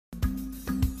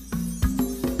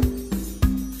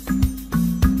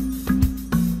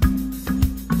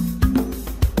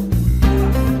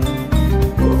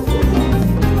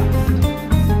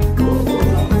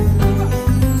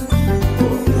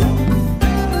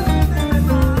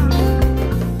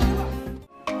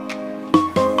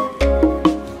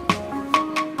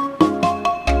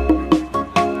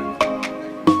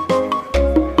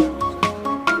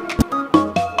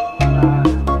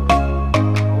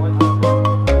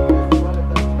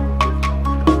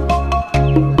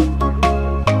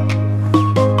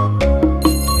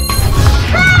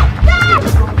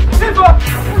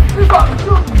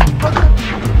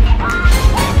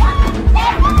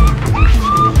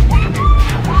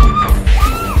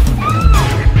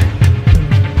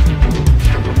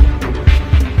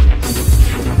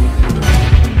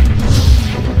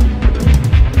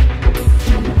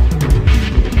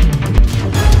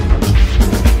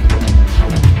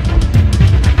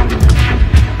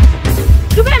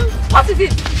purse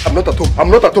is it? I'm not at home. I'm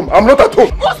not at home. I'm not at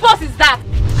home. Whose purse is that?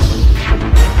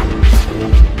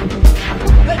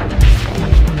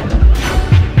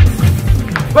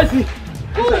 Where's he?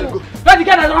 Where's the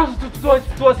guy that runs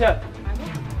towards here?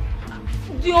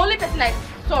 The only person I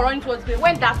saw running towards me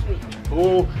went that way.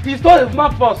 Oh, he stole his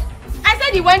man's purse. I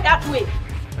said he went that way.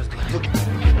 Let's go. Look.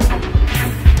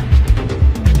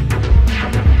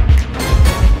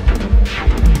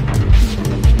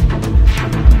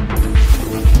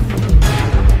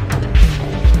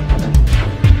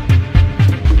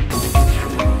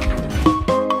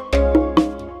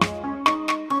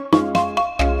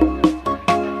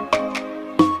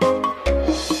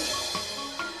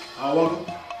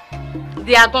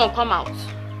 They are gone, come out.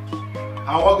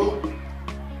 How are you?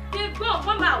 They've gone,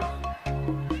 come out.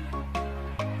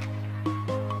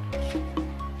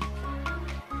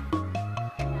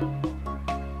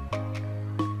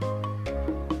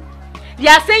 They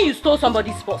are saying you stole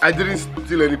somebody's purse. I didn't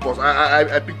steal any purse.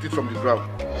 I picked it from the ground.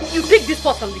 You picked this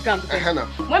purse from the ground. Hannah.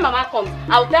 When Mama comes,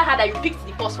 I'll tell her that you picked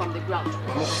the purse from the ground. It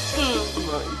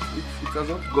has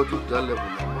not gotten to that level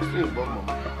now. I'm still involved,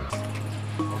 Mama.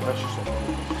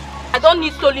 I don't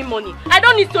need stolen money. I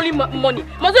don't need stolen money.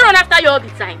 Must I run after you all the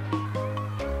time?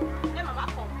 When Mama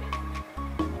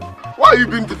comes. Why are you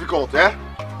being difficult, eh?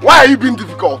 Why are you being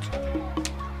difficult?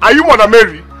 Are you Mother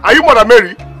Mary? Are you Mother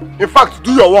Mary? In fact,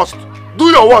 do your worst. Do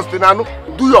your worst, Nano.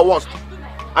 Do your worst.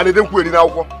 And they don't quit it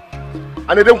now.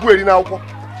 And they don't quit it now.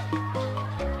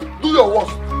 Do your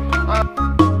worst.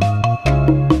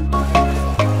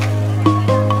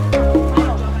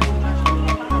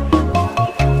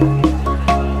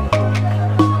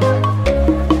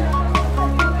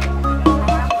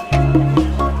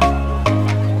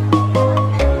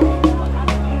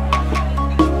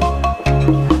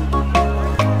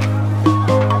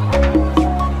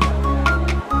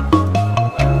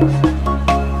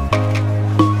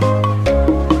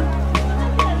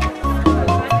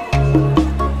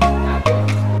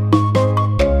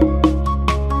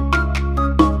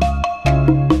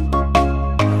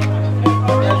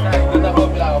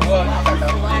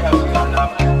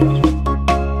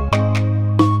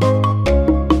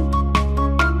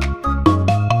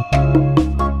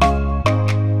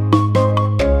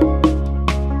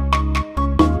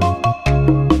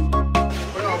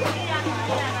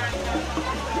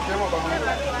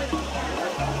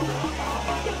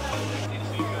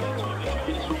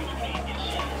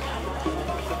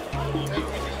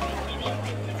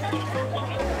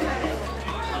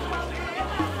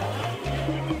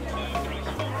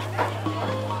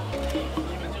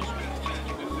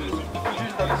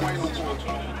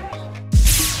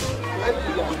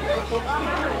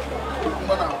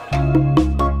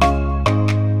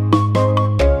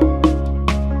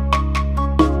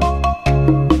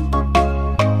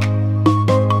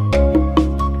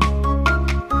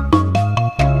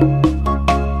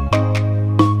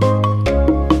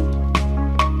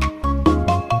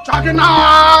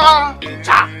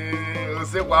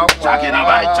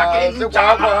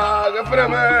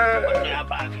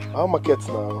 How market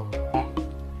now?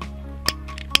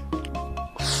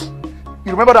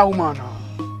 You remember that woman?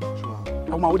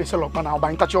 That woman with the sell up now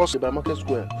by Interchos? By Market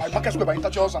Square. By Market Square, by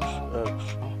Interchos.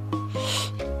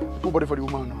 Nobody for the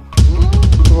woman now.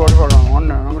 Nobody for her. One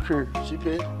now, I'm sure. She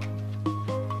pay?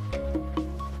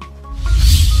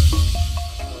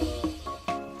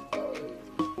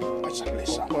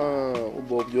 Oh,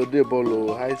 Bob, your day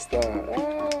bolo, high star.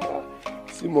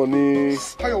 See money.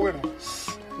 How you wearing?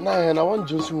 Nah, I want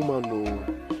Josie woman no.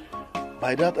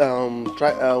 By that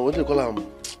what do you call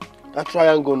that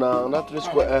triangle now, that 3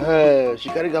 square. She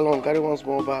carry galon, carry one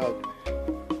small bag.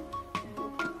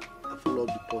 I follow up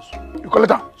the purse. You call it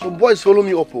that? Some boys follow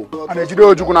me up. And they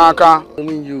do Jukunaka.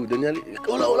 Telling you, they nearly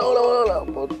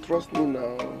but trust me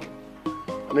now.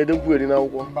 And they don't put it now.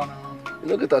 You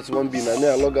know get at 1B now,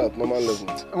 I log out normal level.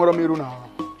 What am I doing now?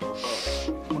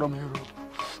 What am I doing?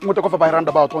 I'm going to go by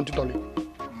roundabout 1 TITTLE.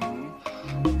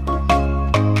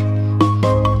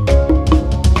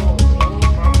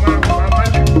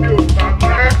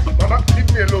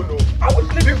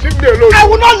 Leave me alone. I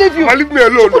will not leave you. Leave me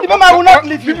alone. I will not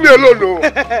leave you. Leave me alone.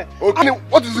 No. Okay.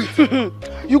 What is it?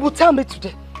 You will tell me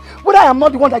today whether I am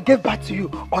not the one that gave back to you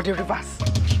or the reverse.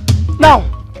 Now,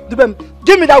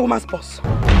 give me that woman's purse.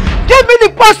 Give me the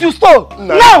purse you stole.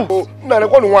 Now. No, they're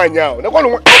going to wine now. They're going to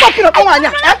wine.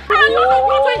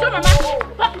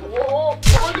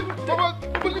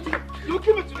 You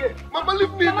kill me today. Mama,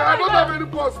 leave me now. I don't have any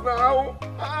purse now.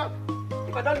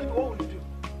 If I don't leave you, what will you do?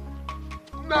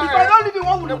 Nah, if I don't leave you,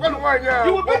 what will you do?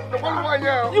 You will beat me.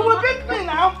 You will beat me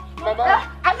now. Mama.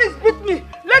 At least beat me.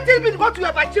 Let it be what you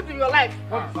have achieved in your life.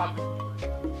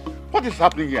 What is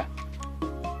happening here?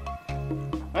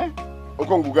 Eh?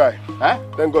 Okongu guy. Eh?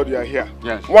 Thank God you are here.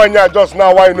 Yes. 1 year just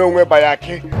now, why you know where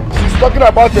Bayaki? She's talking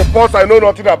about a pulse I know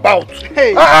nothing about. Hey.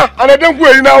 And I don't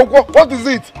go now. What is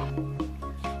it?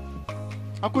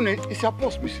 Akune, is your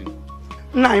pulse missing?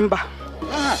 Naimba.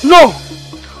 No!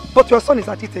 But your son is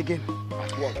at it again.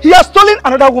 At what? He has stolen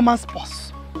another woman's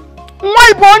purse.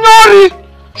 My boy,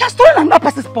 he has stolen another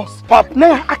person's purse. Pap,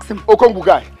 now ask him. Okongu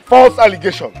guy, false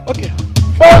allegation. Okay.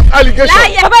 False allegation.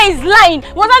 Liar. Papa is lying.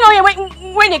 Was I not here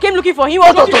when they came looking for him?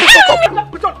 Wait.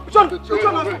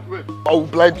 I will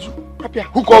blind you.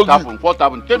 Who called you? What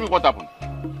happened? Tell me what happened.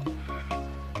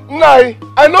 Nai,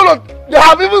 I know that they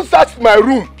have even searched my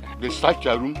room. They searched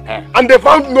your room? And they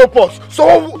found no pulse.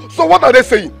 So what are they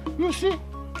saying? You see?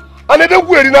 And they don't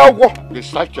go now. They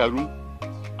searched your room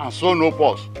and saw no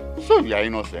pulse. So you are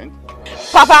innocent.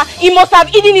 Papa, he must have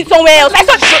hidden it somewhere else. I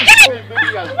saw.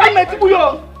 I'm a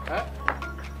buyo.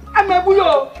 I'm a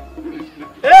buyo.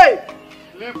 Hey!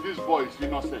 Leave this boy, is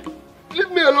innocent.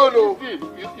 Leave me alone, oh.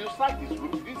 You searched his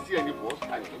room, you didn't see any pulse.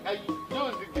 I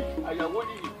am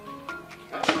warning you.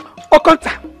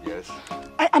 Okonta. Yes.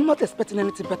 I am not expecting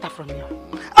anything better from you.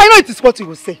 I know it is what you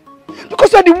will say.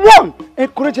 Because you are the one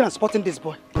encouraging and supporting this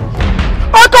boy.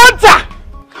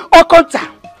 Okonta!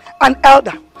 An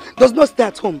elder does not stay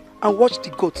at home and watch the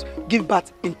goats give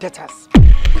birth in tetas.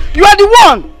 You are the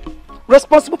one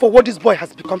responsible for what this boy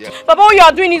has become. Yes. Papa, what you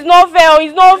are doing is not fair.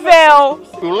 It's not fair.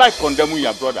 You like condemning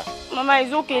your brother. Mama,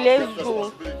 it's okay. Let's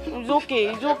go. It's okay.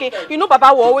 It's okay. You know,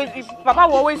 Papa will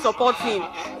always support him.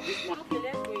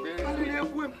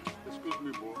 Excuse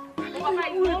me, bro. Papa,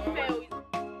 it's not fair.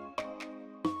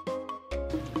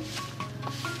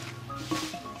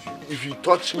 If you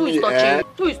touch Who me, is touching you?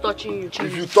 Who is touching you?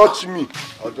 If you touch me,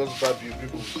 I'll just stab you.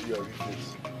 People will see your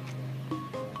weakness.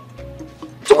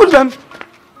 Chukudem,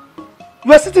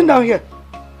 you are sitting down here.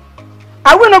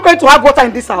 Are we not going to have water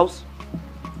in this house?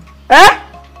 Eh?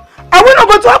 Are we not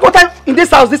going to have water in this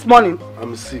house this morning?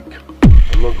 I'm sick.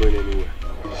 I'm not going anywhere.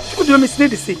 Chukudem is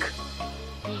really sick.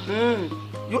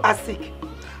 You are sick.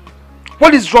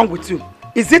 What is wrong with you?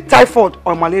 Is it typhoid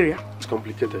or malaria? It's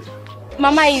complicated.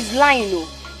 Mama is lying, though.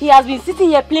 He has been sitting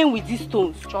here playing with these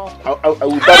stones. I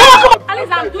will die. Alice,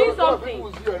 I'm doing something.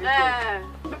 Go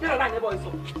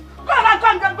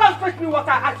and fetch me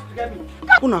water. I asked you to get me.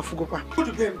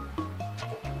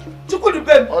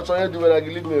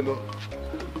 Leave me alone.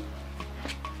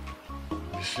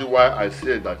 You see why I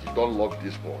said that you don't love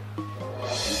this boy?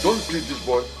 You don't treat this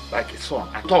boy like a son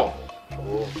at all.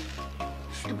 Oh.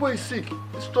 The boy is sick.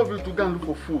 He's struggling to go and look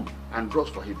for food and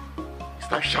drugs for him. He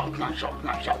starts shouting and shouting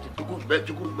and shouting.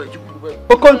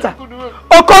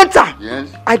 Okonta!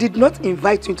 Yes? I did not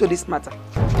invite you into this matter.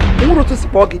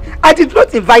 I did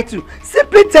not invite you.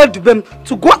 Simply tell Dubem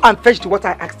to go and fetch the water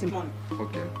I asked him.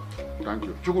 Okay. Thank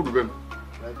you. Chukudubem,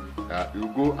 you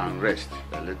go and rest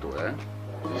a little, eh?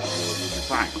 You'll be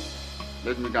fine.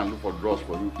 Let me go and look for drugs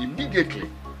for you immediately.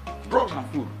 Drugs and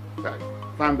food.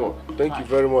 Thank God. Thank you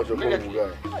very much, Okongu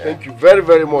guy. Thank you very,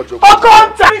 very much,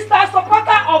 Okonta! Mr.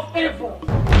 Supporter of evil.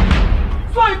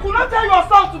 So you could not tell your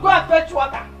son to go and fetch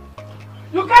water.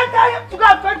 You can't tell him to go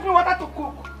and fetch me water to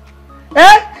cook.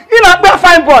 Eh? You're not a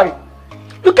fine boy.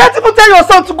 You can't even tell your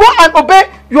son to go and obey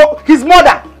his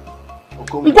mother.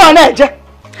 Okongu. Go on, Neje.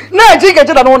 Neje get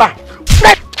the owner.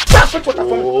 Fetch water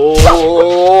for me.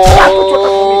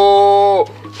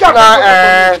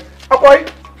 Boy,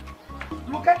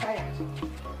 look at tired.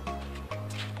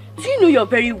 Do you know you're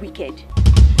very wicked?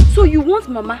 So you want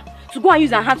Mama to go and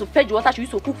use her hand to fetch the water she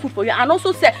used to cook food for you and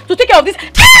also say to take care of this?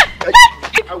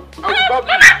 I will bab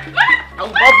you. I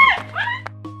will bab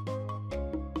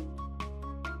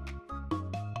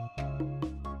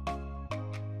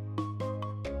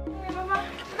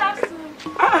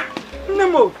you.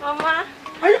 Nemo, Mama.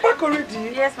 are you back already?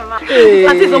 Yes, Mama. Hey.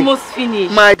 That is almost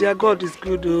finished. My dear, God is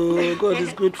good. Oh, God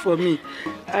is good for me.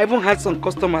 I even had some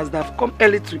customers that have come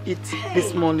early to eat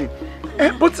this morning.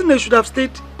 But they should have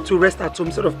stayed to rest at home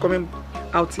instead of coming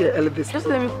out here early this Just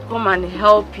let me come and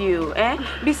help you.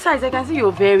 Besides, I can see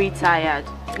you're very tired.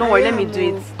 Don't worry, let me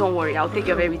do it. Don't worry, I'll take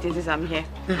care of everything since I'm here.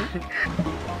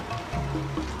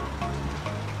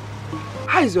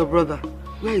 How is your brother?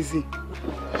 Where is he?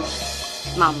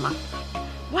 Mama,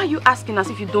 why are you asking us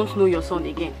if you don't know your son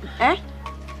again? I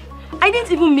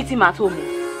didn't even meet him at home.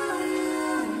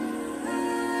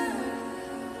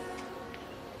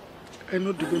 I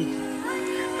know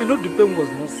Dubem was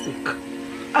not sick.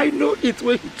 I know it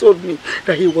when he told me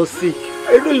that he was sick.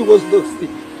 I know he was not sick.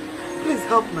 Please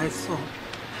help my son.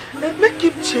 Make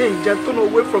him change and turn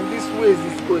away from these ways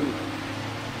he's going.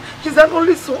 He's an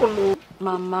only son. No.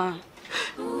 Mama,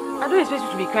 I don't expect you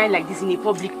to be crying like this in a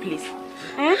public place.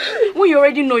 Eh? When you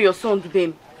already know your son,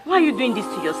 Dubem, why are you doing this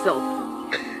to yourself?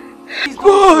 Please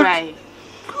don't cry.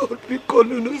 God,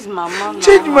 Bikonu. Please, Mama.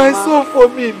 Change my son for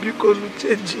me, Bikonu.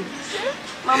 Change him.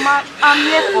 Mama, I'm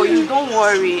here for you. Don't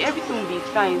worry. Everything will be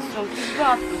fine. So please don't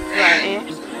have to cry. Eh?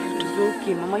 It's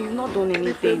okay, Mama. You've not done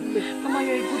anything. Mama,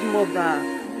 you're a good mother.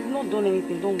 You've not done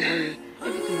anything. Don't worry.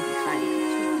 Everything will be fine.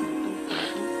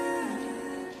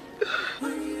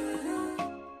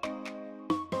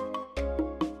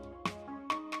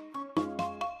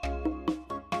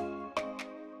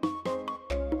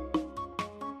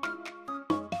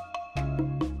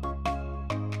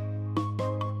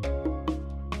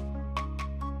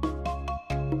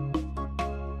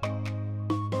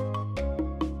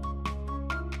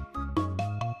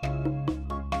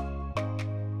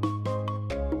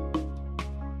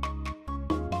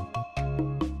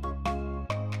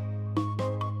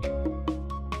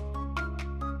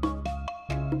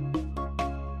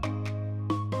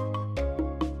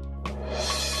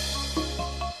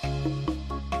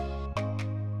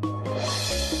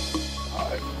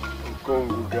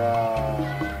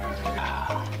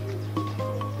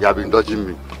 You have been dodging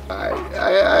me.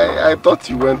 I thought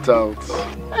you went out.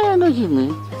 Dodging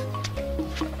me?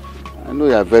 I know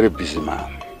you are a very busy man.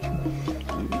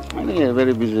 I know you are a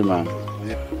very busy man.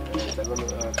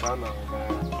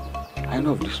 I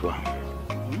know of this one.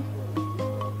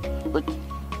 But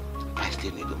I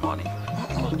still need the money.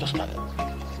 Just like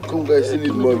Come guys, still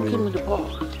need money. Give me the ball.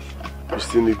 You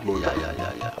still need money?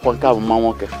 Yeah.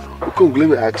 Come, let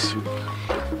me ask you.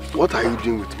 What are you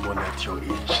doing with money at your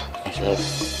age?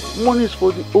 Money is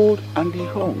for the old and the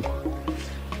young.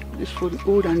 It's for the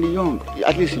old and the young.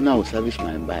 At least you now service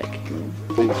my bike.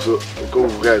 So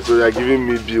guys, so you are giving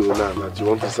me bill now that you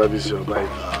want to service your bike.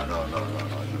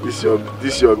 No.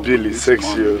 This your bill is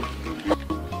 6 years.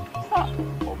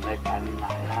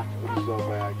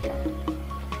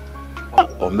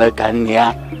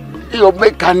 Omekania.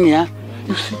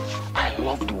 You see, I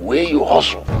love the way you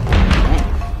hustle.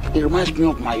 It reminds me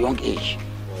of my young age.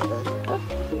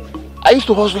 I used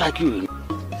to hustle like you.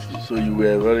 So you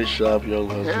were a very sharp young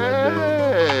hustler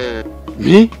then.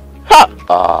 Me?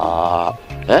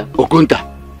 Ogunta.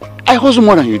 I hustle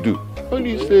more than you do.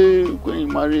 Only say when you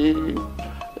marry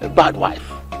a bad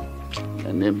wife,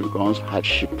 and then becomes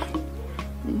hardship.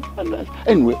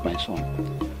 Anyway, my son,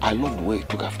 I love the way you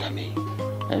took after me.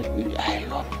 I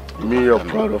love it. Me, you're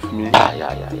proud of me?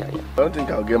 Yeah. I don't think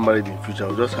I'll get married in future.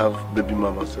 I'll just have baby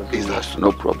mama. That's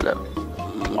no problem.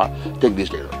 Take this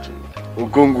day.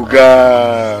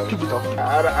 Ogonguga.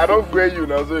 I don't fear you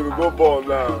now, so you will go born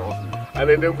now. And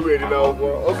then go ready now.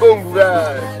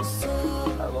 Ogonguga.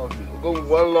 I love you. Ogonguga,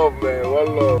 one love, man.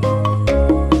 One love.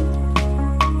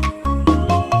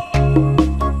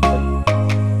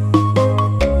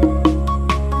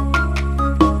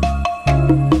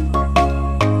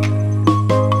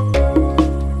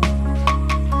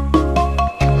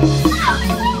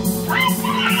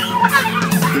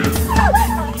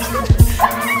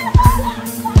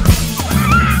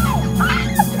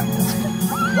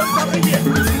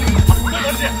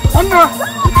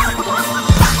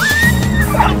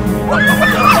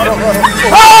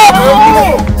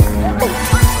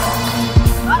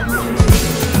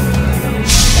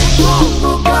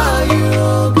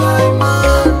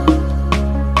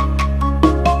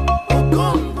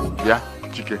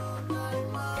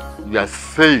 You are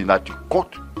saying that you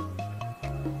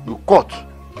caught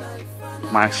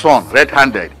my son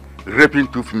red-handed raping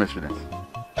 2 female students.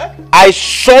 I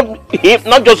saw him,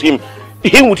 not just him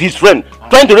with his friend,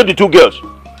 trying to rape the 2 girls.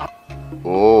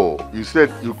 Oh, you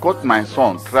said you caught my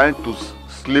son trying to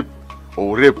sleep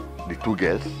or rape the 2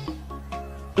 girls?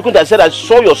 Because I said I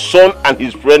saw your son and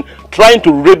his friend trying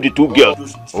to rape the 2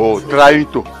 girls. Oh,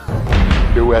 trying to.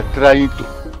 They were trying to,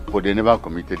 but they never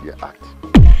committed their act.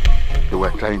 They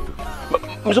were trying to.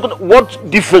 Mr. Koto, what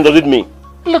difference does it make?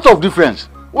 A lot of difference.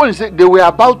 When you say they were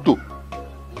about to.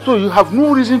 So you have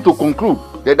no reason to conclude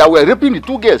that they were raping the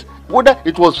 2 girls, whether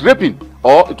it was raping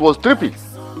or it was tripping.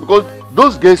 Because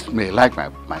those girls may like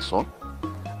my son,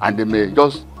 and they may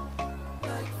just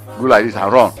go like this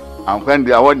and run. And when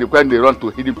they run to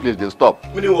a hidden place, they stop.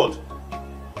 Meaning what?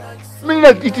 Meaning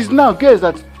that it is now girls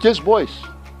that chase boys.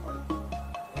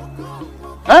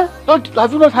 Huh?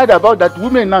 Have you not heard about that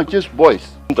women now chase boys?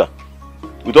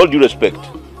 With all due respect,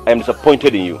 I am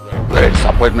disappointed in you. Very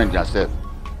disappointment in yourself.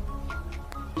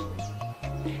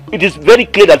 It is very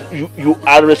clear that you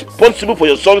are responsible for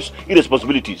your son's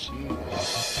irresponsibilities.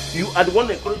 You are the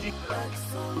one encouraging.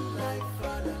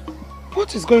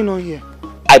 What is going on here?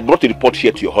 I brought a report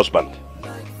here to your husband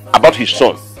about his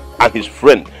son and his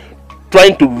friend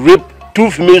trying to rape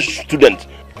 2 female students,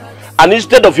 and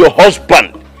instead of your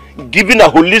husband giving a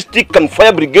holistic and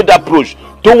fire brigade approach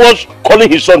towards calling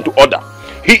his son to order,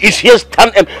 he is here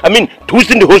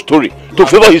twisting the whole story to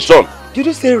favor his son. Did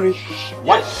you say rape?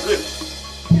 What?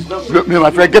 Rape.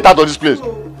 My friend, get out of this place.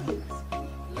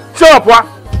 Shut up, what?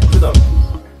 Sit down.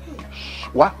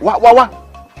 What?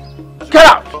 Get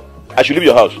out! I should leave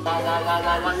your house.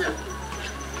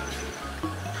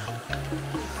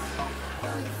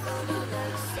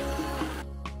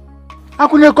 How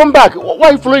can you come back? Why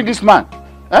are you following this man?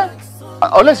 Eh?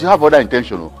 Unless you have other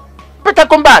intention. Better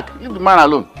come back. Leave the man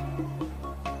alone.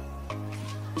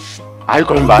 Are you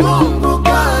coming back?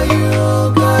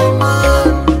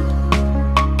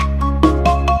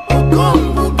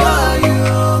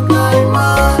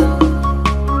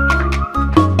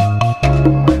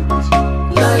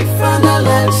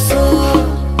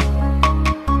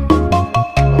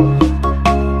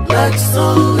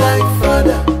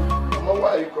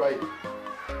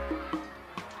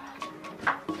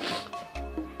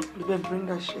 Bring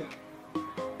that chair.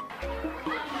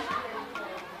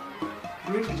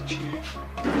 Bring the chair.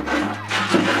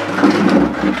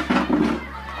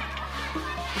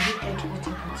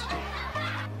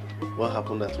 What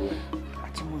happened at work?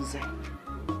 At Munze.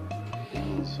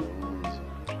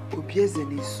 Obieze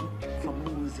Nisu from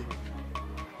Munze.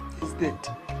 He's dead.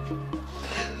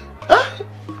 Huh?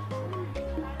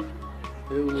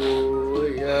 Oh,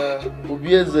 yeah.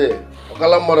 Obieze.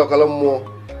 Okalammo.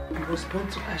 I was born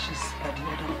to ashes at the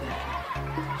end of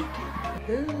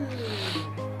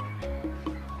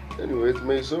that. Anyways,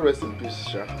 may you so rest in peace,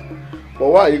 Sha. But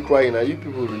why are you crying? Are you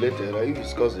people related? Are you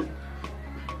discussing?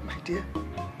 My dear,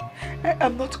 I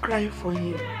am not crying for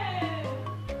him.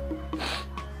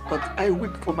 But I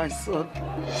weep for my son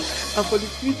and for the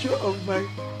future of my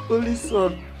only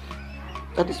son.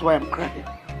 That is why I'm crying.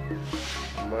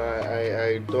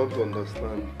 I don't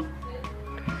understand.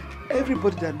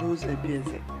 Everybody that knows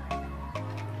Ebieze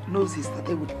knows he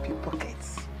started with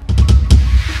pickpockets.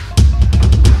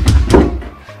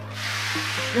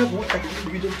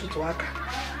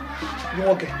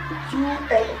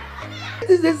 It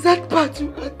is the sad part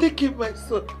you are taking, my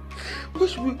son,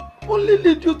 which will only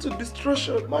lead you to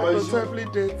destruction. Mama, and untimely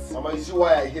death. Mama, you see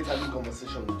why I hate having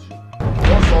conversation with you.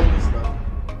 What's all this now?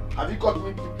 Have you caught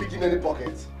me picking any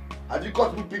pockets? Have you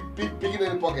caught me picking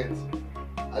any pockets?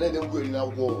 And then go in now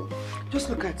go. Just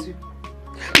look at you.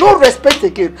 No respect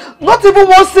again. Not even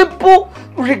one simple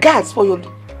regards for your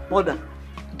mother.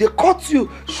 They caught you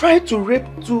trying to rape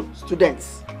 2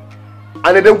 students.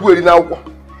 And then go in now go.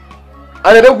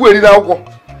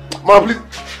 Mama, please.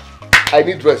 I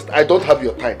need rest. I don't have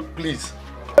your time. Please.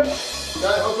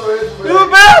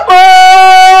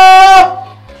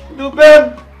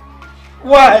 Dubem!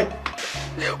 Why?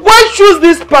 Why choose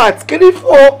this part? Can you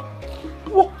for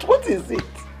what is it?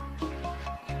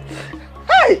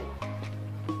 Hey!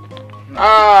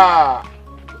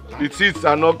 The seats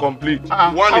are not complete.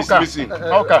 One is missing.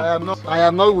 How come? I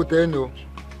am not with any.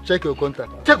 Check your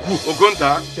contact. Check who?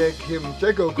 Ogonta? Check him.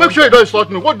 Check your contact. Make sure you don't insult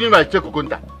me. What do you mean by check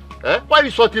Ogonta? Eh? Why are you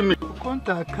insulting me?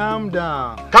 Ogonta, calm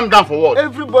down. Calm down for what?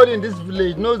 Everybody in this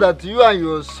village knows that you and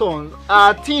your son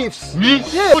are thieves. Me?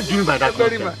 Yes. What do you mean by that?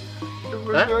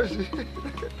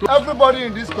 Everybody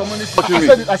in this community.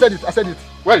 I said it.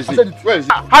 Where is it? Where is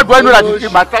it? How do I know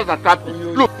that my friends are trapped?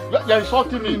 Look, you are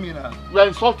insulting me. You are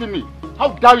insulting me. How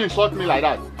dare you insult me like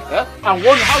that? Eh? And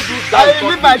one, how do you dare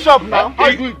leave my shop now? How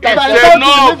do you dare?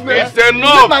 It's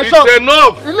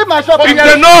enough. You leave my shop.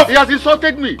 It's enough. He has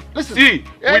insulted me. Listen. See,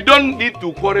 we don't need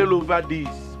to quarrel over this.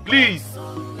 Please.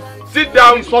 Sit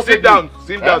down. Sit down.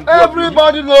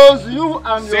 Everybody knows you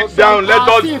and your son. Sit down. Let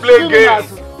us play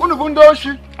games. I'm not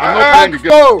playing the game.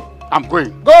 Go. I'm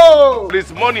going. Go.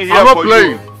 There's money here I'm not for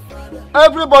playing. you.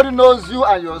 Everybody knows you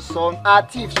and your son are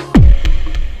thieves.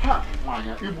 I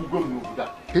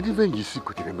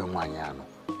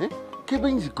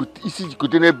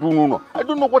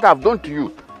don't know what I've done to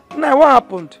you. Now what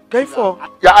happened?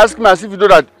 You're asking me as if you know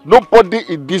that nobody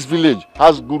in this village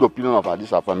has good opinion of this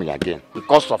family again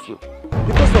because of you.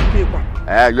 Because of people.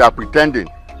 You are pretending.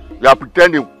 You are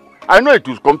pretending. I know it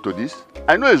will come to this.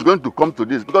 I know it's going to come to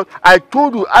this because I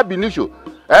told you ab initio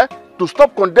to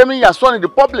stop condemning your son in the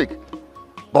public.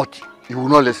 But you will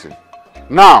not listen.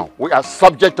 Now we are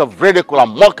subject of ridicule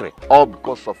and mockery, all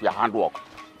because of your handwork.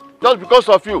 Just because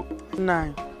of you. Nah,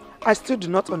 I still do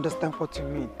not understand what you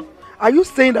mean. Are you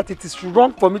saying that it is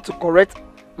wrong for me to correct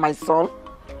my son?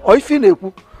 Or if you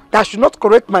know that I should not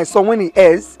correct my son when he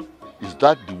errs? Is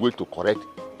that the way to correct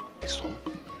a son?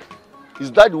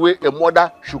 Is that the way a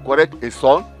mother should correct a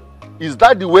son? Is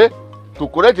that the way to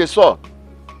correct a son?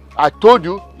 I told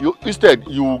you, instead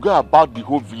you will go about the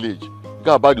whole village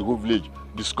go about the whole village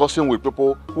discussing with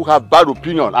people who have bad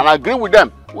opinion and agree with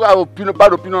them who have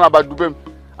bad opinion about Dubem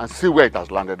and see where it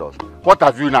has landed us. What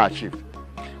have you now achieved?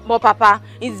 But Papa,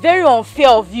 it's very unfair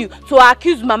of you to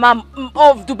accuse Mama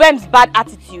of Dubem's bad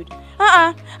attitude.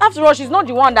 After all, she's not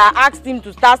the one that asked him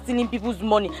to start stealing people's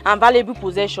money and valuable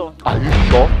possessions. Are you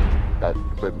sure that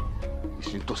Dubem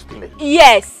is into stealing?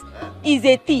 Yes, he's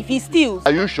a thief. He steals.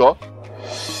 Are you sure?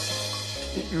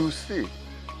 You see,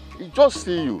 he just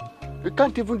see you. You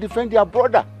can't even defend your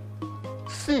brother.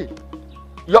 See,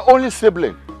 your only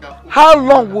sibling. How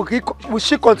long will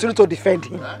she continue to defend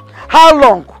him? How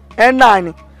long?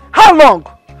 Nani? How long?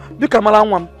 Look at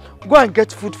Malangwam. Go and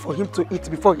get food for him to eat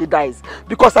before he dies.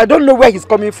 Because I don't know where he's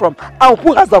coming from and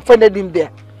who has offended him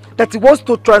there. That he wants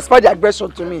to transfer the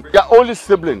aggression to me. Your only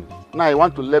sibling. Now you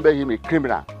want to label him a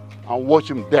criminal and watch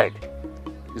him dead.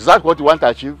 Is that what you want to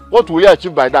achieve? What will you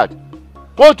achieve by that?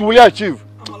 What will you achieve?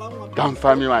 Don't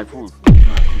find me my food.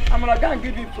 I'm gonna go and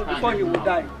give him food before he will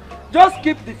die. Just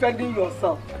keep defending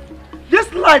yourself.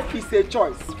 This life is a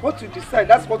choice. What you decide,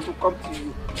 that's what will come to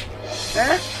you.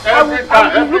 Every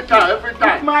time.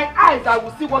 With my eyes, I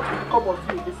will see what will become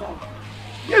of you this house.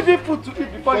 Give him food to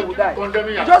eat before he will die.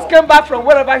 He just came back from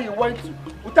wherever he went to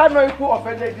without knowing who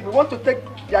offended him. He want to take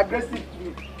the aggressive to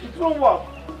me. It won't work.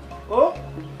 Oh?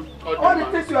 All the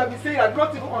things you have been saying, I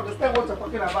don't even understand what you're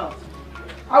talking about.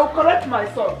 I will correct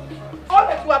myself. All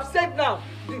that you have said now,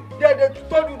 they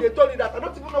told you that. I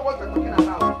don't even know what you're talking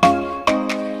about.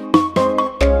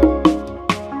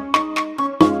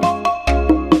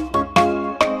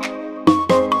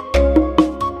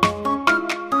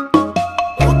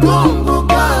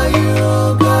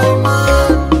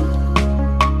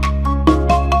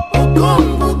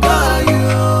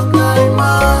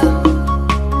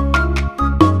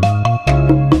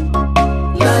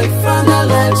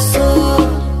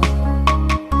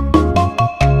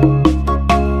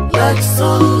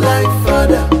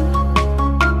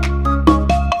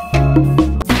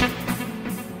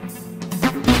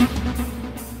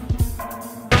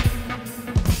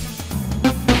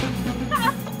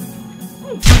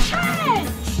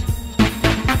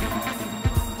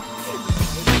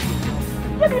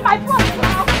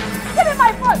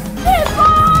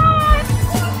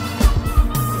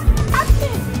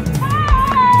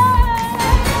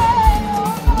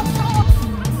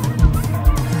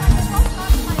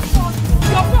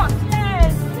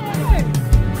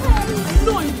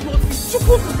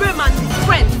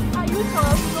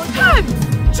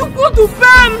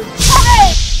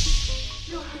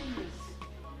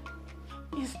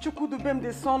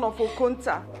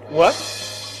 What?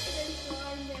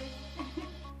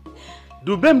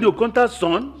 Dubem the Okonta's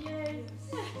son?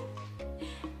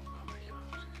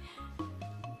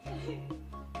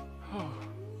 Oh,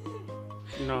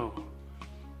 no.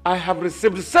 I have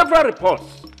received several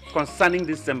reports concerning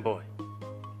this same boy.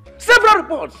 Several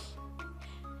reports!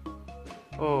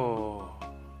 Oh,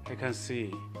 I can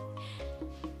see.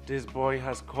 This boy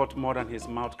has caught more than his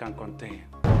mouth can contain.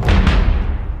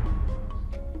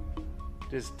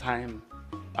 This time,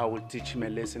 I will teach him a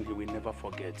lesson he will never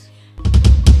forget.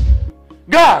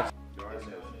 Guard!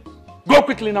 Go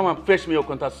quickly now and fetch me your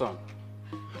Okonta's son.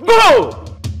 Go!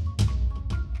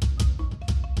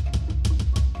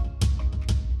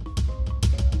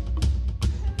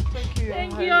 Thank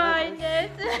you, Your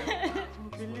Highness.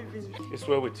 It's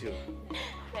well with you.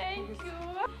 Thank you.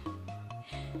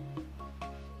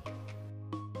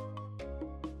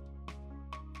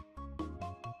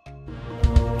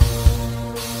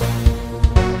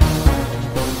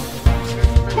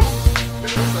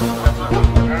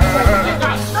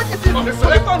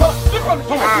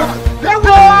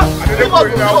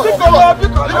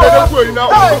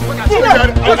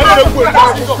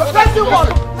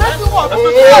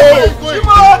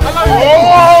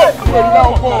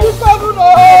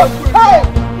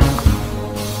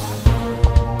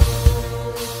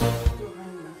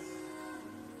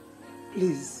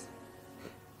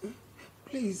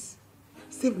 Please,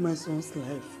 save my son's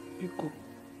life. Biko,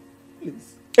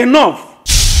 please. Enough!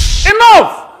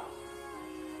 Enough!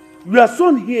 Your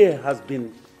son here has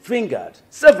been fingered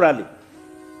severally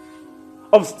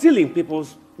of stealing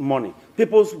people's money,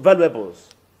 people's valuables,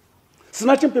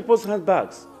 snatching people's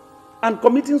handbags, and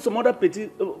committing some other petty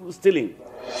stealing.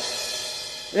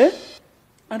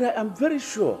 And I am very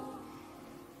sure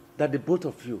that the both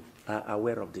of you are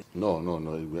aware of this. No.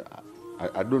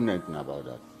 I don't know anything about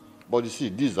that. But you see,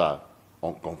 these are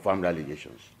unconfirmed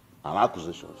allegations and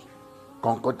accusations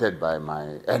concocted by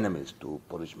my enemies to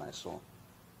punish my son.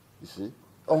 You see?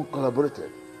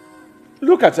 Uncollaborated.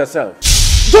 Look at yourself.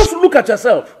 Just look at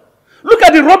yourself. Look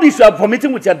at the rubbish you are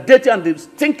vomiting with your dirty and the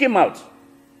stinking mouth.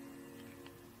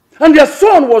 And your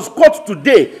son was caught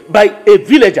today by a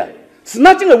villager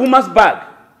snatching a woman's bag.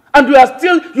 And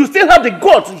you still have the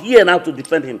guts here now to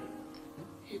defend him.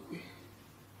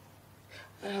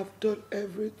 I have done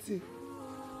everything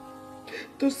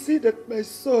to see that my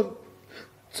son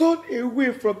turn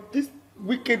away from these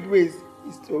wicked ways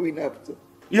he's going after.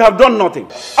 You have done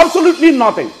nothing. Absolutely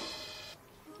nothing.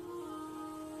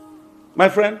 My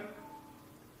friend,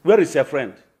 where is your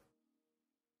friend?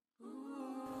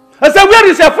 I said, where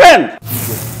is your friend?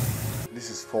 This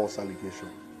is false allegation.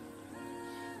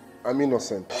 I'm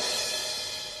innocent.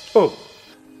 Oh,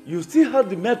 you still have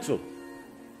the mettle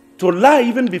to lie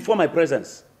even before my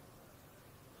presence.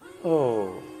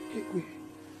 Oh.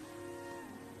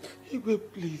 Igwe,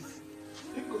 please.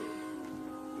 Igwe,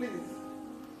 please.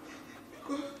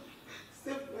 Igwe,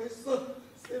 save my son.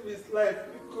 Save his life.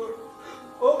 Igwe.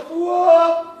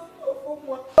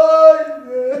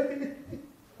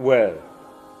 Well,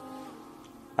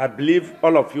 I believe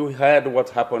all of you heard what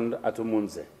happened at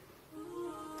Umunze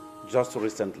just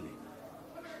recently.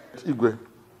 Igwe,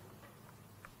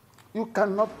 you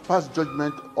cannot pass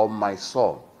judgment on my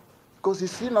son because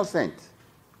he's innocent.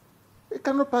 You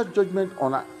cannot pass judgment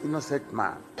on an innocent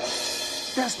man.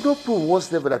 There's no proof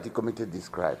whatsoever that he committed this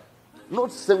crime.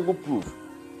 Not single proof,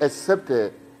 except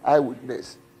an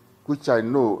eyewitness, which I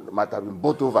know might have been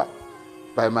bought over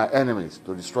by my enemies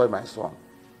to destroy my son.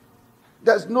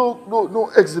 There's no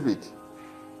exhibit,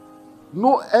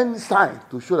 no any sign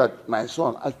to show that my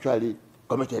son actually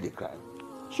committed a crime.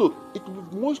 So it would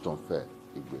be most unfair,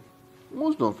 Igwe,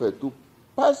 most unfair to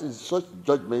pass such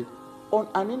judgment on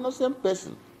an innocent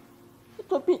person. It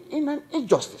would be in an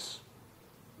injustice.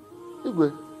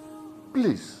 Igwe,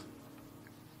 please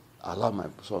allow my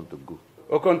son to go.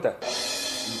 Okonta.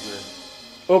 Igwe.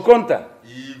 Okonta.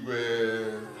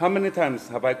 Igwe. How many times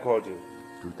have I called you?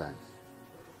 2 times.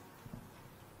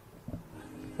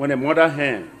 When a mother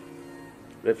hen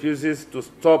refuses to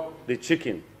stop the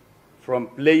chicken from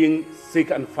playing sick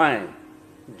and fine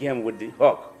game with the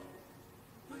hawk,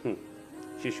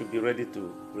 she should be ready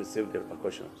to receive the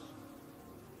repercussions.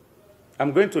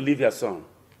 I'm going to leave your son.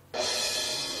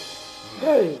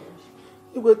 Hey,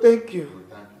 Igwe, thank you.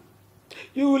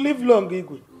 You will live long,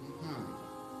 Igwe.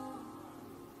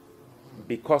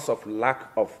 Because of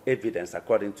lack of evidence,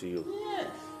 according to you. Yes.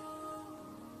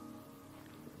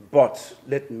 But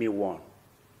let me warn.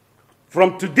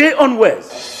 From today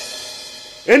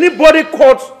onwards, anybody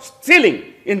caught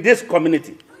stealing in this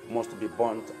community must be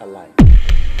burnt alive.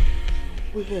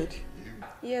 We heard.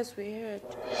 Yes, we heard.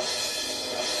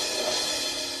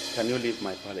 Can you leave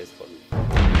my palace for me?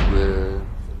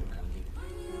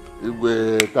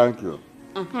 Igwe, thank you.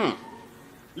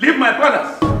 Leave my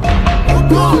palace!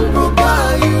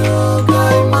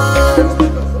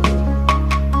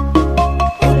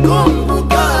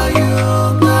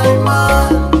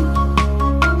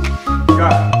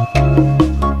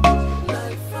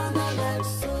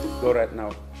 Go right now.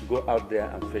 Go out there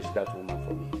and fetch that woman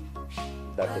for me.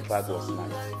 That the bag was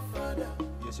nice.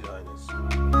 Yes, Your Highness.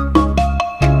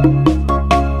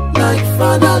 Like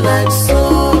father, like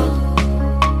son.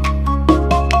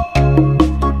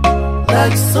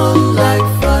 Like son,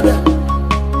 like father.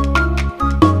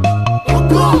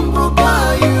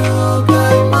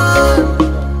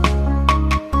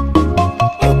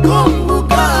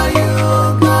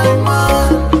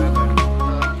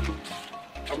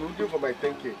 I'm looking for my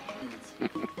 10K.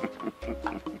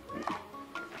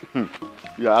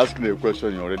 You're asking a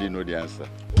question, you already know the answer.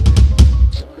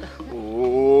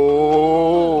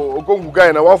 Oh, Okongu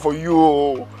guy, now one for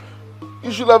you.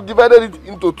 You should have divided it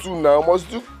into 2 now.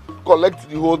 Must you collect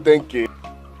the whole 10K?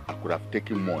 I could have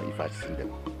taken more if I'd seen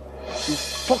them. You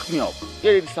fucked me up.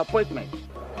 You're a disappointment.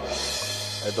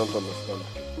 I don't understand.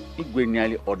 Igwe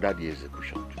nearly ordered the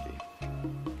execution today.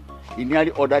 He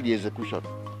nearly ordered the execution,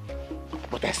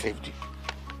 but I saved him.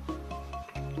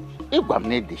 Igwe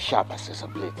made the sharp as a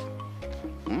blade,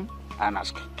 and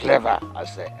as clever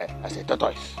as a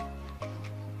tortoise.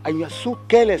 And you are so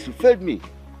careless, you failed me.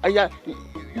 And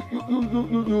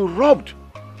you robbed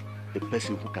the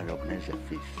person who can recognize your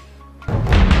face.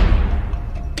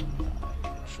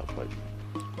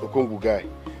 Okongu guy,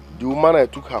 the woman I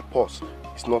took her purse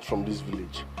is not from this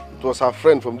village. It was her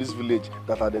friend from this village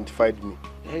that identified me.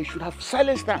 Yeah, you should have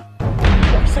silenced her. You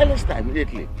have silenced her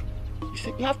immediately. You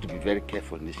see, you have to be very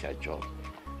careful in this your job.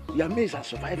 Your maids are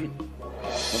surviving.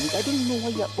 I don't know why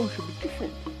your own should be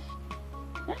different.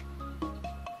 Huh?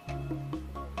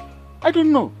 I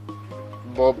don't know.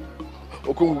 But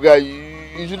Okongu guy,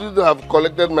 you shouldn't have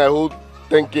collected my whole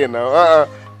 10K now.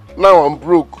 Now I'm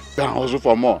broke. Then hustle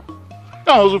for more.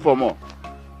 Then hustle for more.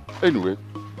 Anyway.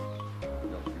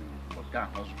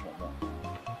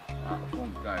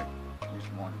 guy this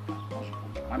morning.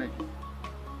 Manage it.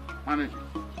 Manage it.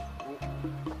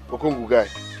 Okongu guy,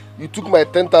 you took my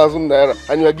 10,000 naira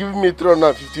and you are giving me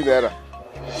 350 naira.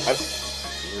 And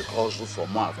you hustle for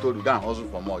more. I've told you, go and hustle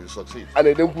for more. You succeed. And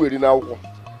I don't put it now.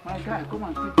 My guy, come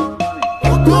and take the money.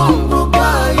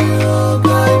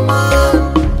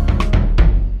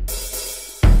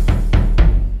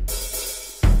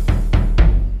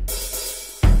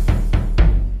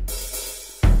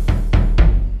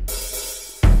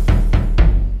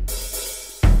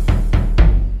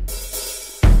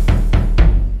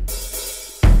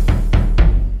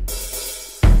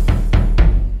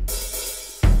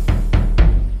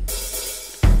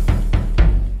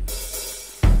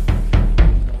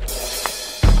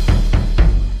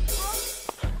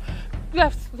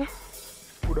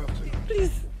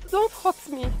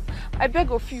 I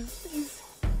beg of you, please.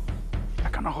 I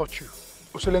cannot hurt you.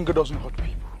 Oselenga doesn't hurt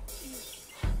people.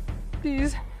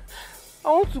 Please. I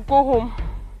want to go home.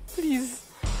 Please.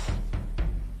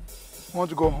 You want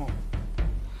to go home?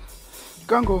 You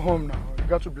can't go home now. You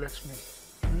got to bless me.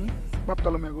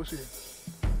 Baptalo me go see.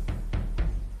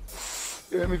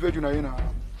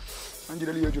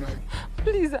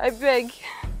 Please, I beg.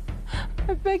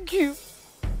 I beg you.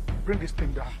 Bring this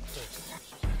thing down.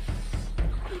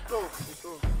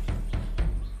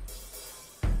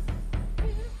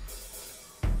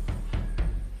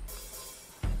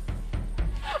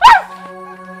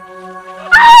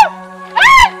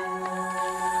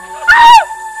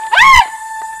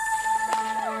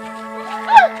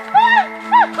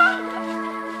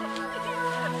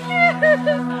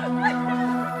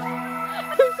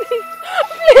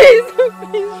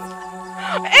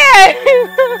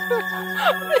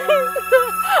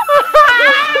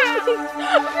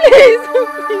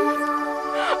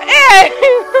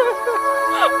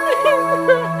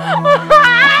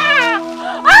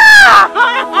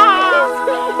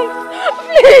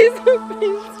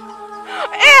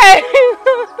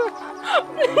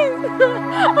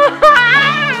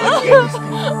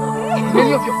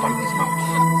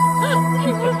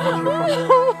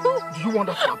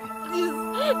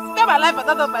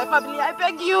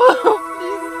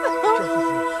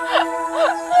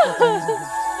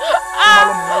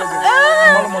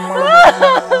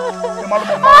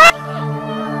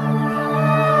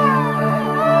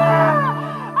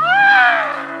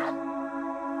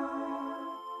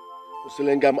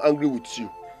 I'm angry with you.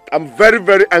 I'm very,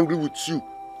 very angry with you.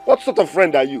 What sort of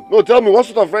friend are you? No, tell me, what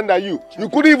sort of friend are you? You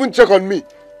couldn't even check on me.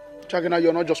 Chagina,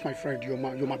 you're not just my friend. You're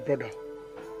my brother.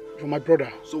 You're my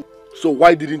brother. So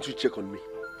why didn't you check on me?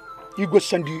 You go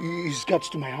send his guards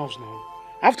to my house now.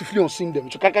 I have to flee on seeing them.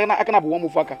 I can have one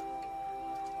mufaka.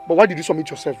 But why did you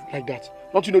submit yourself like that?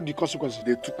 Don't you know the consequences?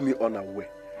 They took me unaware.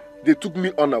 They took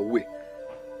me unaware.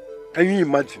 Can you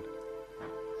imagine?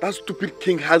 That stupid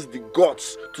king has the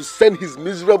guts to send his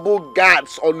miserable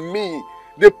guards on me.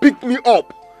 They picked me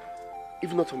up.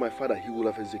 If not for my father, he would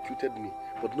have executed me.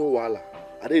 But no wala.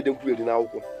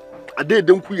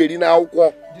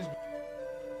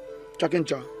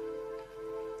 Chakencha,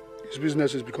 this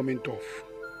business is becoming tough.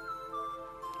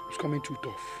 It's becoming too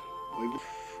tough.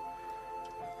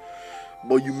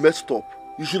 But you messed up.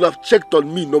 You should have checked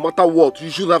on me no matter what. You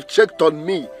should have checked on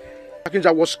me. Chakencha,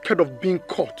 I was scared of being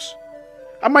caught.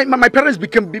 And my parents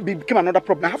became another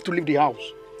problem. I have to leave the house.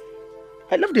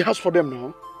 I left the house for them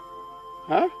now.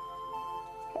 Huh?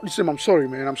 Listen, I'm sorry,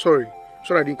 man. I'm sorry.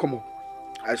 Sorry I didn't come up.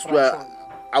 I swear,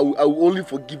 I will only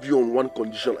forgive you on one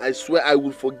condition. I swear I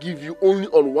will forgive you only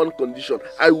on one condition.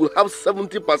 I will have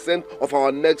 70% of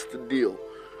our next deal.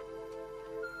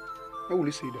 Why will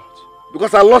you say that?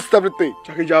 Because I lost everything.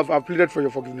 Chakeja, I've pleaded for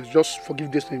your forgiveness. Just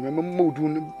forgive this thing. We'll do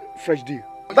a fresh deal.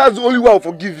 That's the only way I'll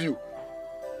forgive you.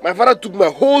 My father took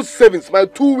my whole savings, my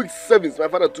 2 weeks savings. My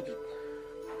father took it.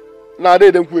 Now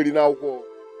they don't query now. Can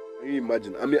you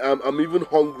imagine? I mean, I'm even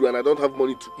hungry and I don't have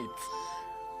money to eat.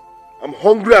 I'm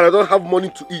hungry and I don't have money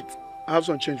to eat. I have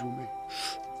some change with me.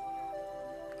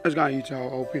 Let's go and eat.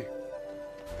 I'll pay.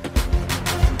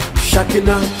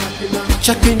 Shakina,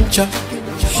 Shakincha,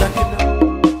 Shakina.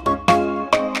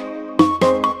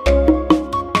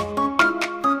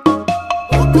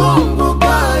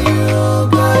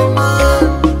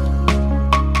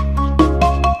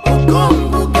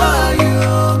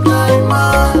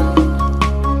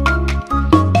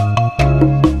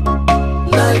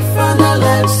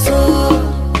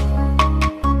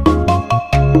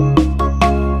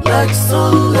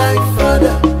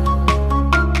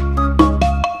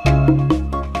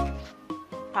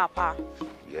 Papa.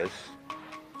 Yes?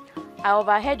 I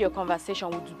overheard your conversation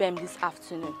with Zubem this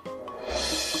afternoon.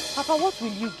 Papa, what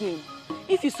will you gain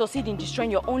if you succeed in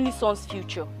destroying your only son's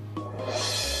future?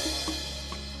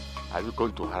 Are you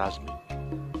going to harass me?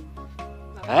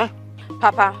 Huh?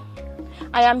 Papa,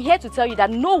 I am here to tell you that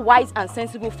no wise and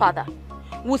sensible father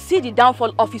will see the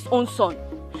downfall of his own son.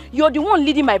 You're the one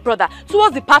leading my brother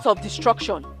towards the path of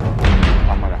destruction.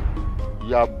 Amara,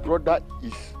 your brother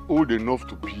is old enough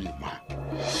to be a man.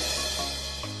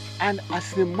 And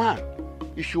as a man,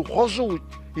 he should hustle with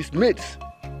his mates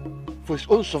for his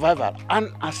own survival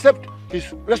and accept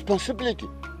his responsibility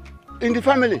in the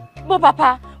family. But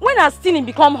Papa, when has stealing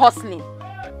become hustling?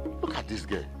 Look at this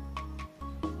girl.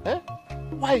 Eh?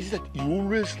 Why is it that you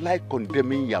always like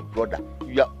condemning your brother,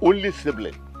 your only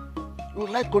sibling? You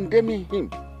like condemning him.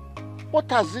 What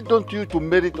has he done to you to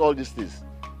merit all these things?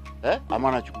 Eh?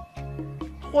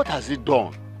 Amanachuku, what has he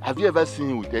done? Have you ever seen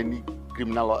him with any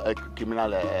criminal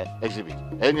exhibit?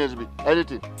 Any exhibit?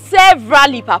 Anything?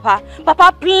 Severally, Papa.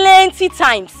 Papa, plenty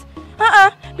times.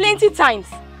 Plenty times.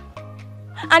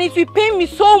 And it will pain me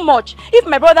so much if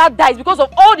my brother dies because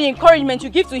of all the encouragement you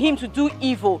give to him to do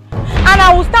evil. And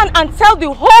I will stand and tell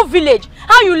the whole village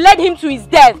how you led him to his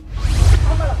death.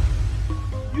 Amara,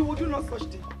 you will do no such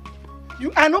thing.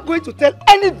 You are not going to tell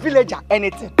any villager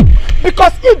anything.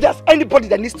 Because if there's anybody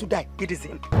that needs to die, it is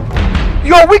him.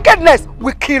 Your wickedness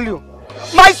will kill you.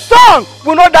 My son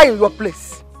will not die in your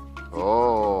place.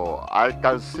 Oh, I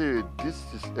can see this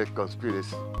is a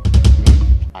conspiracy.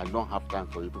 I don't have time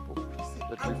for you people.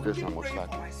 Let me face my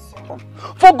life.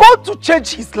 For God to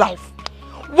change his life,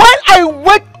 while I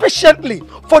wait patiently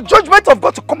for judgment of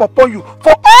God to come upon you,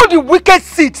 for all the wicked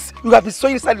seeds you have been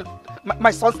sowing inside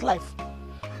my son's life,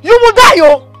 you will die,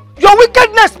 oh! Your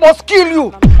wickedness must kill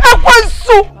you.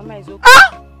 Mama is okay.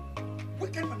 Huh?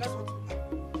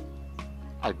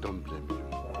 I don't blame you.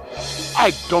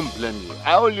 I don't blame you.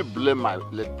 I only blame my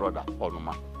late brother,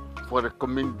 Onuma, for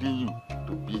recommending you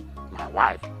to be my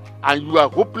wife. And you are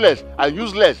hopeless and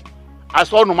useless as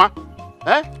Onuma.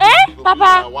 Eh? To Papa? be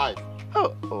my wife.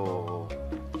 Oh.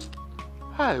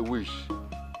 I wish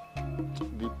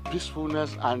the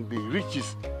peacefulness and the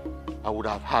riches I would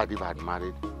have had if I had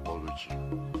married Oluchi.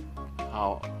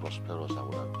 How prosperous I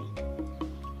would have been.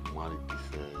 Married this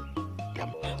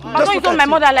don't insult my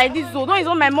mother like this, though. Don't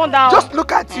insult my mother. Just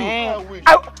look at you.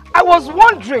 I was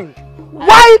wondering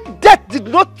why death did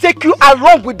not take you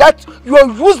along with that your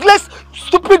useless,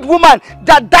 stupid woman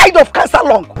that died of cancer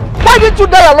lung. Why didn't you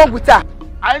die along with her?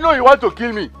 I know you want to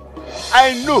kill me.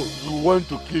 I know you want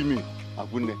to kill me,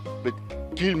 Agune, but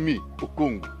kill me,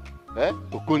 Okongu,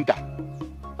 Okonta.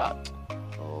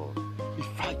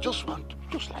 If I just want to,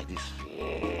 just like this,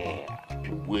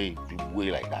 to way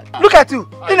like that. Look at you,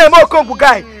 in a more Okongu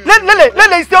guy.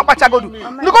 Let stop Pachagodu.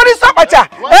 Look at this Pacha.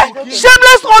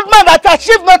 Shameless old man that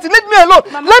achieved nothing. Leave me alone.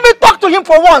 Let me talk to him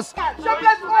for once.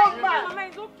 Shameless old man.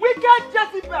 Wicked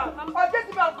Jezebel. Or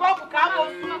Jezebel come to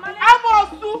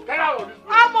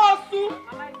Amosu.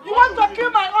 You want to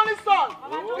kill my only son?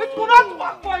 It will not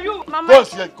work for you.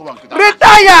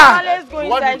 Retire. Let's go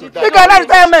inside. Look at that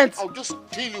retirement. I'll just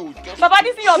kill you. Papa,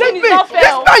 this is your thing is not fair.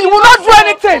 This man, you will not do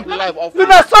anything. You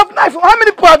know, soft knife. How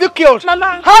many people have you killed?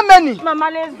 Mama. How many?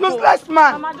 Mama, let's go. Useless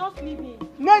man. Mama, just leave me.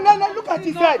 No, look at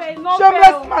his head.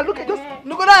 Shameless Man, look at just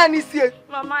look at that and he's here.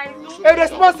 Mama, it's A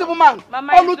responsible man.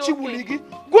 Mama, it's Oluchi okay. Wuligi.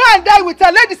 Go and die with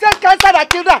her. Let the same cancer that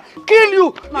killed her kill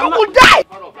you. Mama. You will die.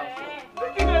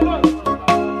 Leave me alone.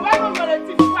 Why don't you let it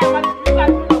teach my mother to do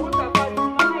that?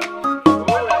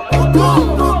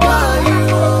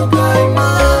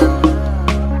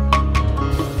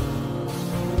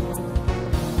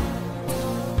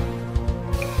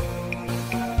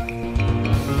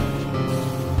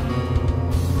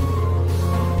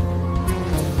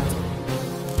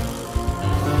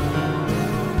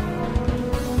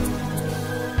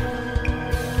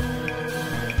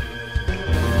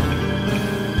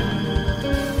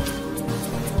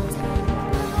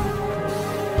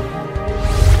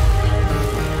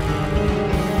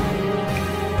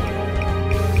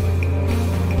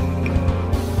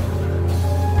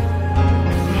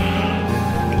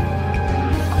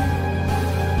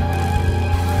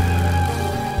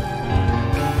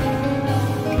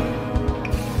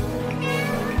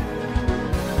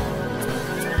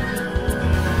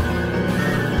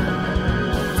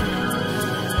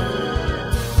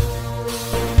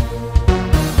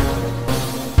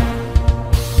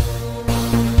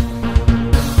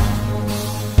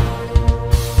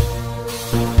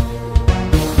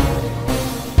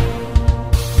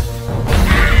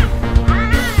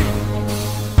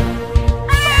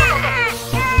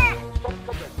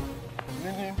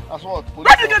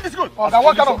 Where did you get this goat? Oh, now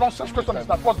what kind of nonsense question is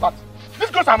that? What's that?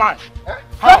 These goats are mine. Eh?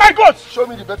 How are my goats? Show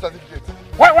me the birth certificate.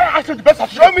 Why I said the birth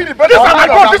certificate? Show me the birth These certificate. are my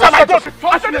goats. These are my goats.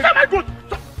 I said these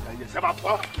are my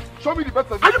goats. Show me the birth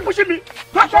certificate. Are you pushing me?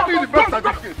 Show me the birth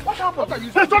certificate. What happened? What are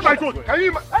you They stole my goat. Can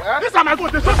you? These are my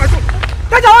goats. They stole my goat.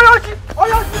 Take your Oyoshi!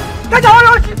 Oyoshi! Take your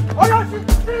Oyoshi! Oyoshi!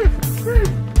 Please!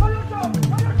 Please!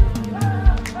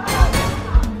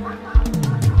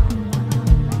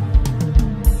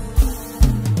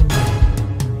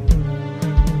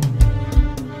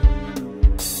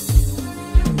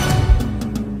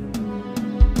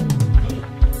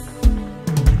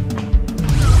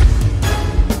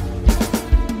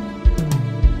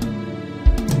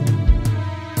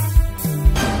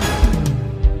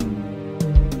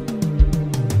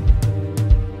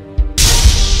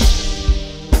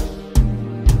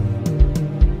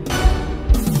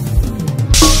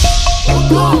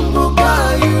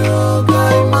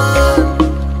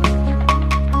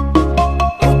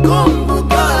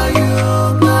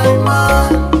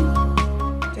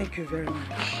 Thank you very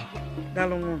much.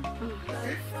 Dalongon.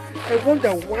 I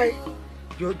wonder why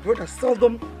your brother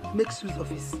seldom makes use of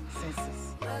his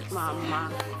senses.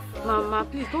 Mama,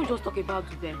 please don't just talk about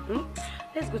them.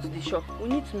 Let's go to the shop. We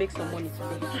need to make some money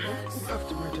today. You have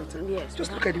to, my daughter. Yes.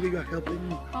 Just look at the way you are helping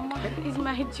me. Mama, it's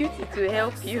my duty to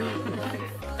help you.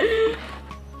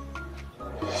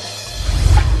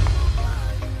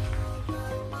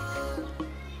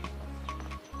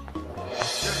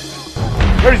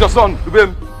 Where is your son,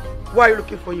 Dubem? Why are you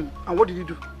looking for him? And what did he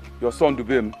do? Your son,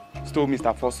 Dubem, stole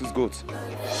Mr. Foster's goat.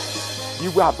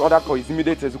 You will have ordered for his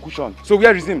immediate execution. So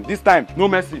where is him? This time, no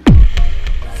mercy.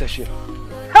 Seshe.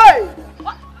 Hey!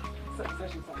 What?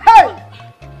 Hey!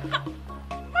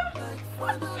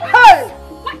 Hey!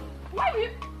 Why are you?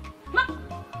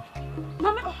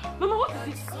 Mama, what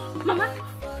is this? Mama,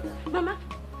 what? Mama.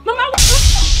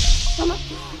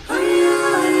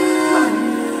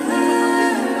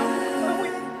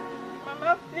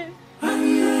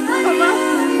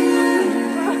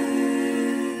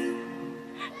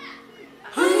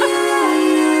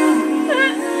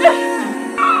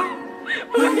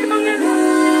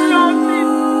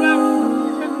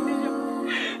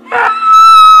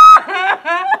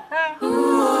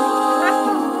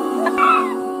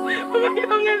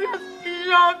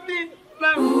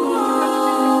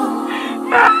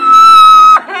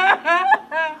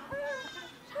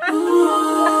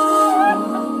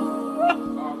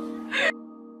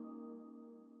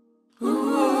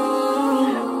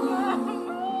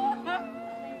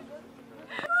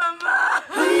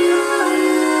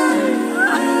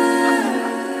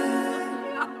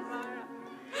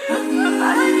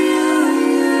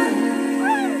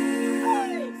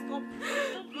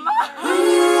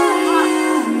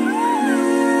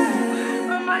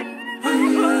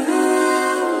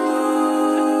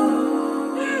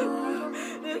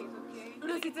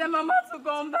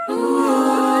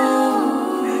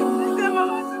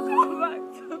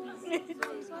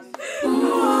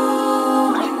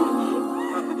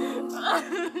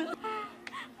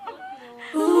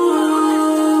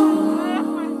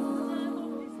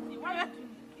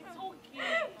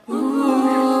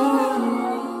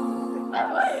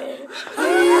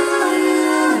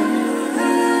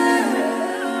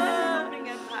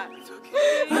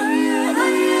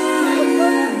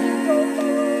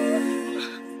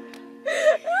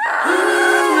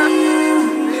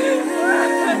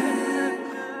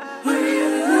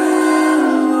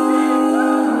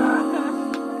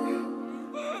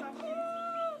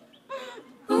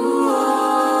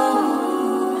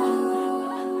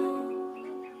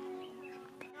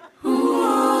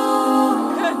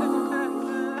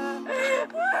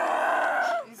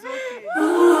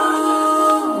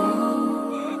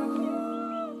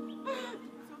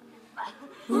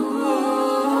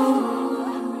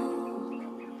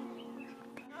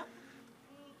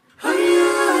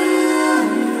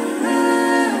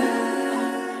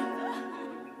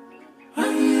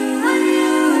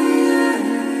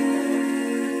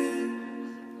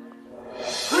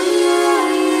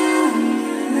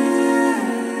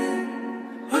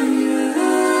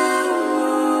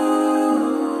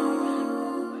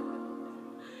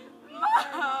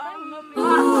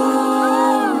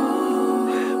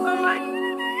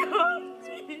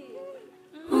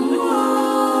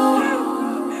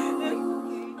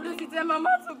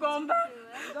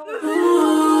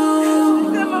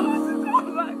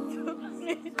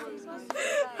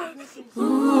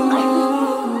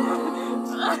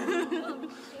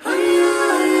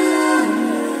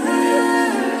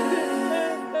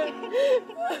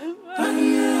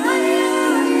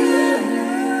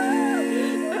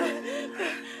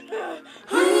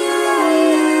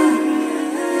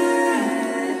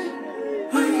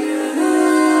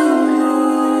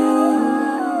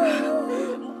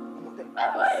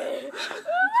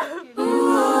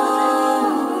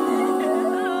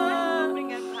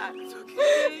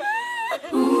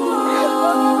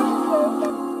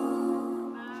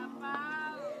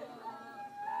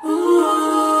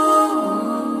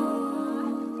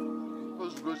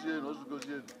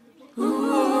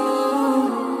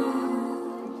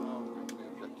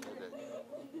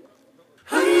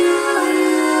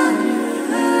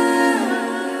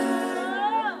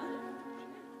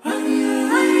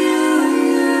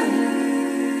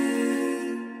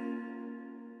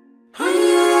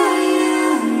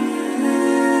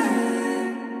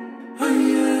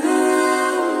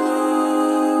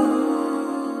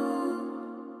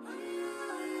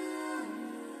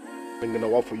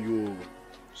 what for you?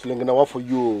 Selengina, what for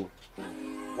you?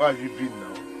 Where have you been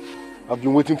now? I've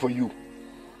been waiting for you.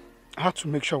 I had to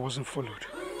make sure I wasn't followed.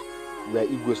 We are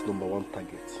Igwe's #1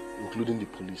 target, including the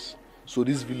police. So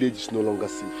this village is no longer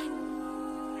safe.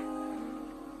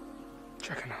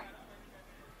 Check it out.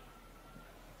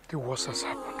 The worst has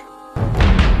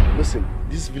happened. Listen,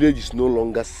 this village is no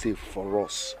longer safe for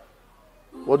us.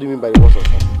 What do you mean by the worst has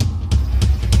happened?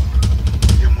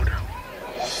 Your mother.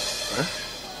 Huh?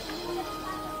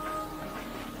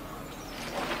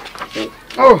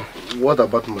 Oh, what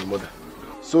about my mother?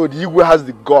 So the Igwe has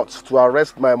the guts to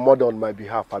arrest my mother on my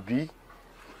behalf, Abi?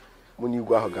 When you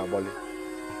go Hagabali.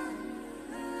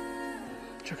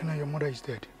 Checking out, your mother is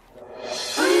dead.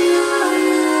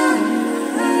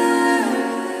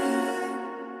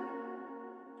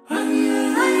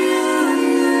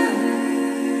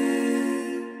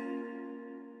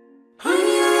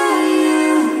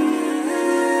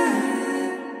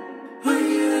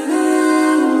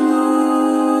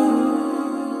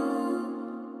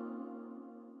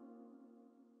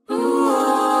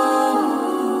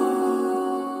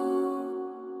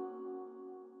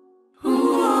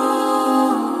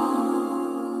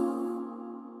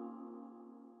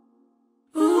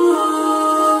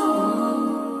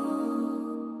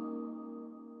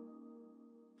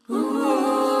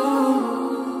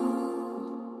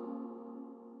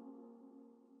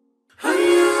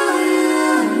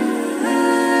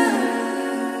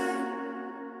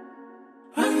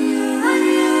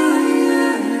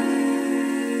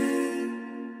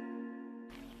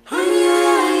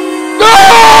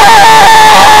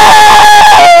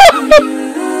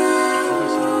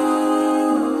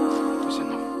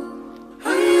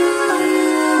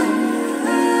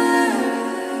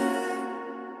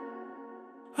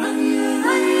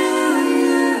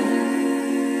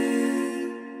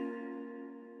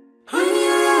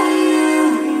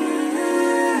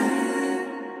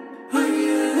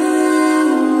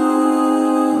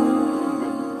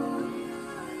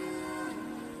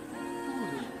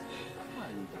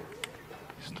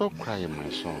 Stop crying, my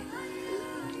son.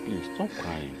 Please, stop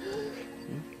crying.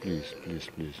 Please, please,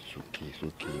 please. It's okay, it's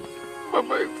okay.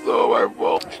 Mama, it's not my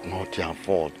fault. It's not your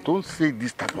fault. Don't say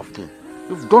this type of thing.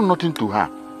 You've done nothing to her.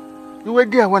 You were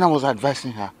there when I was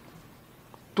advising her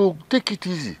to take it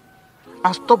easy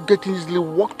and stop getting easily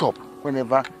worked up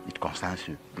whenever it concerns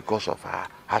you because of her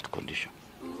heart condition.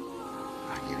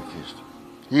 And he refused.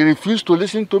 He refused to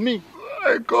listen to me.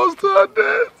 I caused her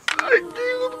death. I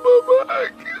killed Mama. I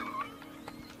killed.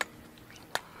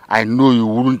 I know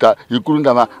you couldn't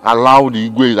have allowed the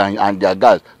Igwe and their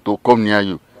guys to come near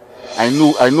you. I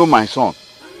know my son.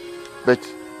 But,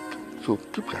 so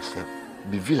keep yourself.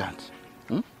 Be vigilant.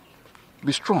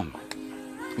 Be strong.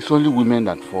 It's only women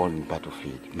that fall in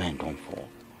battlefield. Men don't fall.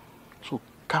 So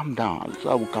calm down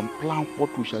so we can plan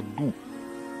what we shall do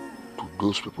to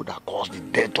those people that caused the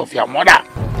death of your mother.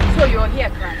 So you're here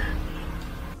crying?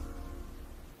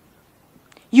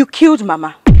 You killed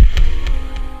Mama.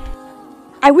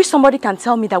 I wish somebody can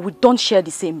tell me that we don't share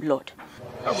the same blood.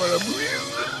 Amara,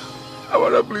 please.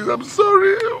 Amara, please, I'm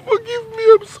sorry. Forgive me,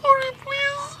 I'm sorry,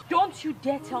 please. Don't you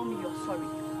dare tell me you're sorry.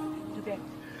 Dubem,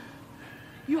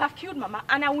 you have killed Mama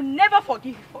and I will never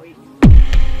forgive you for it.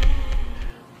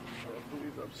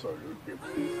 Please, I'm sorry, okay,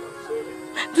 please, I'm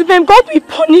sorry. Dubem, God will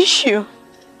punish you.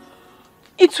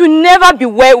 It will never be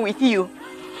well with you.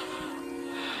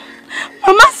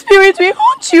 Mama's spirit will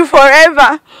haunt you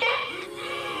forever.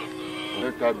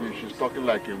 Let her be. She's talking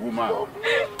like a woman.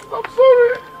 I'm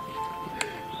sorry.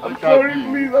 I'm sorry,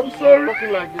 please. I'm sorry. She's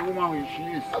talking like a woman when she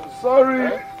is. I'm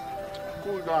sorry.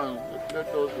 Cool down. Let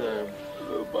us.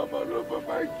 No, Mama,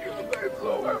 I killed her. It's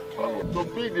all my fault. So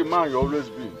be the man you always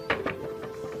been.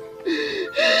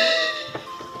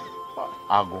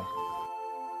 Ago.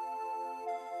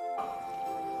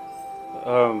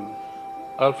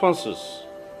 Alphonsus.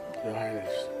 Your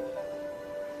Highness.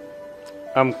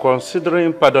 I'm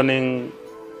considering pardoning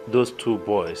those 2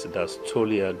 boys that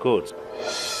stole your goats.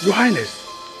 Your Highness,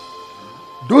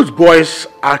 those boys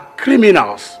are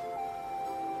criminals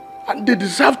and they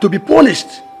deserve to be punished.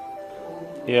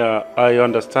 Yeah, I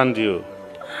understand you.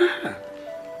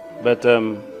 But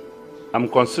I'm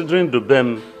considering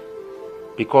Dubem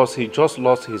because he just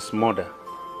lost his mother.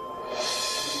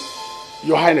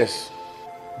 Your Highness,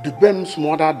 Dubem's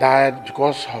mother died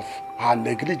because of her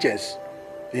negligence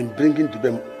in bringing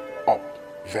Dubem up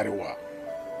very well.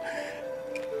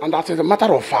 And as a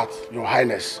matter of fact, Your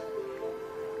Highness,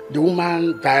 the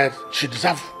woman died, she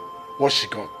deserved what she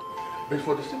got. But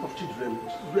for the sake of children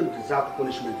deserved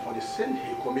punishment for the sin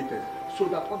he committed, so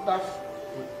that others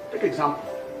will take example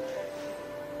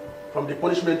from the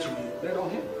punishment we laid on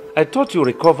him. I thought you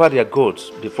recovered their goods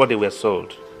before they were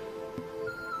sold.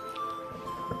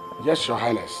 Yes, Your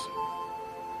Highness.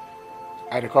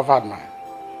 I recovered mine.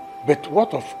 But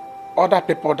what of other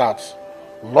people that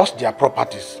lost their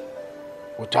properties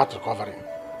without recovering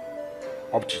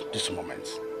up to this moment?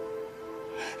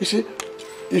 You see,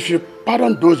 if you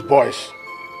pardon those boys,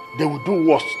 they will do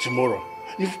worse tomorrow.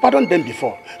 You've pardoned them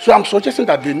before. So I'm suggesting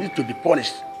that they need to be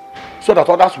punished so that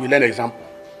others will learn example.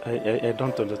 I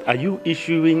don't understand. Are you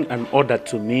issuing an order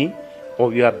to me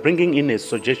or you are bringing in a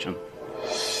suggestion?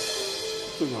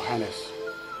 So, Your Highness,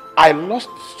 I lost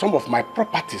some of my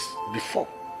properties before.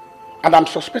 And I'm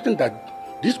suspecting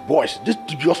that these boys, these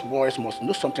dubious boys must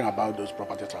know something about those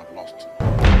properties I've lost.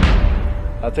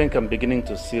 I think I'm beginning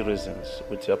to see reasons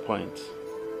with your point.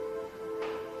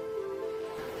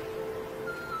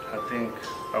 I think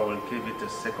I will give it a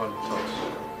second thought.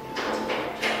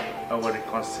 I will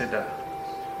reconsider.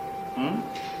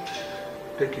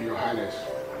 Thank you, Your Highness.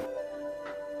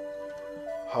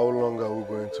 How long are we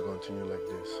going to continue like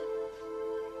this?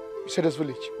 You said this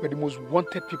village, we're the most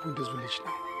wanted people in this village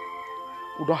now.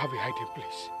 We don't have a hiding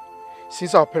place.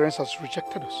 Since our parents have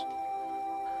rejected us.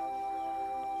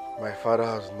 My father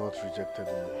has not rejected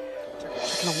me.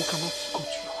 Now we cannot go to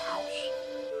your house.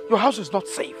 Your house is not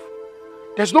safe.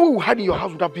 There's no way we hide in your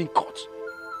house without being caught.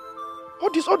 All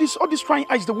these prying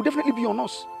eyes, they will definitely be on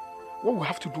us. What we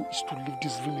have to do is to leave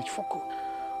this village for good.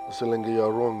 Oselenge, you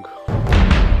are wrong.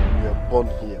 We were born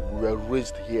here. We were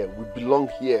raised here. We belong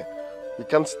here. We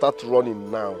can't start running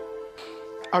now.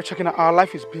 Our checking out, our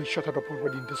life is being shuttered up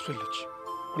already in this village.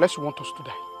 Unless you want us to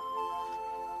die.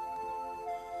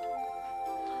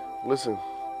 Listen,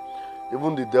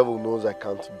 even the devil knows I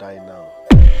can't die now.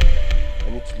 I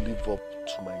need to live up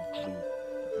to my dream.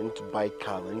 I need to buy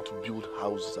cars. I need to build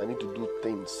houses. I need to do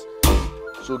things.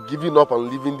 So giving up and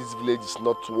leaving this village is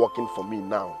not working for me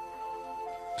now.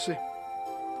 See,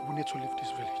 we need to leave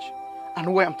this village.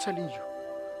 And why I'm telling you,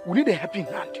 we need a helping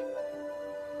hand.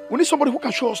 We need somebody who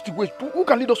can show us the way, who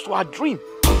can lead us to our dream.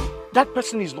 That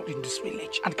person is not in this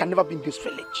village and can never be in this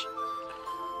village.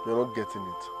 You're not getting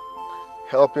it.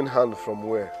 Helping hand from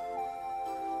where?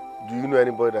 Do you know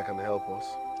anybody that can help us?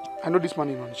 I know this man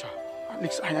in Onitsha. At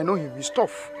least I know him. He's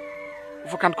tough.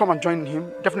 If we can come and join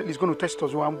him, definitely he's going to test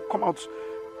us. We'll come out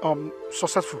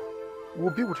successful.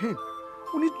 We'll be with him.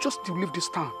 We need just to leave this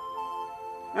town.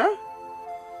 Yeah?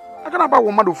 I can't about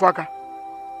one motherfucker.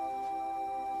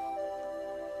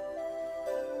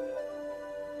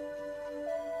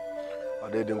 I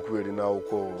didn't quit it now.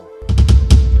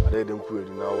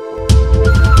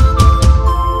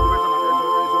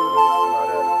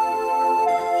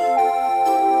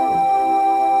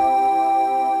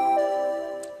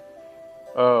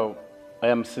 Oh, I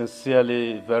am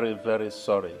sincerely very, very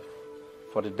sorry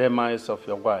for the demise of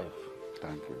your wife.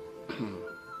 Thank you.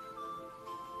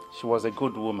 She was a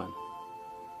good woman,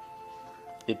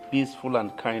 a peaceful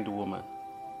and kind woman.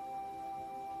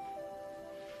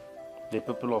 The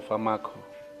people of Amako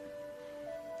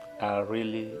are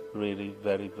really, really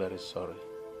very, very sorry.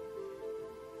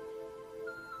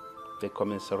 They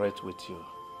commiserate with you.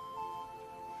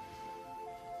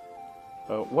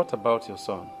 What about your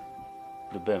son,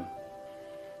 Lubem?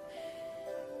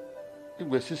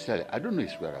 Sincerely, I don't know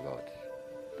his whereabouts.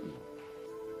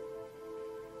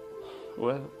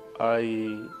 Well,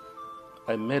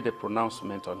 I made a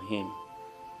pronouncement on him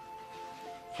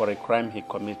for a crime he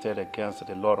committed against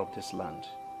the law of this land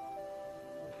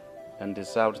and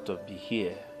deserved to be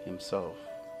here himself.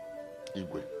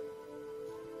 Igwe,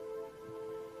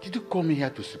 did you come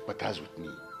here to sympathize with me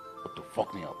or to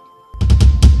fuck me up?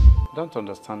 I don't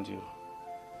understand you,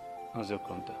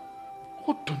 Azokonda.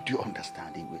 What don't you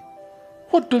understand, Igwe?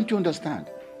 What don't you understand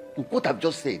in what I've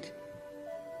just said?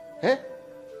 Eh?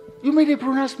 You made a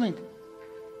pronouncement,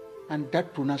 and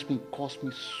that pronouncement caused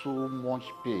me so much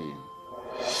pain.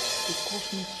 It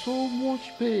caused me so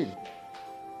much pain.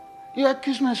 You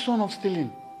accuse my son of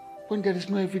stealing when there is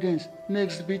no evidence, no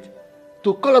exhibit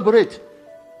to collaborate.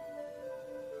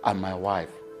 And my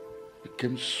wife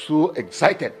became so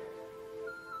excited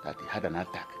that he had an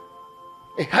attack.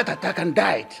 A heart attack and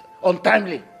died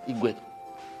untimely, Igwe.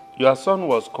 Your son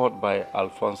was caught by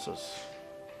Alphonsus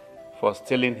for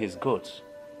stealing his goods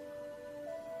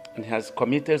and has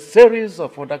committed a series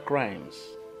of other crimes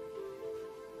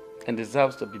and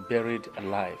deserves to be buried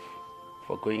alive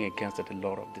for going against the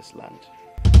law of this land.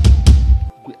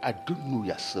 I don't know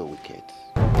you're so wicked.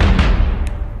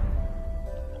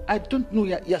 I don't know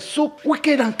you're so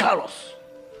wicked and callous.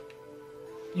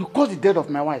 You caused the death of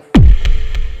my wife.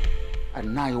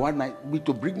 And now you want me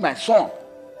to bring my son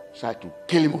so I to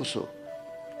kill him also.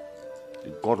 The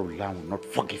God of the land will not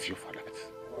forgive you for that.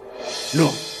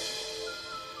 No.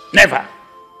 Never.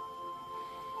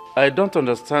 I don't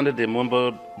understand the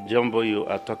mumbo jumbo you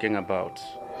are talking about.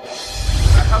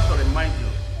 I have to remind you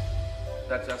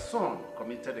that your son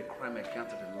committed a crime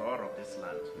against the law of this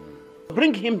land.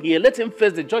 Bring him here, let him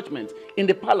face the judgment in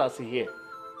the palace here.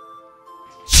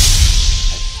 I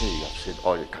say you have said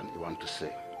all you want to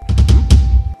say.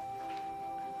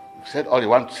 You've said all you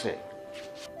want to say.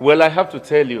 Well, I have to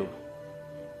tell you.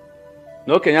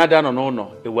 No Kenyada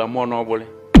no, it were more noble.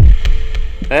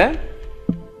 Eh?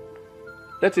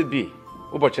 Let it be.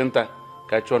 Ubochenta,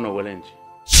 Kachono Wellenji.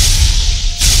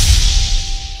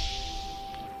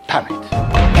 Damn it.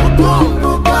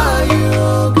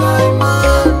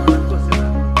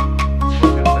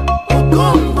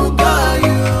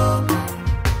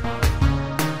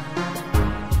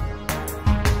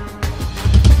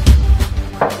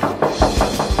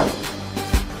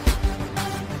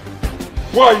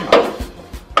 Who are you?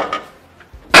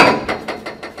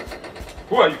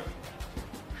 Who are you?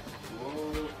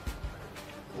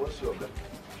 What's your name?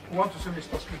 I want to see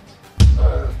Mr. Smith.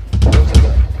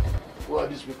 Who are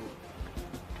these people?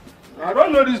 I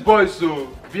don't know these boys, so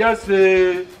Via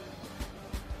say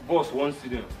boss wants to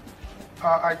see them.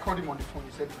 I called him on the phone.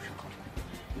 He said we should come.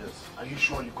 Yes. Are you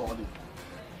sure you called him?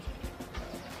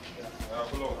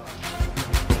 Hello.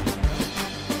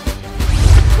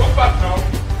 Go back now.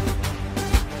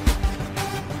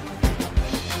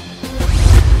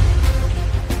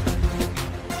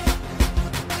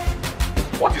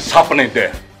 What is happening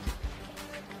there?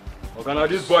 Okay, now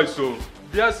these boys, so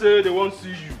Via say they won't see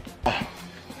you.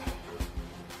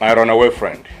 My runaway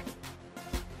friend.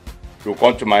 You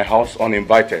come to my house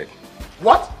uninvited.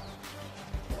 What?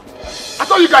 I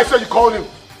thought you guys said you called him.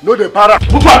 No, the para.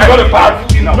 Who got the para?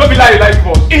 Enough. Don't be like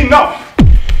boss. Enough.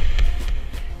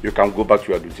 You can go back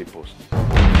to your duty post.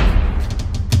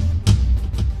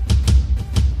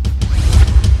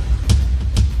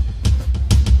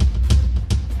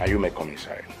 And you may come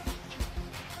inside.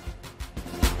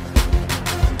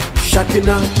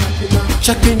 Shakina,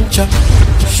 Chakincha,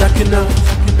 Shakina,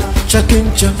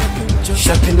 Chakincha,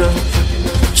 Shakina,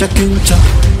 Chakincha,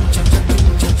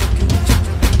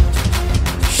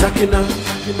 Shakina,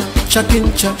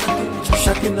 Chakincha,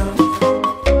 Shakina.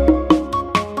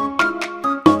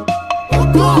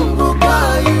 Ogongo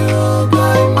gayo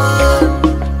gaiman,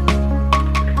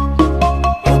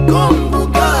 Ogongo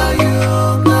gayo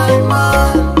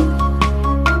gaiman.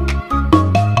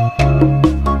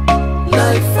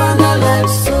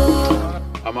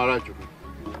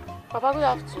 Papa, good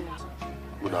afternoon.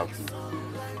 Good afternoon.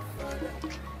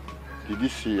 Did you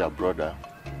see your brother?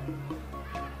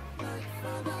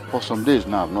 For some days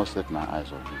now, I've not set my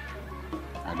eyes on him.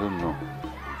 I don't know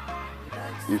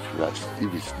if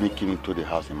he's sneaking into the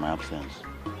house in my absence.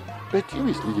 But if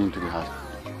he's sneaking into the house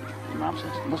in my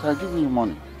absence, must I give you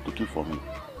money to keep for me?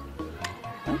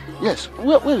 Huh? Yes,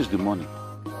 where is the money?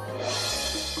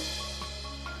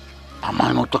 Am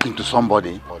I not talking to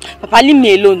somebody? Papa, leave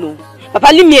me alone, no.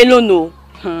 Papa, leave me alone,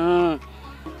 no.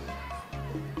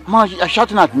 Ma, you're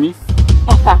shouting at me?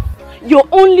 Papa, your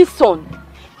only son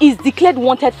is declared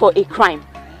wanted for a crime.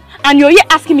 And you're here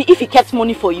asking me if he kept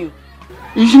money for you.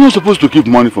 Is he not supposed to keep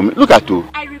money for me? Look at you.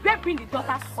 I regret being the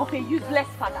daughter of a useless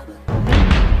father.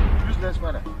 Useless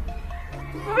father?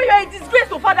 Papa, you're a disgrace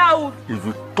to fatherhood. If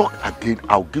you talk again,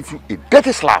 I'll give you a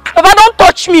dirty slap. Papa, don't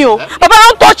touch me, oh. Papa,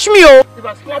 don't touch me, oh. If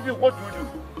I slap you, what do you do?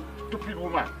 Stupid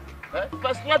woman. If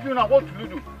I slap you now, what do you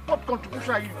do? What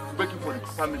contribution are you making for the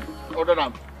family other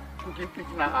than cooking,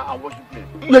 kitchen, and washing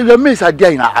plates? Your mates are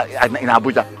there in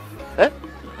Abuja.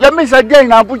 Your mates are there in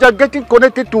Abuja getting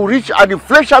connected to rich and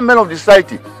influential men of the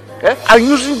society. And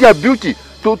using their beauty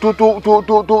to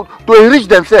enrich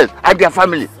themselves and their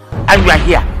family. And you are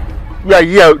here. You are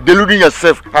here deluding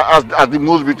yourself as the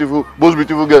most beautiful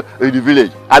girl in the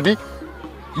village. Abi?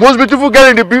 Most beautiful girl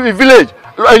in the village.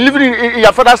 Living in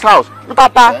your father's house.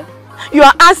 Papa, you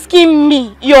are asking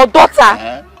me, your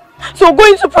daughter, so go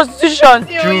into prostitution.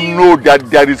 Do you know that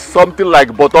there is something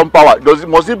like bottom power?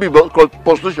 Must it be called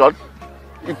prostitution?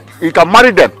 You can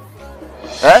marry them.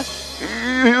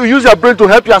 You use your brain to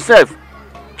help yourself.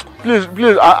 Please,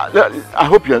 I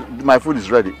hope my food is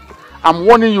ready. I'm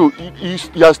warning you,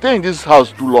 you are staying in this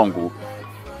house too long.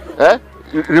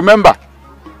 Remember,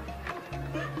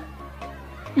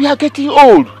 we are getting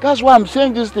old. That's why I'm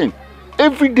saying this thing.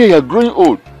 Every day you're growing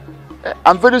old.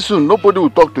 And very soon, nobody will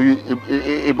talk to you. Then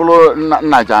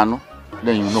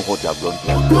you know what you have done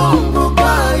to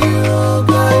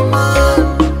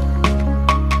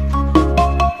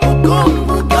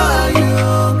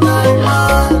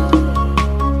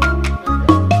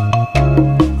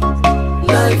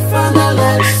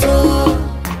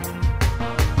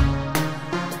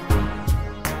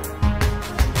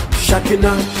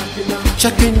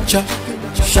chakincha,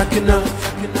 shakina,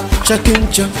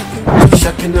 chakincha,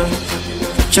 shakina,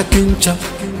 chakincha,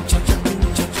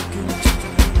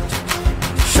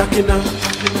 shakina,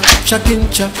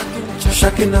 chakincha,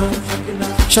 shakina,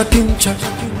 chakincha,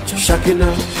 shakina,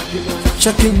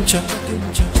 chakincha.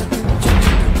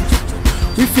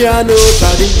 We fear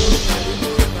nobody,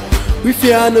 we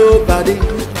fear nobody.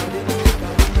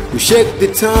 We shake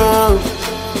the town.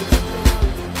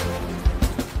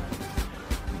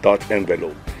 That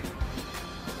envelope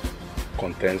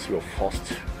contains your first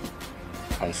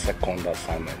and second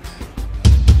assignments.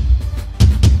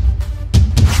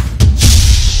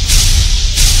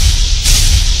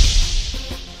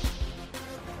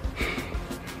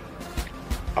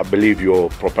 I believe you're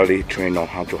properly trained on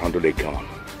how to handle a gun.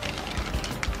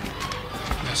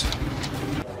 Yes, sir.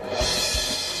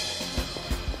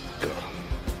 Good.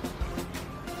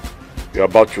 You're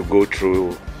about to go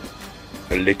through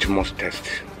a litmus test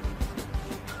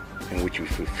in which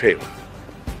if you fail,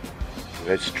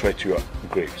 let's stretch your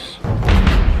grades.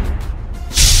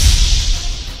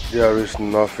 There is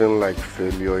nothing like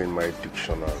failure in my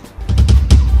dictionary.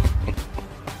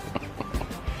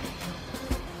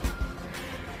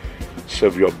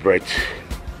 Save your breath.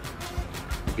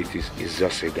 It is easier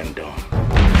said than done.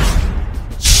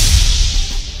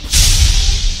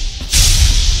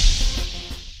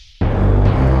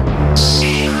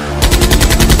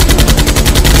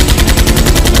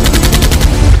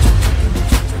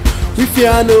 We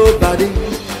fear nobody.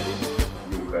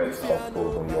 You guys have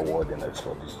proven your worthiness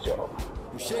for this job.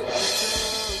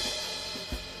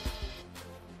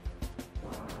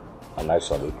 And I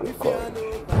salute your courage.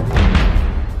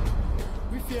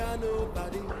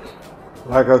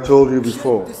 Like I told you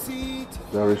before,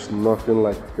 there is nothing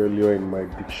like failure in my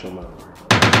dictionary.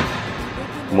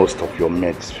 Most of your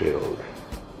mates failed,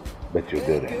 but you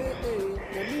didn't.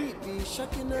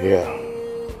 Yeah,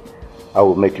 I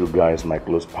will make you guys my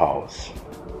close pals.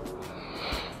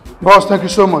 Boss, thank you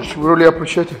so much. We really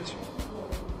appreciate it.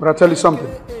 But I'll tell you something.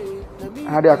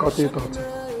 I got it.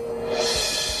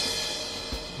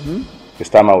 This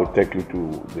time I will take you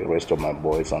to the rest of my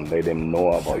boys and let them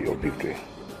know about your victory.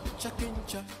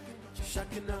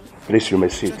 Please, you may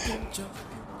sit.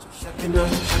 Shakina,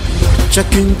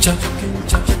 chakincha,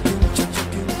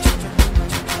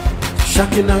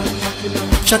 shakina,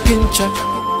 chakincha.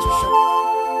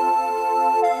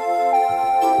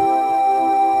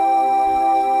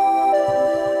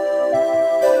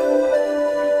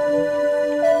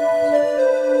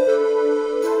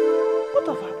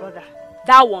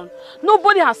 That one.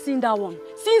 Nobody has seen that one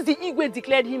since the Igwe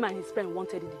declared him and his friend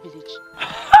wanted in the village.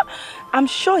 I'm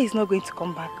sure he's not going to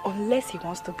come back unless he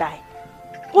wants to die.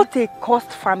 What a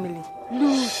cursed family.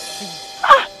 Lucy.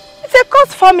 It's a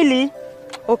cursed family.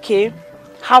 Okay.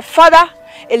 Her father,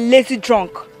 a lazy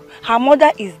drunk. Her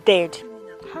mother is dead.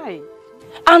 Hi.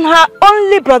 And her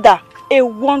only brother, a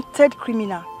wanted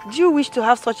criminal. Do you wish to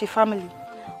have such a family?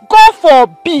 God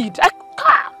forbid.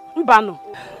 Mbano.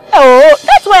 Oh,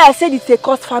 that's why I said it's a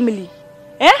cursed family.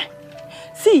 Eh?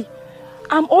 See,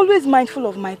 I'm always mindful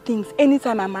of my things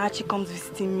anytime Amarachi comes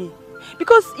visiting me.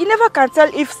 Because you never can tell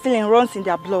if stealing runs in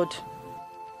their blood.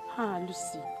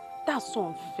 Lucy, that's so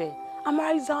unfair.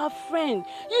 Amara is our friend.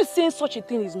 You saying such a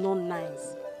thing is not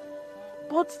nice.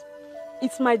 But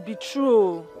it might be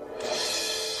true.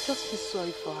 Just feel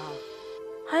sorry for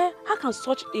her. How can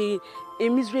such a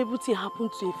miserable thing happen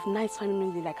to a nice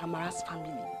family like Amara's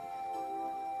family?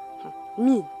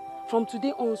 Me, from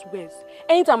today onwards,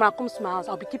 anytime Amara comes to my house,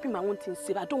 I'll be keeping my own things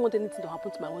safe. I don't want anything to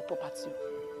happen to my own property.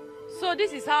 So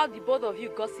this is how the both of you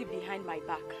gossip behind my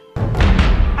back.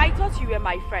 I thought you were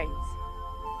my friends.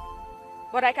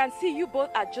 But I can see you both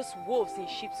are just wolves in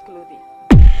sheep's clothing.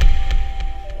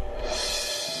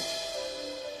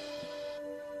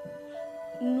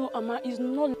 No, Amara, it's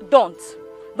not...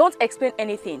 Don't explain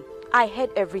anything. I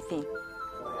heard everything.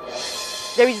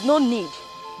 There is no need.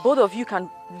 Both of you can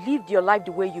live your life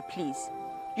the way you please.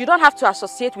 You don't have to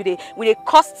associate with a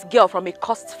cursed girl from a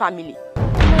cursed family.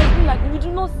 Like, we do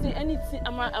not say anything.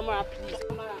 Amara, please.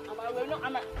 Amara.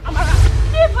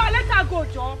 Leave her, let her go,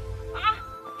 John.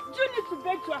 Do you need to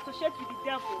beg to associate with the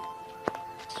devil?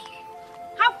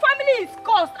 Her family is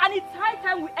cursed and it's high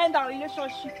time we end our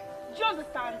relationship. Do you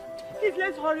understand? Please,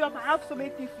 let's hurry up. I have so many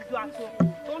things to do at home.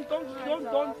 Don't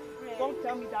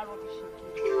tell me that rubbish.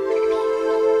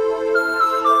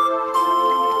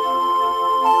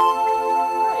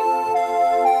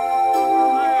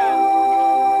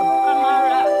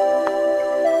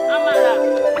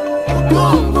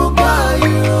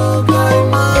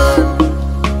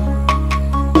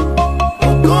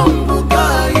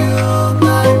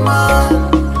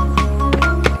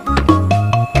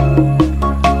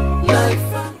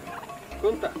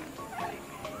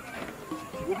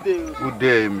 Good day. Good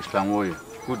day, Mr. Moye.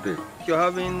 Good day. You're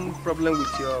having problem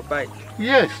with your bike?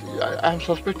 Yes, I'm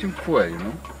suspecting fuel, you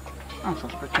know. I'm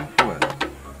suspecting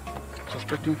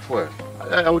fuel.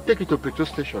 I will take it to petrol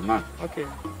station now. Okay,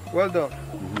 well done.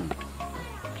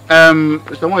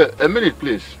 Mr. Moye, a minute,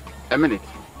 please. A minute.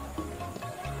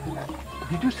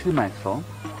 Did you see my son?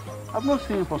 I've not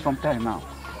seen him for some time now.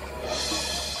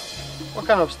 What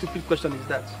kind of stupid question is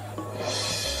that?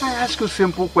 I ask you a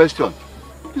simple question.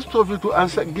 Instead of you to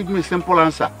answer, give me a simple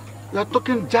answer. You are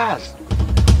talking jazz.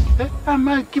 I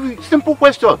might give you a simple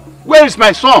question. Where is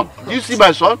my son? Do you see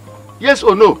my son? Yes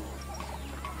or no?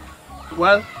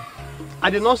 Well, I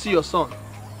did not see your son.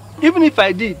 Even if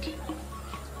I did,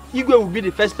 Igwe will be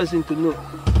the first person to know.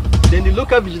 Then the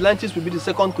local vigilantes will be the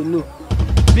second to know.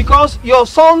 Because your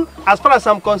son, as far as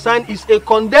I'm concerned, is a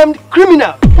condemned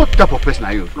criminal. What type of person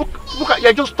are you? Look,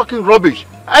 you're just talking rubbish.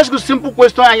 I ask you a simple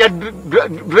question and you're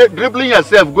dribbling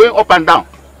yourself, going up and down.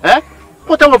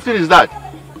 What type of thing is that?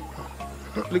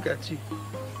 Look at you.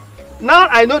 Now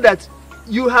I know that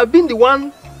you have been the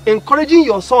one encouraging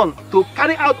your son to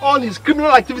carry out all his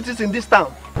criminal activities in this town.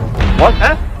 What?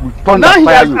 Now he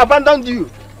has abandoned you.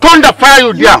 Thunder fire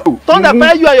you there. Thunder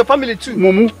fire you and your family too.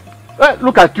 Mumu.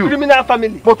 Look at you. Criminal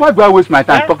family. But why do I waste my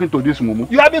time talking to this Mumu?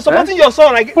 You have been supporting your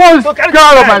son. Police, get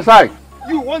out of my side.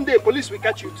 You, one day police will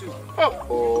catch you too.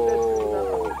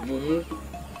 Oh, Mumu.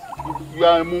 You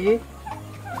are a Mumu.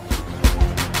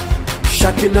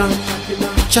 Shakina,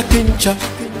 chakincha,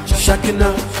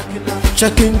 shakina,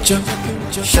 chakincha,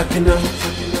 shakina,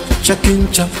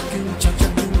 chakincha,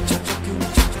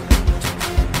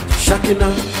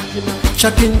 shakina,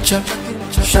 chakincha,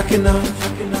 shakina,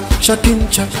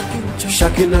 chakincha,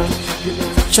 shakina,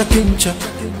 chakincha.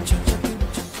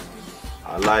 I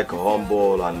like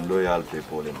humble and loyal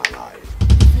people in my life.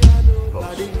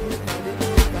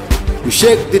 We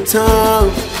shake the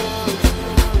town.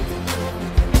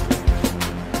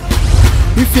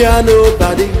 We fear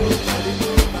nobody.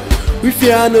 We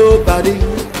fear nobody.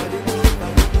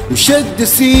 We shake the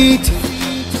city.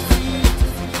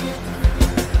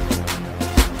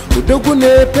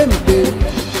 Udogune pempe.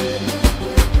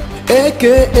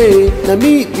 AKA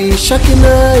Nami be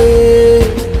Shakina.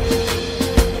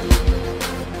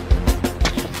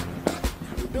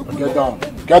 Get down.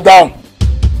 Get down.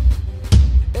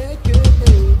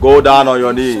 Go down on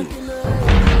your knees.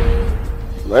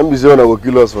 I'm busy when I will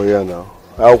kill us for here now.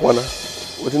 I wanna.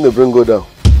 What in the bring go down?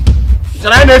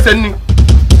 Shall I listen?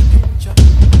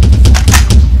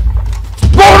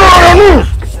 Go down on your knees.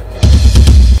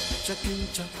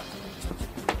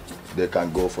 They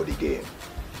can go for the game.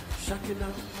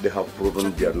 They have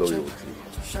proven their loyalty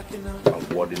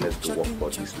and worthiness to work for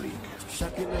this league.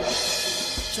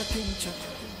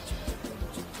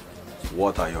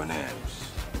 What are your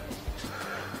names?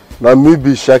 Now me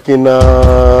be Shakina,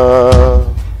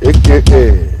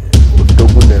 AKA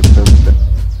Udogune Pempe.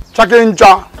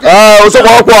 Chakincha. Also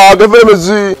kwa give me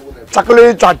zi.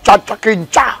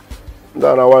 Chakincha.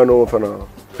 Now why no for now?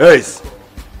 Hey,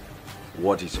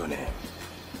 what is your name?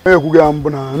 Hey,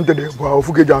 Kugambuna, Ntede,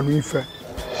 Fugejan Ife.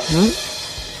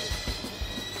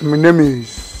 My name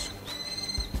is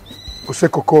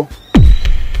Osekoko.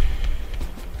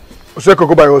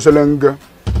 Osekoko by Oselenge.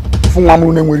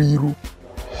 Fungamu Nemuriru.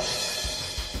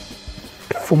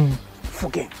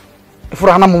 Fuge.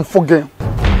 Furanam Fuge.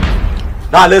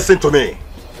 Now listen to me.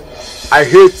 I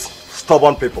hate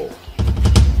stubborn people,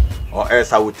 or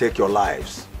else I will take your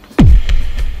lives.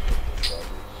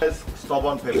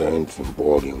 Stubborn people.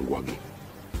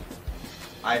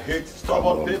 I hate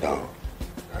stubborn people,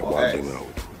 or else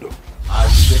I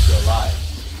will take your lives.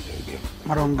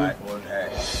 My own head.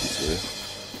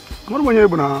 What when you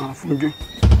na Fuge?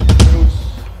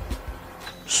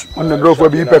 On the door for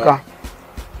be peka.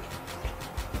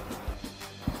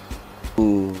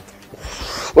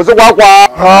 What's the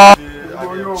wakwa?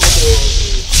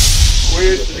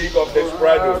 Great League of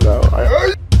Desperado.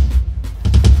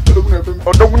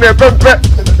 Odogune Pempe.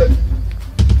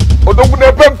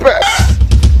 Odogune Pempe.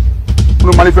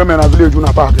 No money for me na village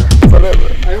una park.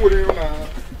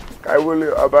 I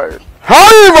will abide.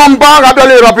 How even bag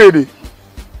adole rapidi?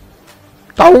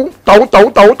 Tau.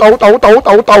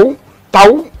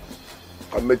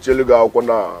 MICHEAL ga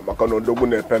akona makano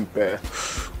Odogune Pempe.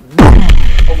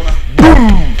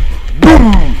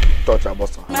 Boom. Touch a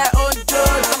bossa. My own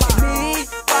judge, me.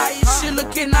 Why is she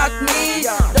looking at me?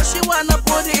 Does she wanna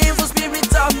put the evil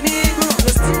spirit on me? You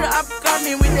still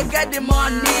upcoming when they get the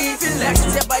money. Feel like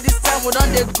say by this time we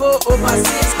don't they go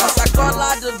overseas. Cause I call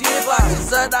her the diva. She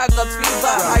said I got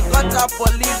fever. I got her for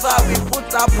liver. We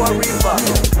put her for river.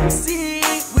 See,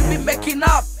 we be making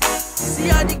up. See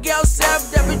how the girls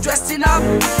self, they be dressing up.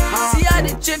 See how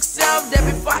the chicks self, they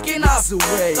be fucking up.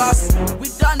 Cause we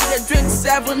done the drink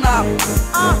 7 up.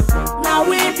 Now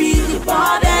we be the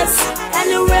baddest.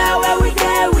 Anywhere where we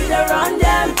go, we the run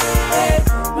them.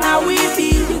 Now we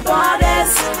be the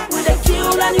baddest. We the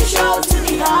kill and the show to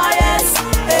the highest.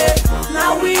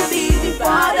 Now we be the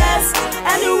baddest.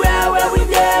 Anywhere where we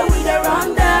go, we the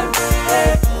run them.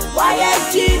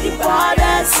 YSG the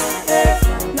baddest.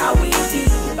 Now we be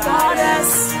the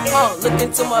baddest. Look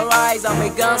into my eyes, I'm a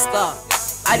gangster.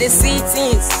 I dey see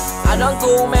things. I don't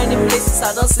go many places,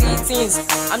 I don't see things.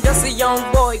 I'm just a young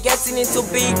boy getting into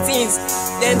big things.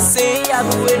 Them say I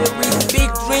be waiting with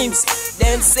big dreams.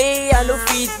 Them say I no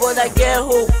fit, but I get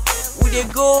hope. We dey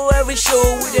go every show,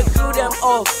 we dey crew them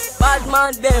up. Bad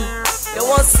man them, they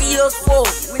won't see us fall.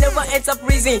 We never enter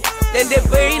prison, then they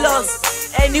bail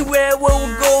us. Anywhere where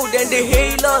we go, then they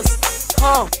hail us.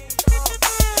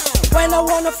 When I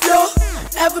wanna flow,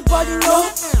 everybody know.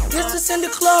 This is in the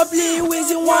club, lean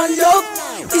wins in one look.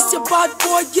 It's a bad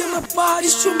boy, give me bad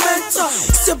instrumental.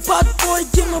 It's a bad boy,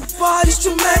 give me bad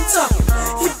instrumental.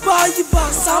 You buy,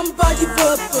 somebody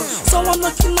verbal. Someone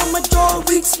knocking on my door,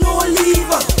 weeks, no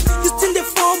lever. You still the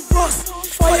phone boss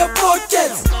for your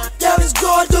pockets. There is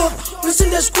God, listen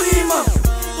the screamer.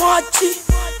 Watch it,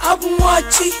 I've been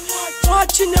watching.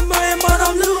 Watching the man,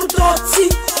 I'm little dirty.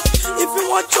 If you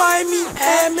want to try me,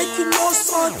 make you know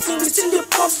something. We sing the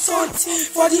pop something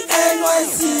for the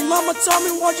NYC. Mama tell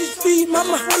me what you dream,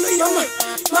 mama follow your way.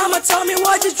 Mama tell me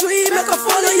what you dream, make her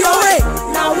follow your way.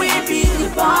 Now we be the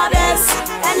baddest.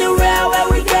 Anywhere where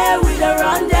we go, we the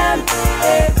run them.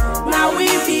 Now we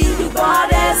be the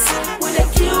baddest. We the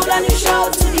kill and the show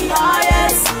to the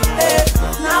highest.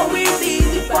 Now we be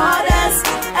the baddest.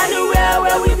 Anywhere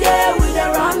where we go, we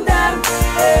the run them.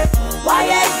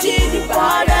 YSG the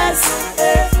baddest.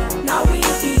 Now we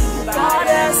be the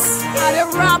baddest. I dey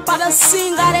rap, I dey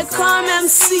sing, I dey come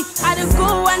MC. I dey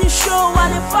go any show, I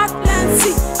dey fuck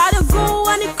plenty. I dey go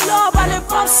any club, I dey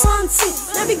pop something.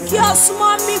 Baby girl,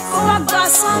 small me, go I got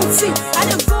something. I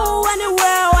dey go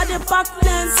anywhere, I dey pack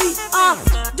plenty.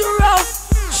 The road,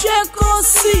 check or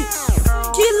see.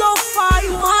 Kilo fire,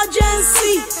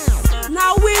 emergency.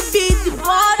 Now we be the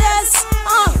baddest.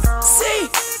 See.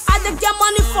 I dey get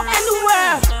money for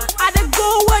anywhere. I dey go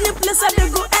any place, I dey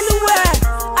go anywhere.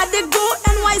 I dey go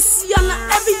NYC and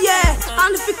every year.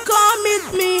 And if you come meet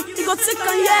me, you go take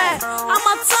a year. I'm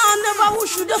a town, never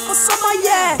wish you there for summer,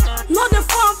 yeah. Not the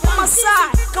fun for my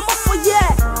side, come up for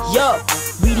yeah. Yo,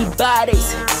 we the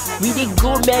baddest. We the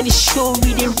go man, the show,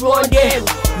 we the run them.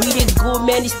 We the go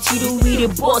man, the studio, we the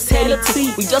boss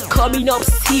anything. We just coming up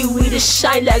still, we the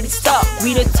shine like the star.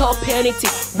 We the top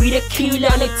anything, we the kill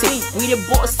anything. We the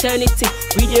boss anything,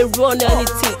 we the run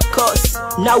anything. Cause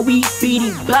now we be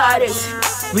the baddest.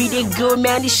 We the go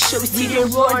man, the show, we the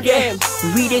run them.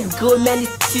 We the go man, the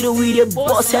studio, we the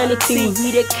boss anything.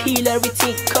 We the kill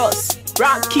everything. Cause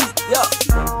Rocky, yo.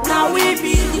 Now we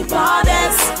be the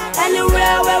baddest.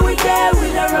 Anywhere where we go,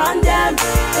 we the run them.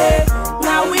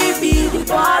 Now we be the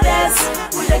baddest.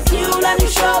 We the kill and the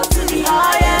show to the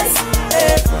highest.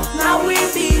 Now we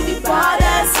be the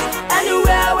baddest.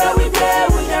 Anywhere where we go,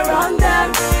 we the run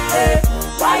them.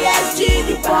 YSG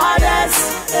the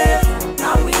baddest.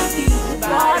 Now we be the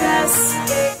baddest.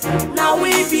 Now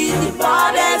we be the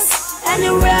baddest.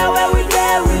 Anywhere where we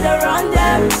go, we the run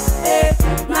them.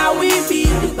 Now we be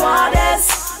the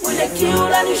baddest. We the kill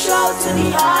and the show to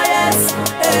the highest.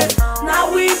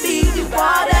 Now we be the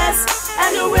baddest.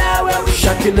 Anywhere where we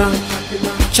Shakina,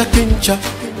 Shakincha,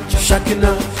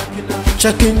 Shakina,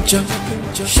 Shakincha,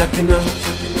 Shakina,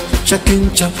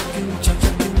 Shakincha.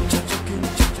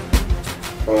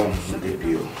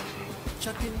 DPO.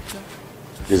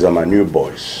 These are my new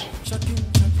boys.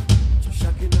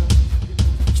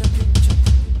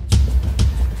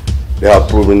 They have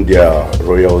proven their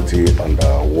loyalty and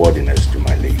worthiness to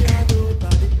my league.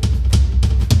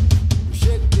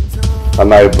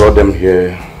 And I brought them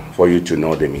here for you to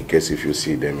know them in case if you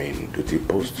see them in duty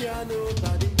post.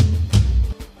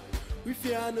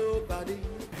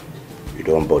 You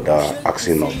don't bother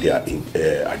asking of their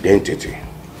identity.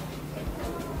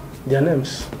 Their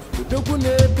names?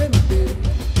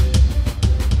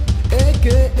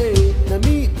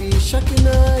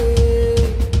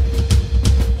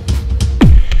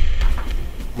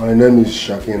 My name is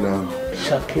Shakina.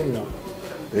 Shakina.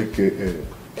 AKA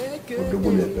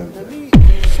Odogunle Pempe.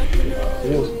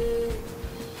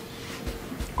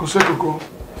 Kosekoko.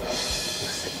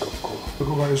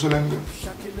 Koko ba Yosolenge.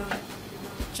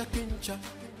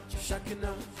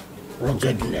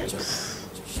 Ruggedness.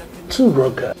 Too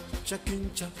rugged.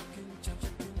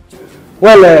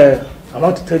 Well, I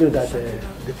want to tell you that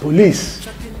The police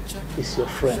is your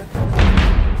friend.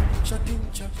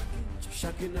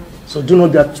 So do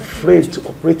not be afraid to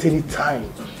operate any time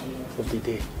of the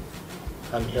day.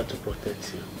 I'm here to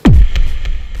protect you.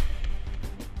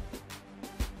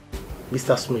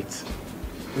 Mr. Smith,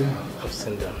 I've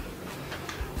seen them.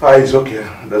 Ah, it's okay.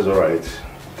 That's all right.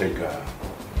 Take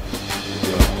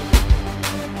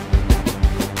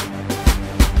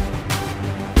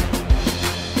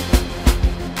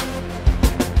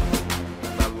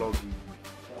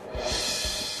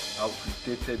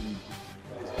Outdated Igbo.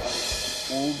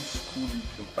 Old school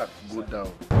Igbo, in fact, go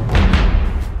down.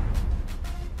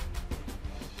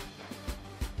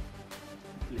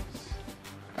 Please.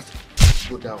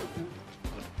 Go down.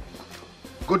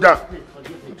 Go down.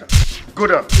 Go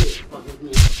down.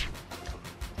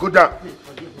 Go down.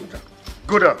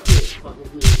 Go down.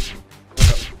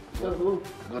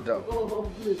 Go down.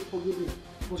 Please forgive me.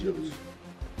 Forgive me.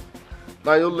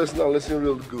 Now you listen and listen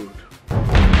real good.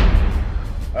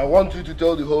 I want you to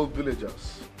tell the whole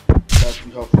villagers that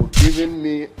you have forgiven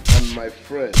me and my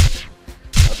friend,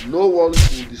 that no one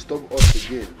will disturb us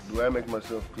again. Do I make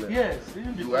myself clear? Yes.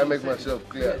 Do I make myself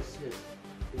clear? Yes, yes.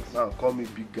 Now call me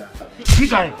big guy. Big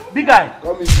guy, big guy.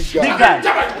 Call me big guy. Big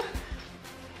guy.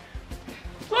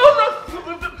 Oh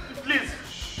no! Please.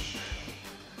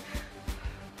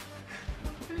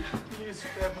 Please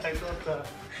spare my daughter.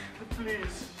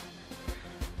 Please.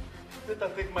 Let her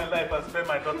take my life and spare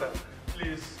my daughter.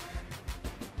 Please.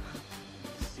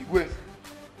 Igwe.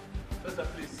 Sister,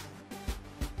 please.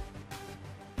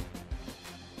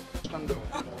 Stand up.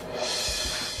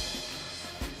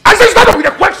 I said stand up with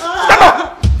the question. Stand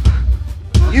up.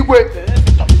 Igwe.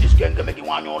 This gang can make you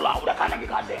one yola. Uda kana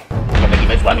kikade. Can make you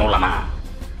miss one yola na.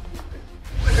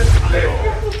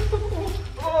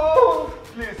 Oh,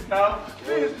 please now.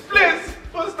 Please, please.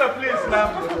 Sister, please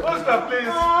now. Sister,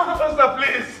 please. Sister,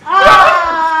 please.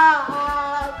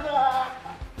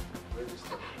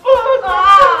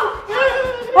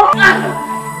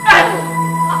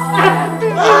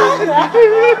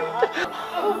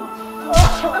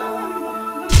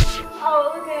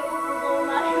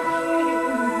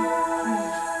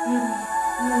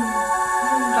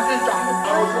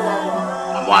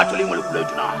 I'm actually going to play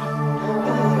now.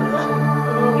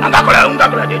 I'm not going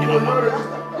to do it.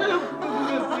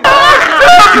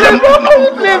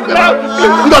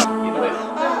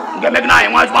 Get me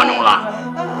now. What's one yola?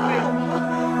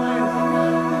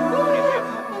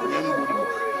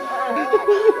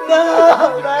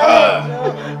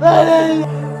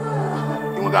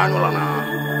 You got no lana.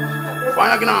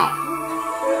 Fine again now.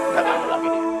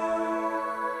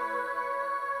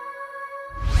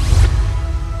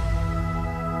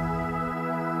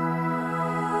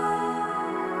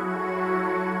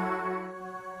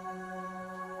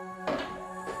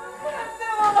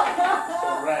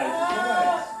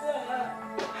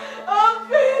 I'm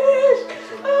finished.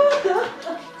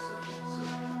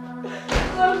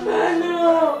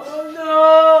 No,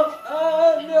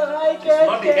 I can't. It's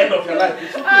not the end of your life.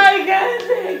 It's okay. I can't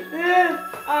take this.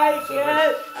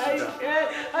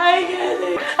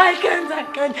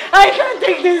 I can't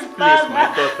take this. Please, my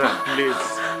daughter,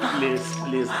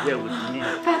 please, bear with me.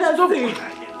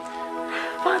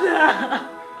 Father,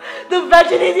 the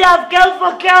virginity I've kept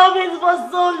for Kelvin for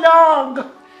so long.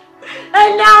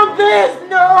 And now this,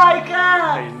 no, I can't.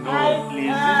 I know,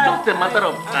 please. It's just a matter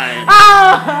of time.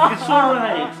 It's all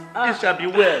right. It shall be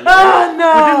well.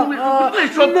 No.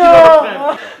 Please stop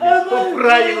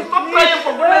crying. Stop crying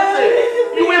for goodness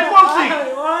sake. You will fall sick.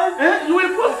 You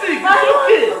will fall sick. It's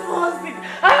okay.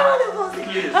 I want to fall sick.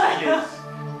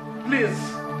 Please.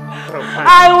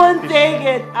 I won't take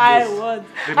it. I won't.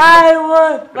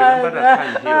 Remember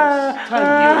that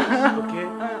time heals. Okay?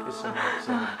 Listen.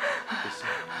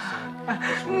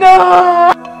 No!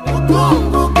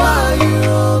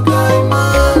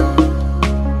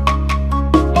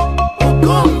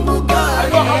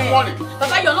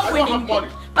 Papa, you're not going anywhere.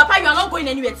 Papa, you're not going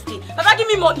anywhere today. Papa, give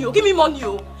me money, Give me money,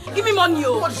 Give me money,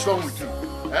 What is wrong with you?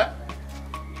 Eh?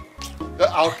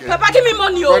 Okay. Papa, give me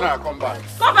money, When I come back.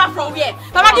 Come back from where?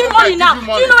 Papa, give me money now. Do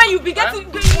you know when you be getting...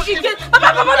 Papa, don't hit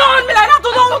me like that.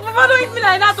 Papa, don't hit me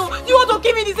like that. Do you want to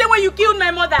kill me the same way you killed my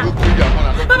mother?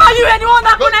 Papa, you are the one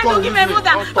that couldn't kill my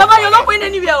mother. Papa, you're not going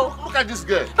anywhere. Look at this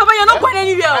girl. Papa, you're not going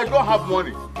anywhere. I don't have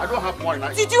money. Now.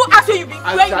 Did you ask where you be?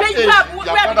 Where you get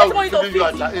money to feed you?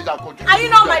 Are you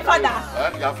not my father?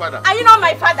 Your father. Are you not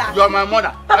my father? You are my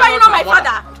mother. Papa, you're not my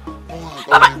father.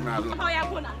 Papa,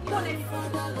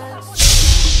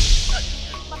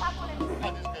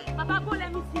 Papa, go let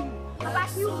me see you. Papa,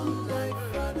 you.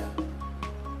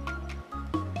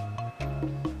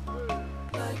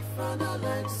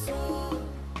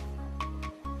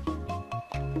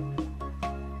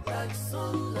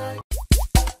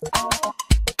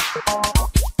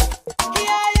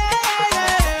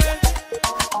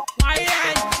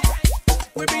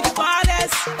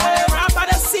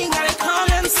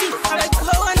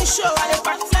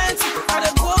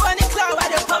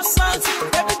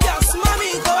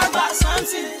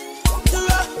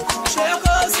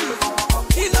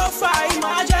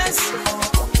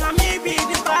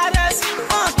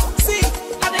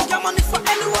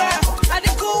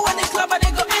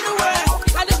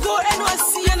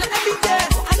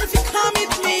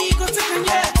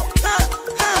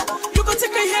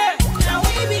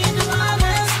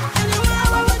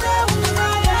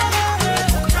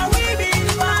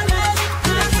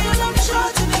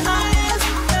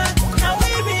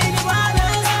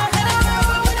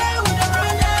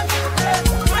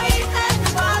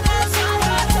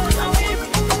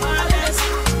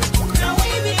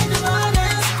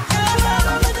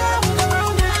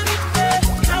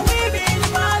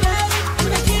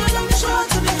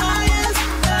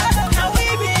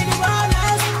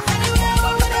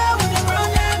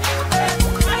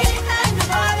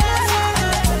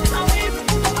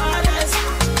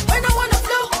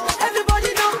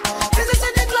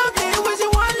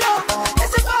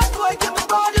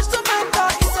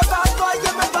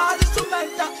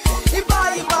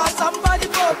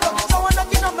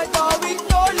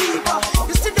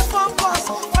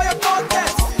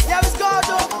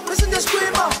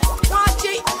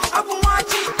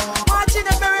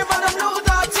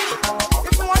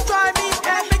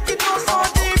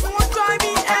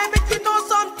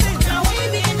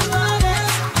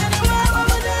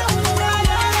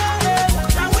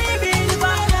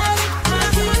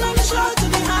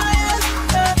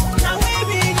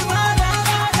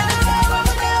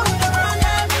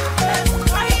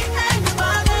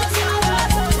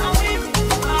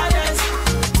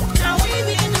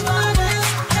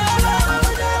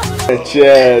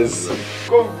 Cheers.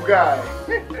 Come, guy.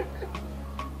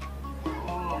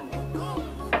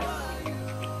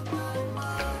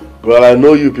 Well, I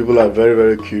know you people are very,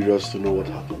 very curious to know what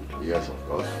happened. Yes, of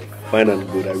course. Fine and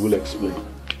good, I will explain.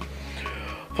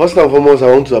 First and foremost,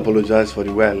 I want to apologize for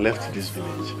the way I left this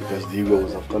village because the Igwe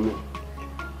was after me.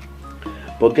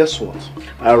 But guess what?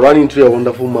 I ran into a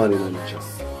wonderful man in Onitsha.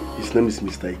 His name is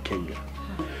Mr. Ikenga.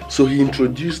 So he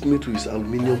introduced me to his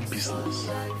aluminium business.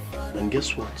 And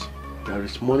guess what? There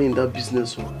is money in that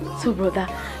business. So brother,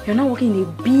 you're now working in a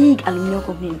big aluminium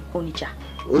company in Onitsha?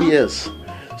 Oh yes.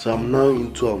 So I'm now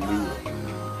into aluminium.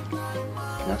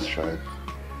 That's right.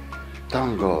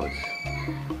 Thank God.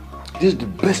 This is the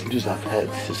best news I've heard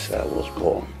since I was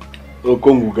born. Oh,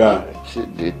 Konguga. See,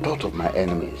 the thought of my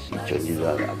enemies in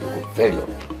Nigeria have become failure.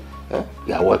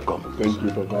 You are welcome. Thank you,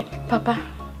 Papa. Papa,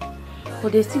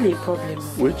 but there's still a problem.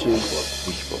 Which is what?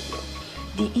 Which problem?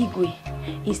 The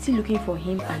Igwe is still looking for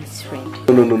him and his friend.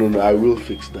 No. I will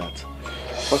fix that.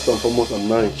 First and foremost, I'm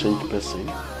now a changed person.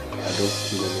 I don't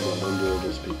steal anymore. I don't do all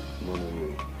those people. No.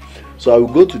 So I will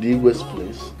go to the Igwe's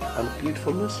place and plead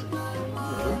for mercy.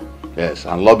 Yes,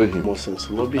 and lobby him. More sense,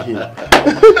 lobby him. I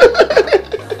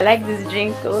like this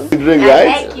drink, though. Drink, I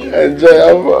right? like it. Enjoy,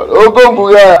 have fun. Oh, go,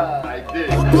 Buga! I did.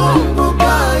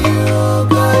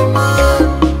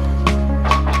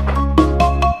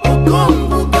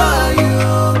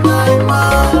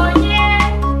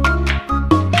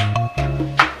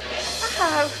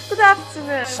 Good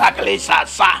afternoon. Sakle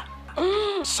Sasa.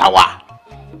 Sawa.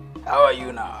 How are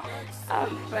you now?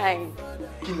 I'm fine.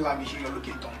 You're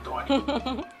looking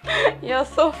tongue. You're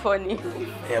so funny.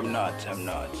 I'm not.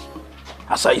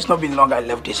 Asa, it's not been long I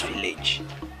left this village.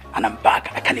 And I'm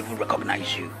back. I can't even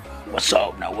recognize you. What's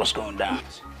up now? What's going down?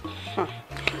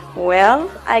 Well,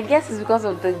 I guess it's because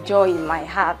of the joy in my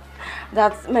heart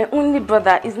that my only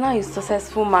brother is now a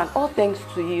successful man, all thanks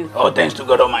to you. Oh, thanks to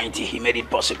God Almighty, he made it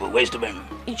possible. Where's the man?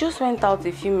 He just went out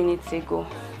a few minutes ago.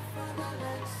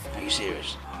 Are you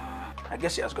serious? I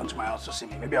guess he has gone to my house to see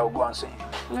me. Maybe I'll go and see him.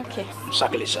 Okay.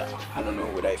 Sakle, sir. I don't know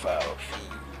whether if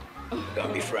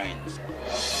I'll be friends.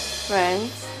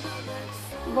 Friends?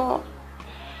 But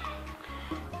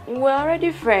we're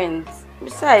already friends.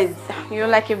 Besides, you're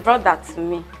like a brother to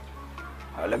me.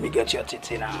 Let me get your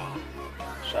titty now,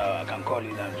 so I can call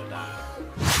you down to down.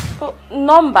 Oh,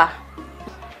 number?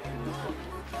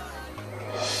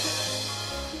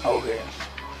 Okay.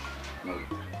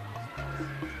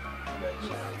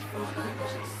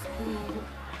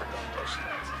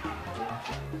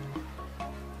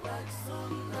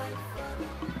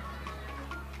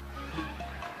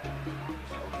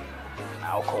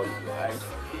 I'll call you, right?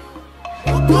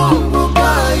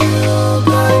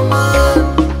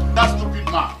 That stupid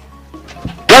man.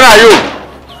 Where are you?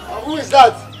 Who is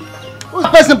that? Who's the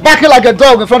person barking like a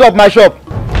dog in front of my shop?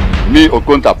 Me,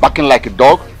 Okonta, barking like a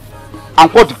dog?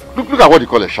 And what? Look at what you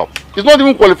call a shop. It's not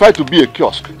even qualified to be a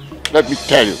kiosk. Let me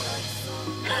tell you.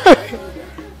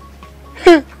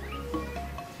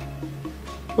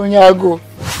 Onyago.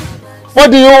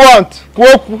 What do you want?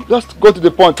 Just go to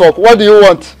the point, talk. What do you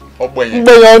want? What do you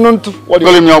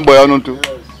want?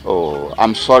 Oh,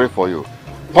 I'm sorry for you.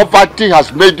 Poverty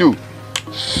has made you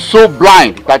so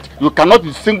blind that you cannot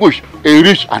distinguish a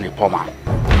rich and a poor man.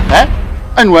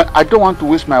 Anyway, I don't want to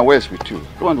waste my words with you.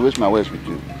 How much do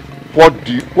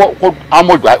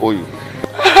I owe you?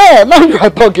 Hey, now you are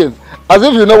talking as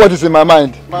if you know what is in my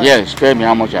mind. Yes, tell me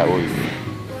how much I owe you.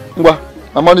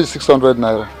 My money is 600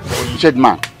 naira. You said,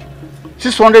 man,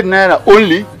 600 naira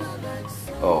only?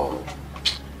 Oh,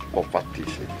 poverty.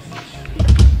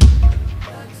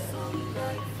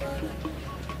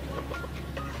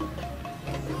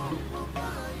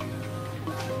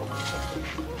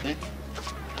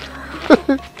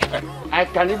 I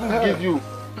can even give you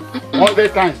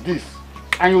 100 times this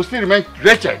and you still remain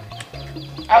wretched.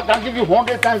 I can give you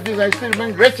 100 times this and you still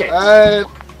remain wretched.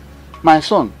 My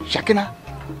son, Shakina,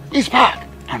 is back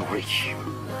and rich.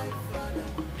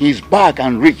 He's back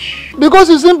and rich. Because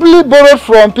you simply borrowed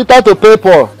from Peter to pay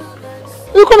Paul.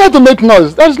 You come here to make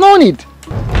noise. There's no need.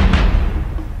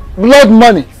 Blood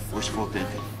money. Wishful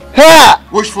thinking. Ha!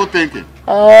 Wishful thinking.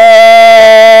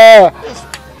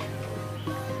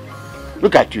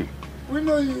 Look at you. We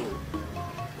know you.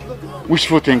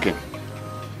 Wishful thinking.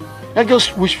 Not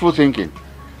just wishful thinking.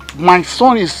 My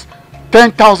son is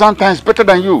 10,000 times better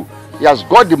than you. He has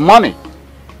got the money.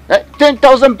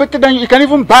 10,000 better than you. He can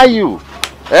even buy you.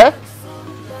 I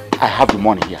have the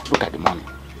money here. Look at the money.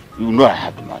 You know I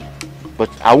have the money. But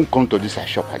I won't come to this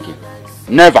shop again.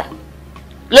 Never.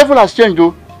 Level has changed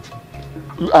though.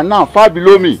 You are now far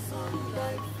below me.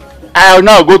 I will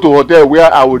now go to a hotel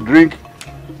where I will drink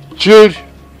chilled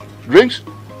drinks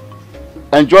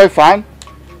enjoy fun,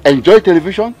 enjoy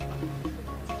television.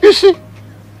 You see,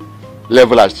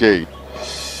 level has changed.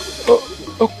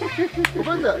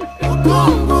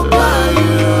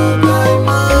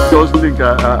 Just think I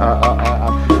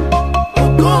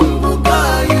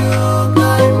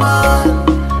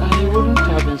wouldn't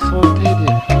have insulted him.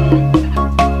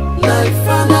 Like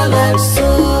father, like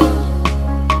son.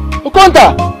 Ukonta!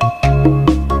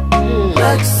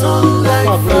 Like son,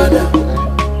 like father.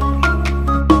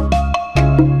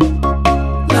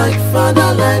 Like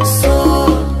father, like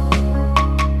son.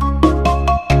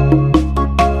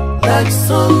 Like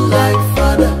son, like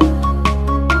father.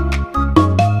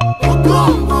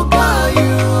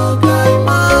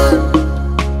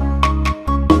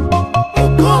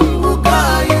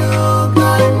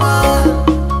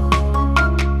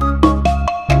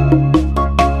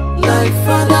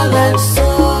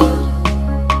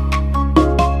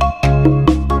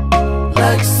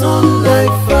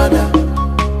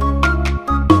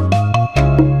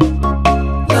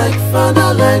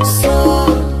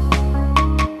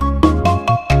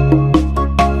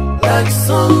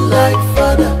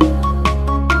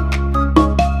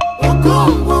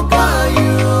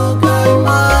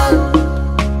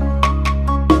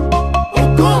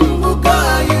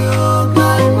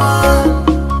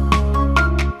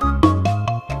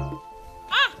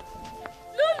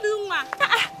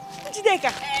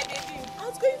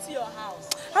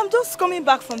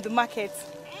 From the market.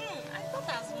 I thought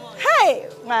as much. Hey,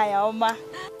 my Oma.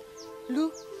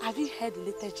 Lou, have you heard the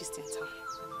latest gist in town?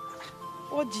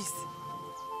 What gist?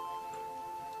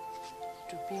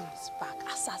 Dubin is back,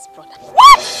 Asa's brother.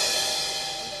 What?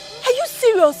 Are you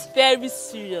serious? Very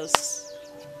serious.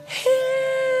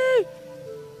 Hey!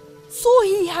 So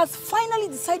he has finally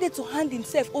decided to hand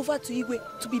himself over to Igwe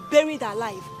to be buried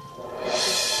alive.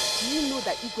 Do you know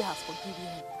that Igwe has forgiven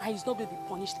him and he's not going to be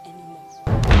punished anymore?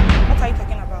 What are you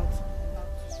talking about?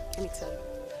 Let me tell you.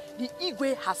 The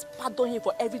Igwe has pardoned him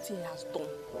for everything he has done.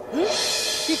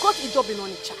 He got a job in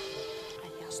Onitsha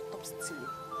and he has stopped stealing.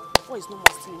 Before he's no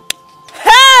more stealing.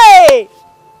 Hey!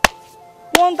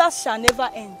 Wonders shall never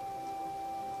end.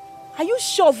 Are you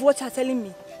sure of what you're telling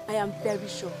me? I am very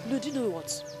sure. Lou, do you know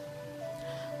what?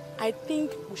 I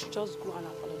think we should just go and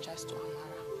apologize to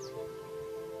Amara.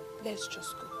 Let's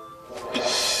just go.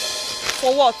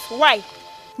 For what? Why?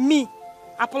 Me?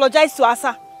 Apologize to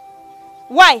Asa.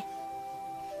 Why?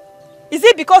 Is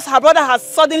it because her brother has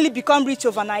suddenly become rich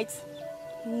overnight?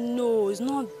 No, it's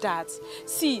not that.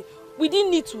 See, we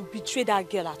didn't need to betray that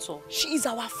girl at all. She is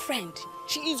our friend.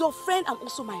 She is your friend and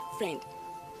also my friend.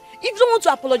 If you don't want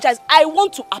to apologize, I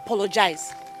want to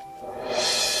apologize.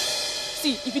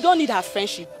 See, if you don't need her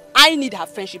friendship, I need her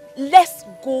friendship. Let's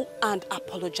go and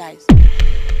apologize.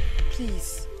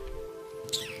 Please.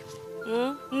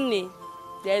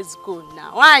 Let's go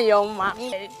now. Why, your ma?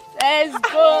 Let's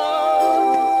go.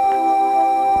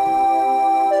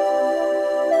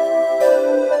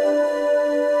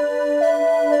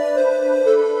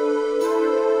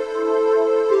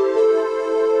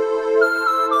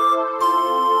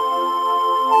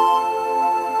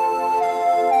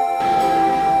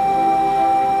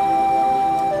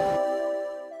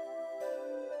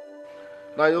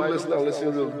 Now you listen and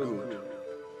listen real good.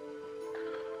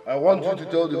 I want you to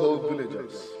tell the whole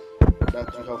villagers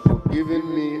that you have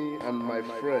forgiven me and my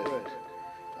friend,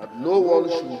 that no one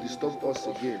should disturb us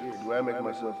again. Do I make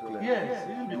myself clear?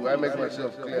 Yes. Do I make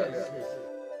myself clear? Yes.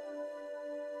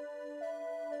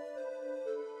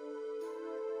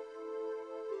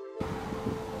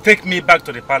 Take me back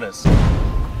to the palace.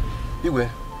 Igwe,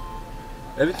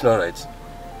 everything alright?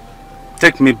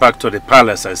 Take me back to the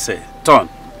palace, I say. Turn.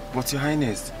 But Your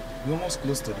Highness, we're almost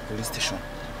close to the police station.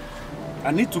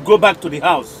 I need to go back to the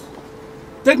house.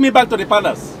 Take me back to the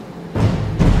palace.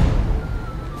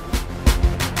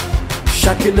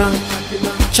 Shakina,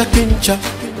 Chakincha,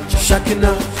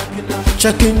 Shakina,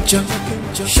 Chakincha,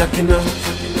 Shakina,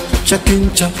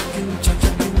 Chakincha,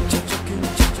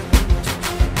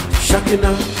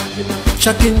 Shakina,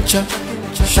 Chakincha,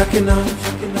 Shakina,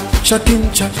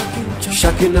 Chakincha,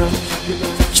 Shakina,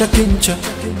 Chakincha.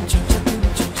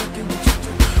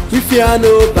 We fear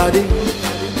nobody.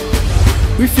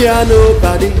 We fear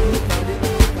nobody.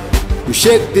 We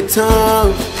shake the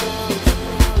town.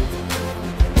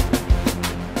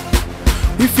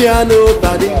 We fear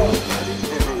nobody.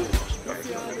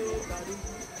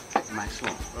 My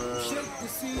son.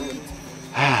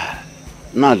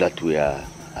 Now that we are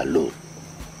alone,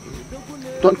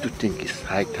 don't you think it's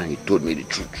high time you told me the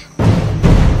truth?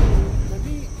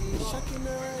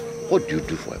 What do you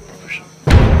do for a profession?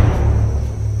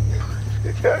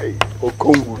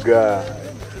 Okombu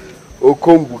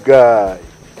guy.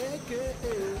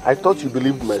 I thought you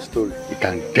believed my story. You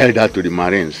can tell that to the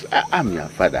Marines. I'm your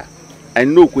father. I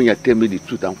know when you tell me the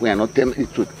truth and when you're not telling me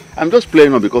the truth. I'm just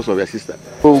playing on because of your sister.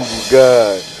 Oh,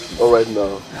 God. All right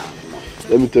now.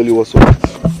 Let me tell you what's up.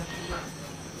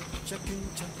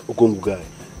 Okongu guy,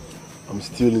 I'm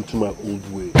still into my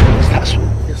old way. That's so.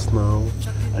 Yes, now.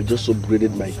 I just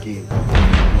upgraded my game.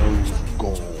 Now it's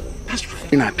gone. That's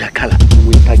right. In a color.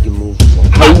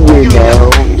 Highway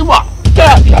now.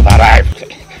 You have arrived.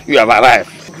 You have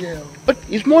arrived. Yeah. But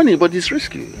it's money, but it's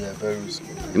risky. Yeah, very risky.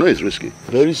 You know it's risky.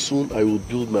 Very soon I will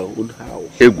build my own house.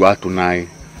 Egwa tonight,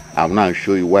 I will now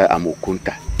show you why I'm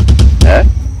Okunta. Eh?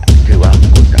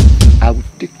 I will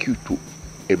take you to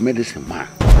a medicine man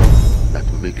that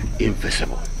will make you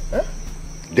invisible. Eh?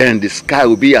 Then the sky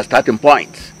will be your starting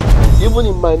point. Even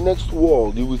in my next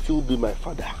world, you will still be my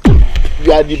father.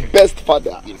 You are the best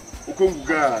father. Okongu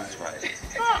guy. That's right.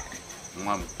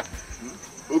 Mom.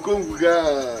 Okongu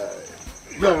guy.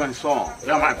 You are my son.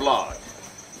 You are my blood.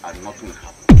 And nothing will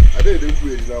happen. I think they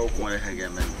do it now. What the heck,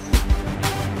 man?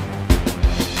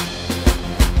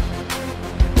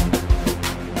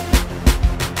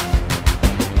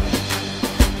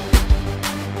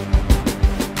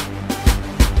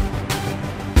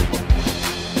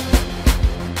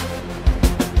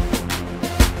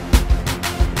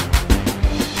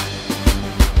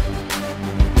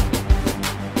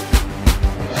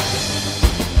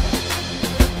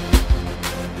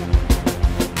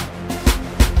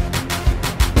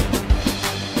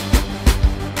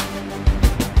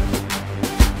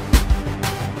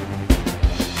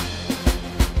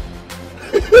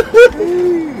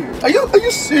 Are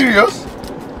you serious?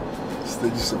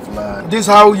 Stages of life. This is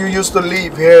how you used to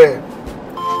live here.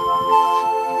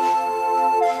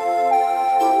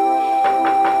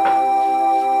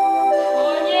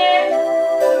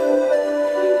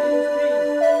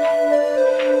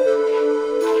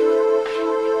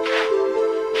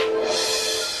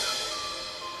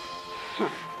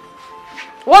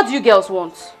 What do you girls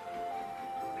want?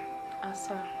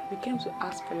 Asa, we came to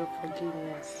ask for your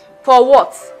forgiveness. For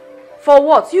what? For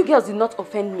what? You girls did not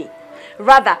offend me.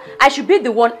 Rather, I should be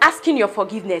the one asking your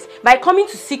forgiveness by coming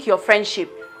to seek your friendship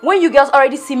when you girls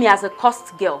already see me as a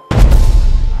cursed girl.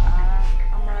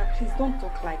 Amara, please don't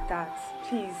talk like that.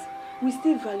 Please. We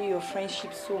still value your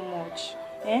friendship so much.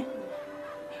 Eh?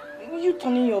 You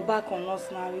turning your back on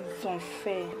us now is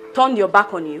unfair. Turn your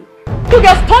back on you? You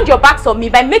girls turned your backs on me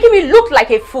by making me look like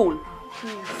a fool.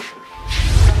 Please. I'm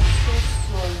so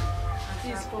sorry.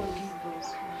 Please forgive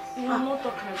us. You will not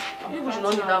talk like that. You should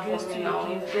not do that for me now.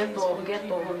 Get up,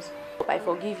 get up. I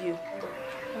forgive you.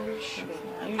 Are you sure?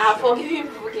 I forgive you.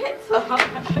 Get up.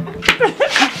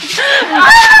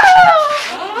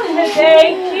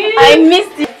 Thank you. I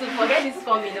missed it. To forget this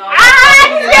coming on.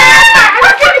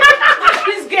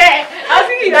 This girl. I was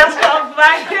thinking that's come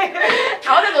back. I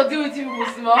wanted to deal with you people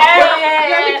small.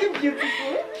 You're looking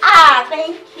beautiful. Ah,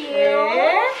 thank you.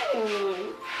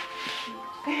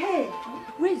 Hey,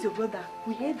 where is your brother?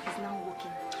 We heard he's now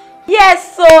working.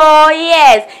 Yes, so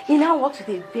yes. He now works with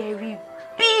a very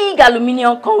big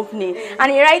aluminium company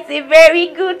and he rides a very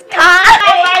good car.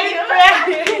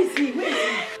 Where is he?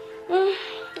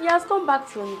 He has come back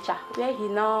to Onitsha where he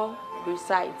now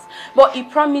resides. But he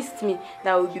promised me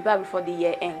that we'll be back before the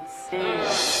year ends.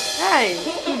 Hi.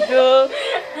 Girl.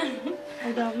 I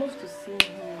would have loved to see him.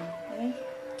 Eh?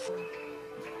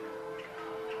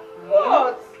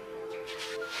 What?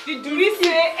 Did we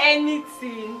say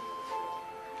anything?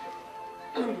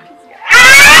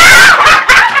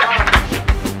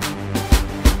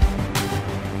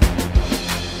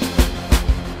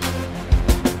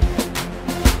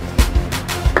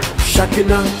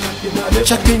 Shakina,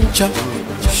 chakincha,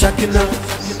 shakina,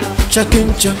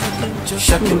 chakincha,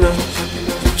 shakina,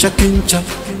 chakincha,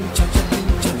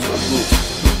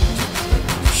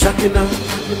 shakina,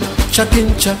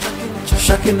 chakincha,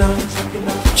 shakina,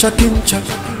 chakincha,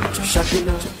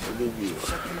 shakina.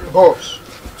 Boss,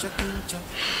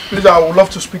 please, I would love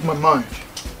to speak my mind.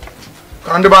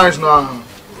 Can the bands now?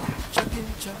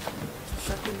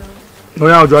 No,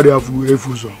 I'll try to have a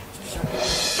fuso.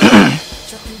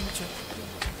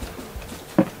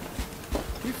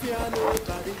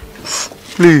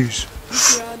 Please,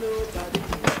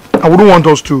 I wouldn't want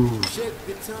us to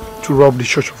rob the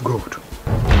Church of God.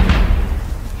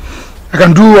 I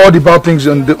can do all the bad things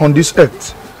on this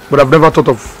earth, but I've never thought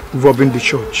of robbing the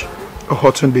church or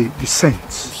hurting the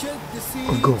saints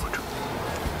of God.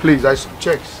 Please, I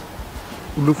suggest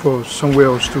we look for somewhere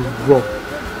else to rob.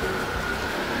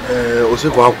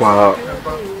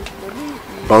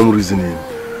 I'm reasoning.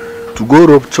 To go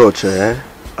rob church, at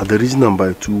the reason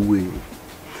by two ways.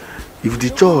 If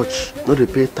the church not they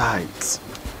pay tithes,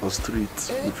 on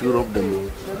street, we fit rob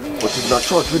them. But if na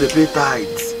church, we dey pay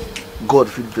tithes. God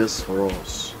fit bless for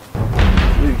us.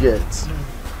 You get?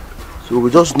 So we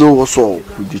just know what's up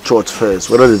with the church first,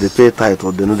 whether they pay tithe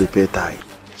or they no dey pay tithe.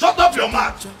 Shut up your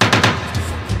mouth!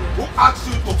 Who asked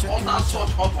you to order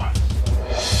such offers?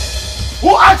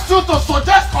 Who asked you to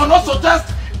suggest or not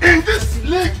suggest in this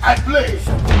league I play?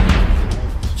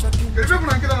 Don't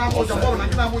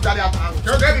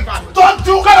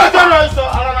you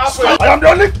I am the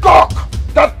only cock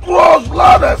that crows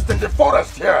loudest in the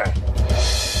forest here.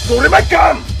 So remain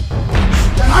calm.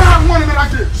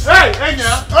 Hey!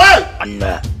 And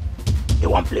in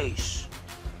one place.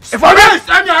 If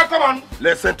I come on.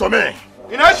 Listen to me.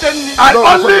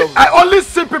 I only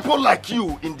see people like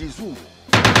you in the zoo.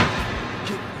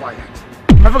 Keep quiet.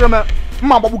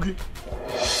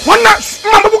 One night,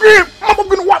 Mabugi,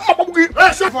 what Mabugi?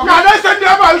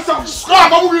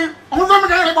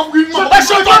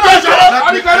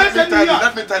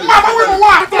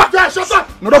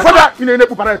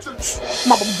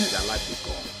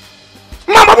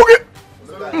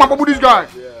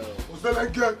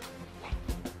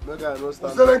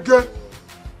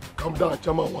 Calm down,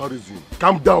 Chama. What is it?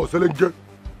 Calm down, Selenge.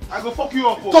 I go fuck you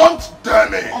up. Don't dare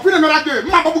me. I will.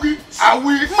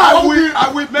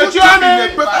 Make you I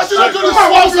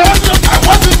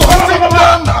want you to sit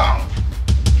down now.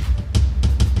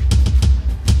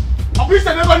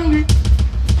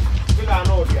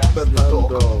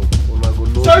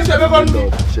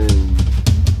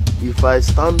 If I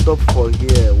stand up for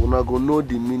here, we not gonna know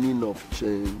the meaning of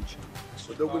change.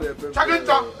 Sit down there,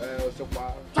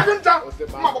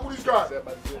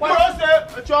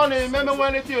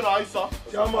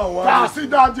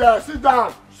 sit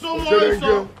down.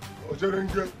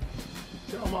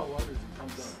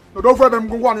 No, don't them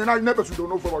go on, you never should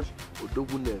know for us.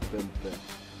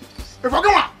 If I go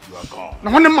on, you are gone.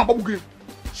 No one Mabugi.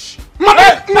 I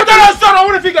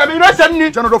want to figure I send me.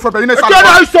 General for Benin.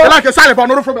 Like a silent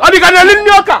no for I can a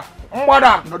Nyoka.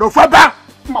 Madam, no for back.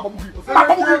 Mabugi. I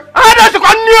don't know.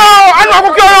 I know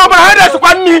what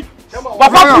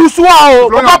Papa Puswa,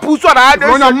 Papa Puswa, I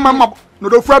don't know.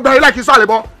 No, for like a silent.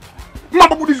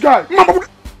 Mabugi, this guy. Mabugi.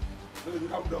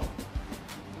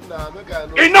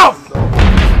 Enough!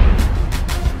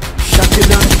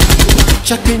 Shakina,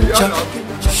 Shakincha,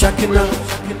 Shakina,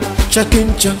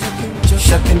 Shakincha,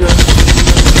 Shakina,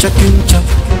 Shakincha.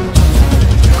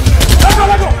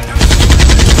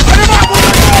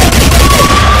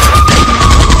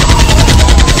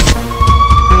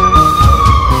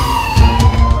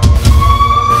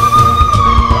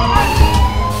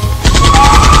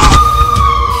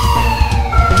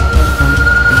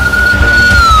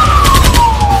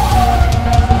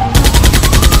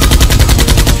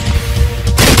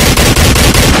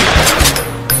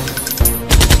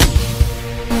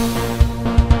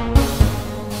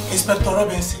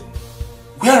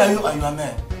 Where are you and your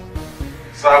men?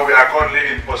 Sir, we are currently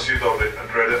in pursuit of the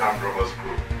dreaded armed robbers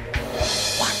group.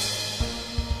 What?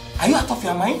 Are you out of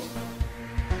your mind?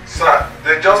 Sir,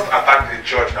 they just attacked the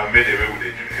church and made away with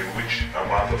a huge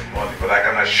amount of money, but I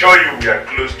can assure you we are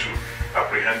close to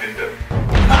apprehending them.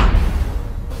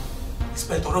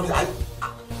 Inspector Robin,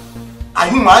 are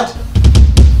you mad?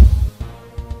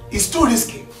 It's too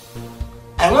risky.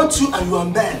 I want you and your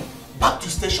men back to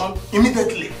station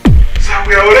immediately. Sir,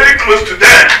 we are already close to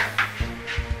them.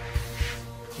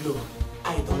 Look,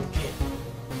 I don't care.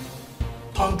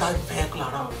 Turn that vehicle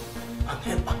around and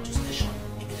head back to station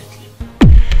immediately.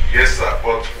 Yes, sir,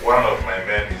 but one of my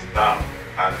men is down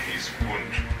and his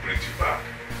wound pretty bad.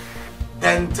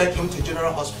 Then take him to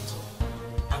General Hospital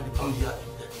and come here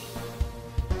immediately.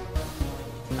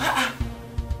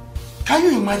 Can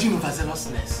you imagine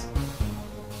overzealousness?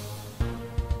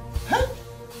 Huh?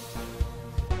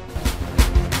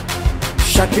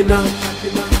 Shakina,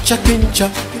 Shakincha,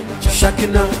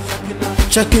 Shakina,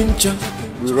 Shakincha.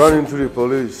 We ran into the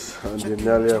police and they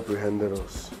nearly apprehended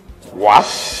us. What?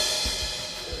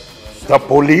 The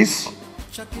police?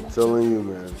 I'm telling you,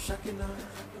 man.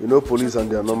 You know police and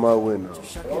their normal way now.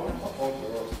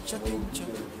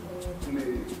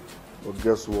 But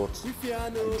guess what? We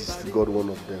disfigured one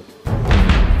of them.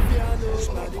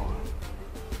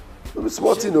 Don't be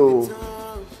smart, you know.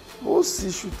 Most sea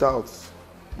shootouts.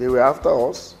 They were after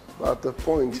us, but at the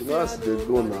point, you know, as they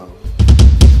go now,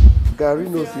 Gary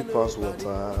no fit pass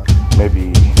water.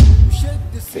 Maybe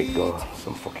they got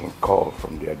some fucking call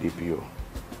from their DPO.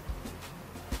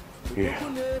 Yeah.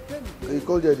 You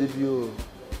call their DPO?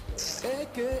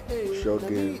 Short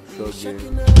game.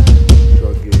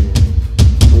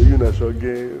 No, you not short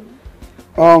game.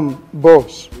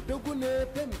 Boss.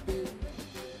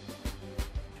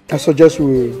 I suggest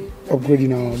we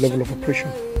upgrading our level of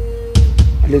operation.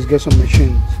 And let's get some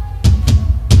machines.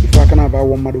 If I can have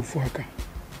one model for Haka.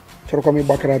 So come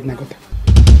back at Nagota.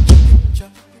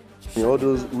 All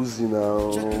those Uzi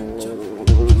now,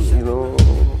 you know,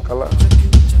 color.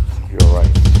 You're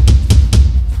right.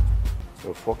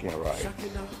 You're fucking right.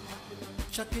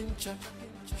 Sure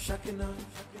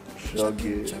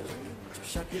game.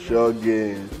 Sure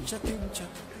game.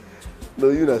 No,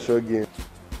 you're not sure game.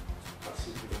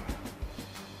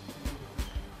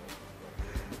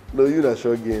 No, you're not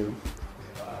sure game.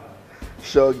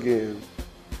 Sure game.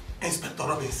 Inspector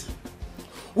Robinson,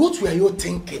 what were you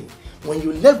thinking when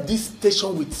you left this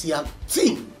station with your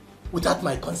team without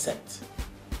my consent?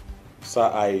 Sir,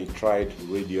 I tried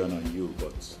radioing on you,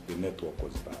 but the network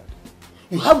was bad.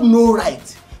 You have no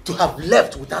right to have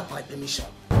left without my permission.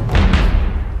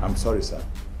 I'm sorry, sir.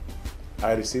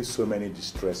 I received so many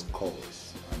distress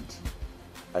calls and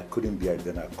I couldn't bear it,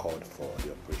 then I called for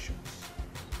the operations.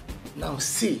 Now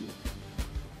see,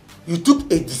 you took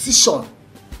a decision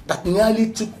that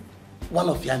nearly took one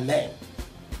of your men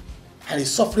and is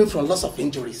suffering from loss of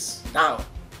injuries. Now,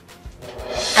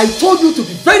 I told you to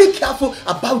be very careful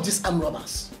about these armed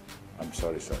robbers. I'm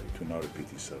sorry, sir. It will not repeat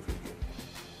itself again.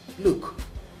 Look,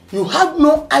 you have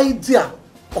no idea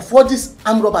of what these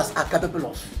armed robbers are capable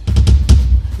of.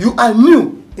 You are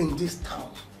new in this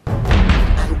town.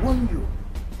 I warn you,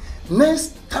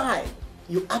 next time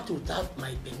you act without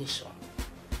my permission,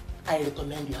 I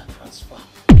recommend your transfer.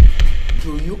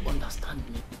 Do you understand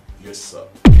me? Yes, sir.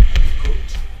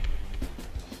 Good.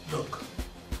 Look,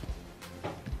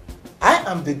 I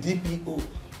am the DPO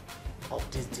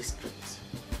of this district.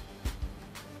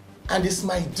 And it's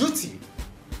my duty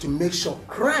to make sure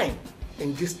crime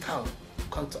in this town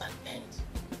comes to an end.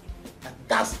 And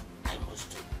that's what I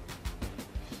must do.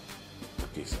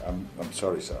 Okay, sir. I'm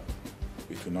sorry, sir.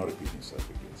 It will not repeat itself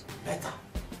again, sir. Better.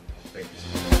 Thank you, sir.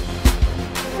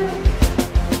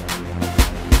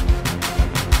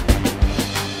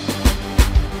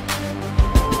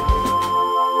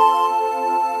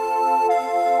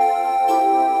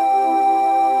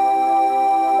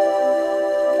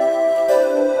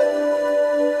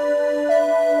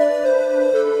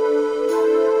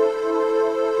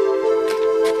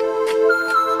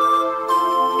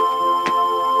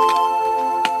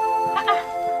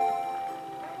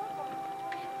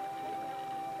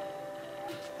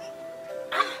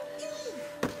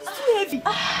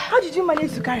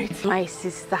 My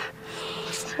sister.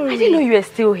 Sorry. I didn't know you were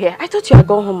still here. I thought you had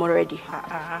gone home already.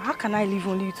 How can I leave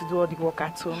only you to do all the work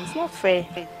at home? It's not fair.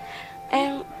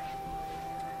 I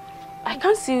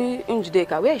can't see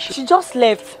Njideka. Where is she? She just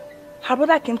left. Her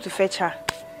brother came to fetch her.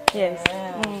 Yes.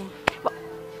 But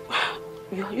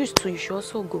you're used to, you should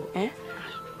also go, eh?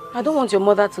 I don't want your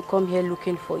mother to come here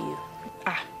looking for you.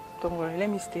 Don't worry, let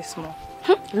me stay small.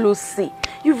 Lucy,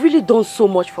 you've really done so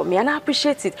much for me and I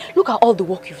appreciate it. Look at all the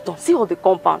work you've done. See all the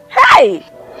compound. Hey!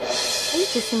 Are you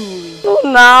chasing me away? No,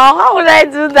 now. How would I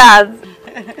do that?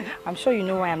 I'm sure you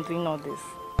know why I'm doing all this.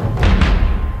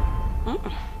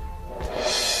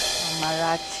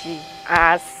 Marachi,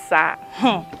 Asa.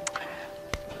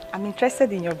 I'm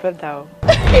interested in your brother.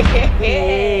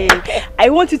 Hey, I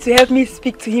want you to help me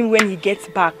speak to him when he gets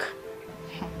back.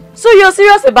 So you're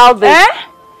serious about this? Eh?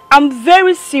 I'm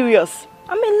very serious.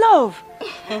 I'm in love.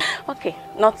 Okay,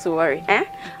 not to worry.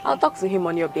 I'll talk to him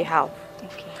on your behalf.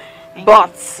 Okay.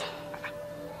 But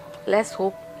let's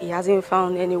hope he hasn't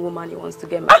found any woman he wants to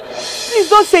get married. Please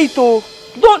don't say it, oh.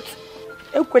 Don't.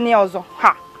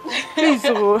 Ha. Please,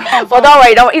 oh. But don't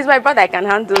worry, it's my brother. I can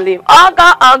handle him. Oh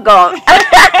God.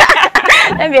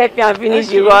 Let me help you and finish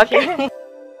your work.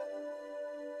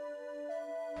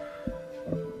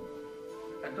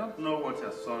 I don't know what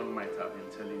your son might have been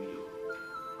telling you,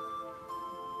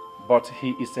 but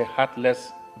he is a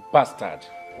heartless bastard.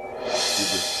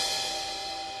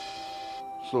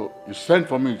 So you sent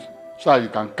for me so you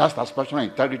can cast aspersion on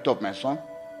the integrity of my son?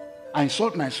 I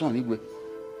insult my son, Igwe.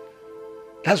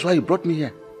 That's why you brought me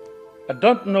here. I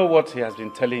don't know what he has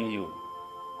been telling you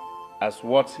as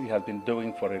what he has been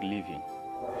doing for a living.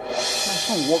 My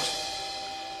son works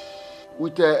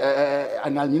with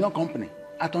an aluminum company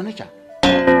at Onitsha.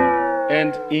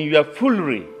 And in your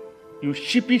foolery, you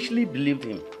sheepishly believed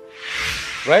him,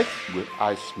 right? Well,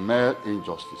 I smell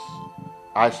injustice.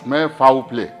 I smell foul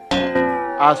play.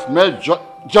 I smell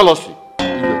jealousy.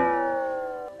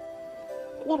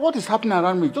 What is happening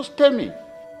around me? Just tell me.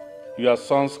 Your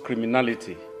son's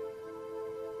criminality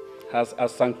has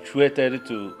accentuated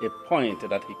to a point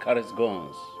that he carries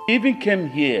guns. He even came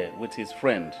here with his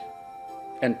friend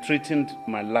and threatened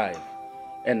my life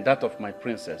and that of my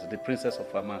princess, the princess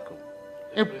of Amako.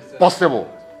 Impossible.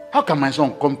 How can my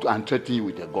son come to and threaten you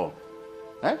with a gun?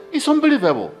 Eh? It's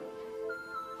unbelievable.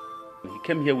 He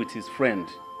came here with his friend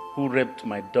who raped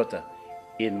my daughter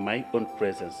in my own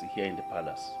presence here in the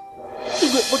palace. But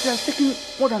it has taken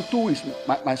more than 2 weeks.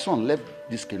 My son left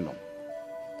this kingdom.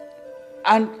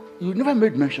 And you never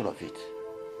made mention of it.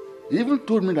 You even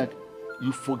told me that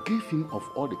you forgave him of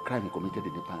all the crime he committed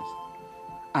in the past.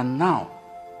 And now,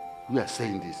 we are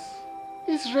saying this.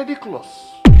 It's ridiculous.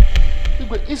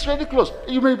 It's ridiculous.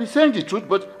 You may be saying the truth,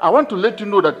 but I want to let you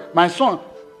know that my son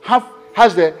has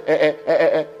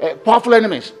powerful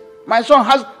enemies. My son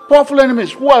has powerful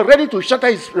enemies who are ready to shatter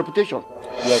his reputation.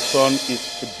 Your son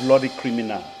is a bloody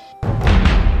criminal.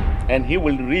 And he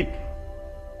will reap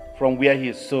from where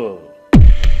he sowed.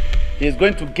 He is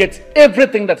going to get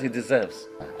everything that he deserves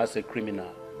as a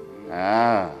criminal.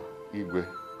 Ah, Igwe.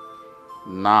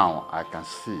 Now I can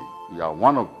see you are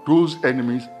one of those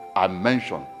enemies I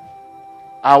mentioned.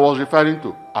 I was referring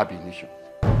to ab initio.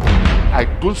 I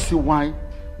don't see why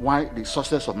the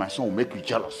success of my son will make you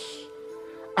jealous.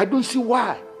 I don't see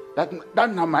why that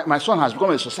now my son has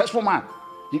become a successful man.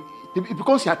 He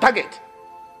becomes your target.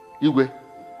 Igwe,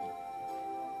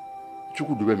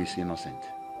 Chukudubem is innocent.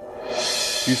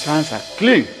 His hands are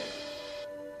clean.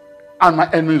 And my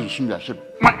enemies will soon be ashamed.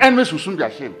 My enemies will soon be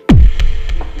ashamed.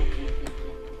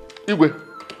 Igwe,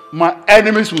 my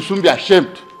enemies will soon be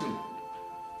ashamed.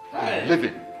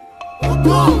 Living.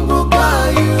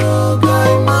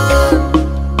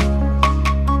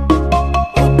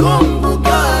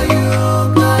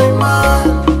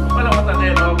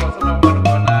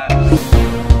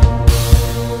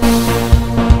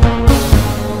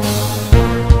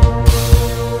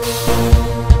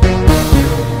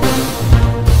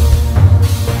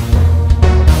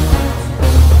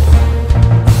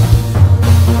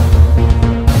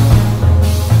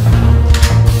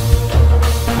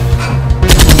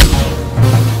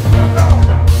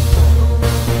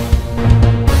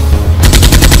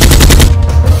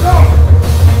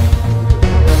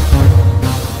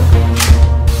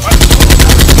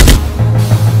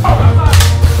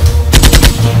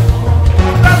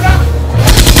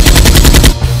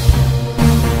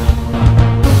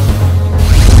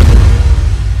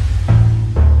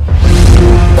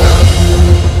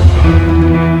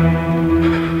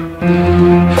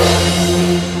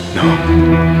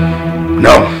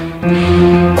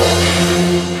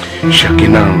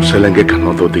 Selenge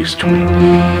cannot do this to me.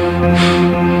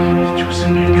 It was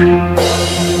in a dream.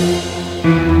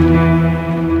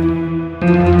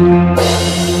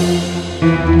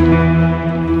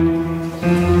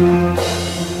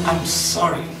 I'm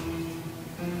sorry.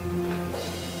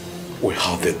 We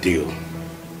have the deal,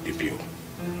 Debut.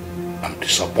 I'm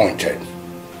disappointed.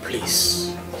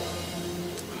 Please.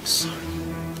 I'm sorry.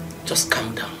 Just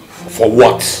calm down. For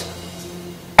what?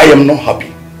 I am not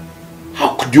happy.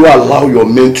 How could you allow your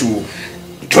men to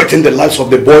threaten the lives of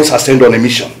the boys I sent on a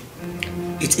mission?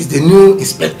 It is the new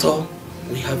inspector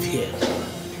we have here.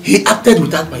 He acted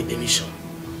without my permission.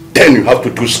 Then you have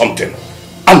to do something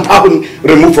and have him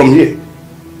removed from here.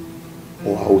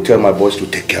 Or I will tell my boys to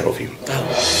take care of him.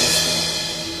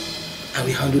 I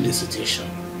will handle the situation.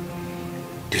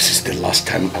 This is the last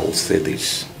time I will say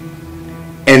this.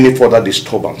 Any further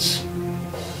disturbance,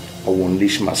 I will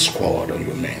unleash my squad on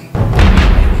your men.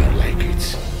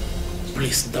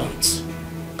 Please don't.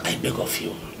 I beg of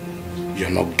you. You're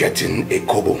not getting a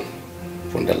kobo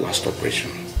from the last operation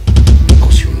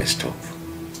because you messed up.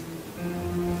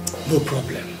 No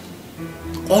problem.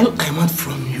 All I want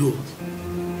from you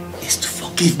is to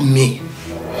forgive me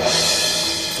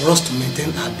for us to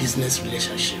maintain our business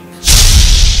relationship.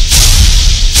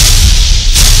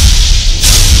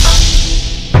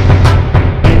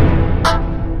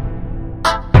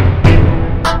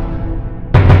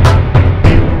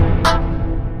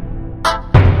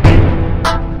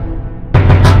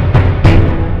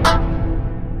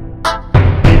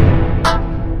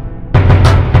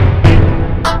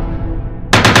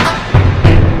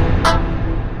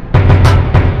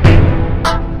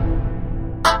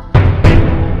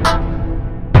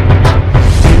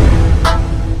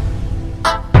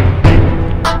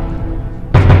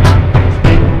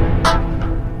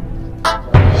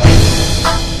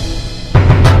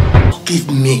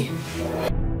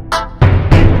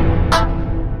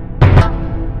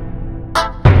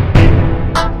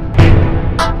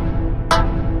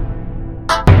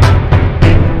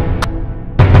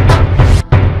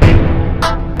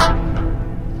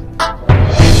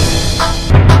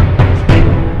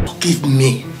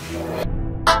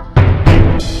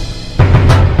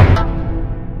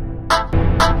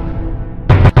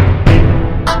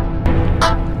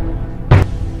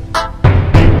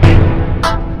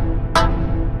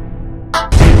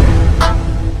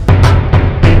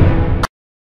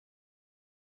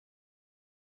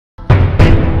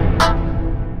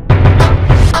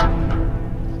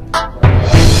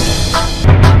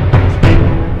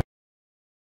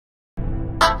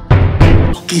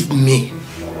 forgive me.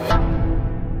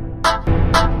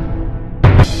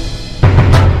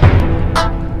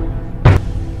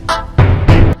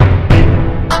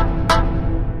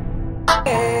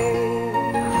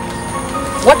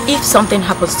 What if something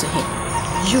happens to him?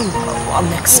 You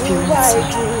are experiencing.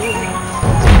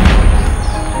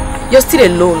 You're still a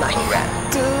low life.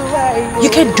 You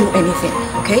can't do anything,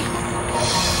 okay?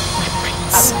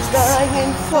 I'm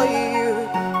dying for you,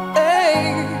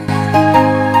 hey.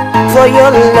 For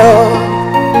your love.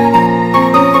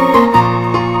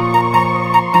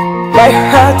 My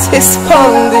heart is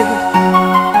pounding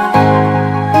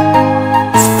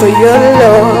for your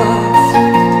love.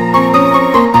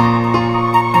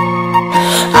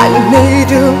 I need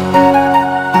you,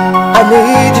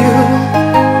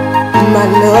 my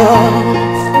love.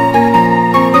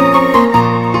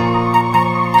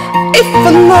 If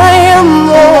I am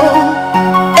wrong,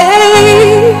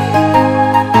 hey,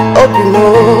 open up.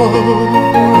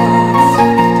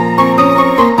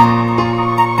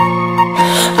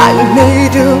 I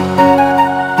need you,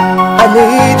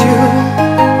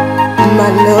 my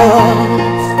love.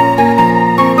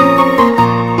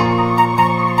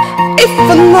 If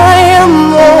I am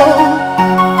wrong,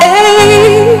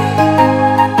 hey,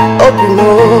 open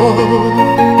up.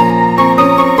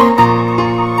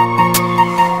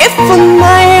 If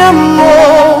I am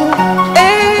wrong,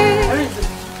 hey.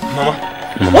 Mama,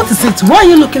 what is it? Why are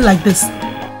you looking like this?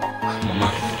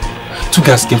 Mama, two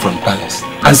guys came from the palace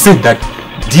and said that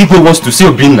Digo wants to see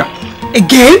Obinna.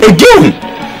 Again? Again!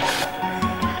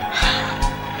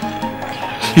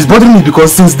 He's bothering me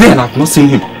because since then I've not seen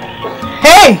him.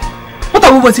 Hey! What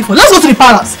are we waiting for? Let's go to the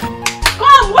palace.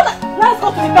 Come, let's go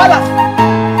to the palace.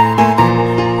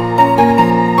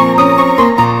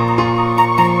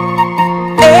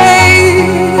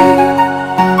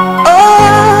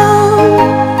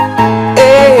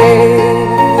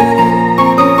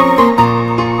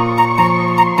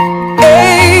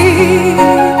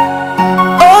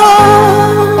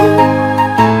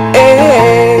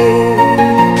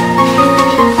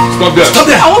 Stop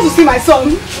there! I want to see my son.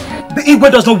 The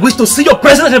Igwe does not wish to see your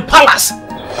presence in the palace.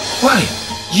 Why?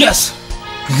 Yes.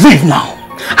 Leave now.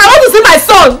 I want to see my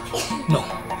son. No.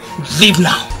 Leave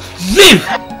now. Leave.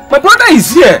 My brother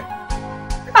is here.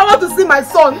 I want to see my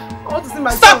son.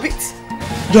 Stop it.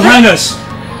 Your Highness.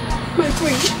 My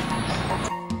queen.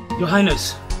 Your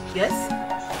Highness. Yes?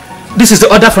 This is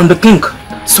the order from the king.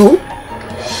 So?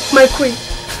 My queen.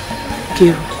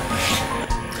 Kiro.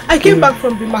 I came back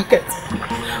from the market.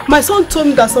 My son told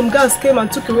me that some guys came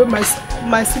and took away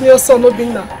my senior son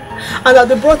Obinna and that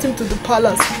they brought him to the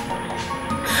palace.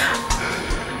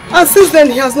 And since then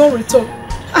he has not returned.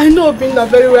 I know Obinna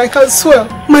very well, I can swear.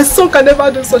 My son can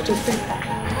never do such a thing.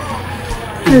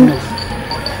 And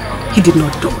he did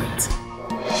not do it.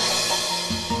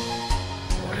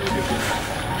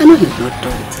 I know he did not do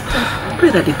it.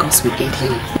 Pray that the gods will aid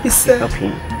him. He said, help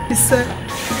him. He said,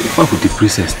 Why would the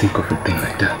princess think of a thing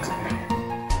like that?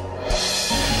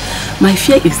 My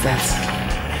fear is that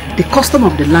the custom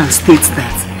of the land states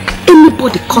that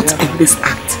anybody caught in this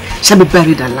act shall be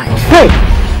buried alive. Hey!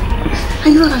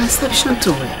 And you're an exception to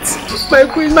it. My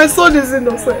queen, my son is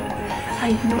innocent.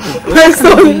 I know. My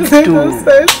son is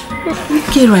innocent.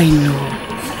 Kira, I know.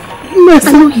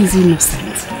 I know he's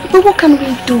innocent. But what can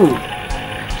we do?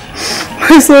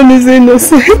 My son is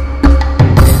innocent.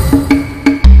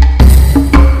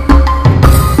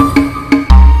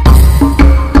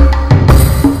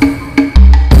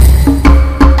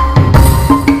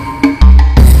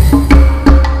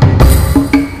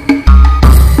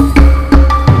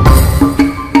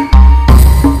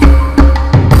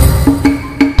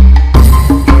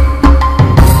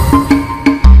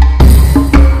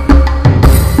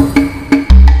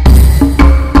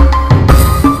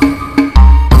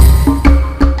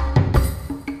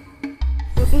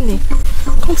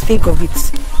 Think of it.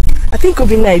 I think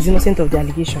Obinna is innocent of the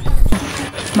allegation.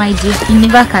 My dear, you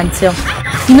never can tell.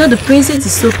 You know the princess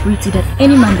is so pretty that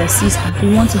any man that sees her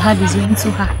will want to have his way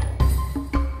into her.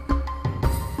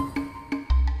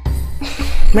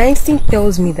 My instinct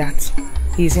tells me that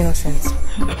he is innocent.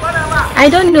 I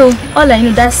don't know. All I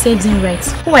know that serves him right.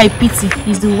 Who I pity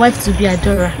is the wife to be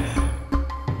Adora.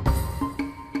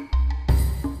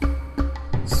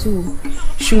 So,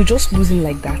 she will just lose him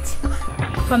like that.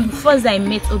 From the first I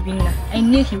met Obinna, I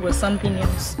knew he was something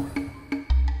else.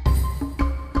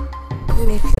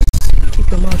 Please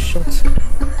keep your mouth shut.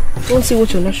 Don't say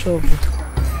what you're not sure of.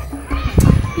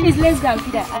 Please, let's go and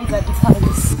feed our eyes at the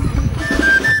palace.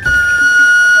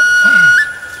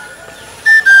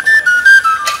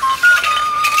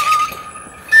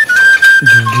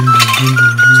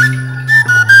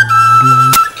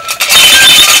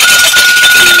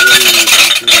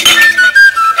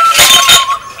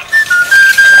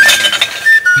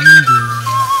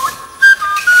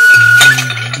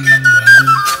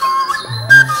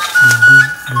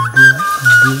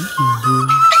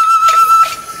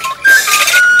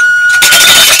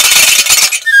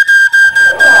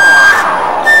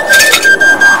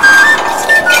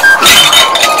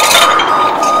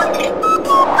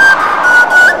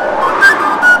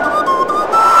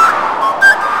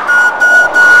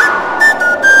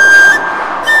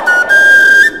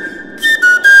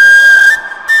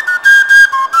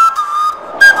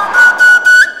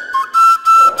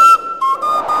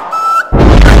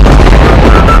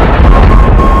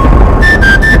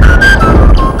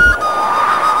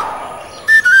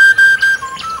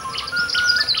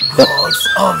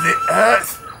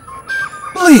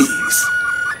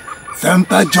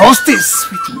 temper justice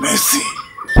with mercy.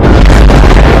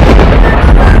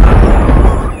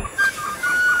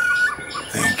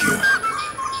 Thank you.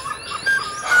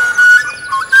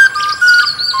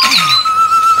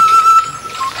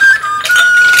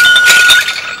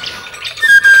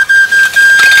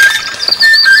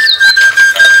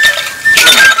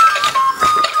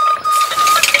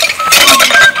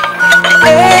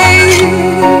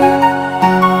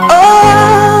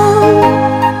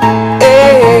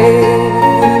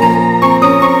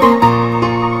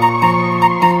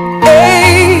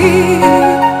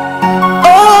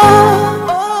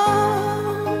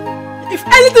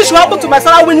 My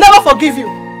son, I will never forgive you.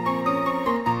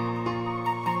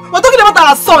 We're talking about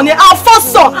our son, yeah, our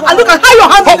first son, and look at how you're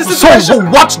handling this situation. So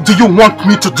what do you want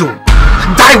me to do?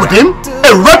 Die with him?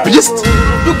 A rapist?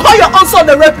 You call your own son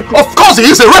a rapist? Of course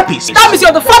he is a rapist. That means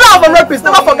you're the father of a rapist.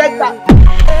 Never forget that.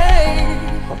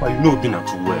 Papa, you know Bina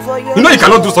too well. You know you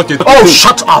cannot do such a thing. Oh,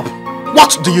 shut up.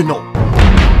 What do you know?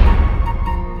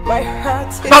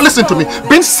 Now listen to me.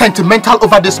 Being sentimental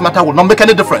over this matter will not make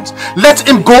any difference. Let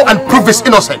him go and prove his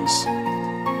innocence.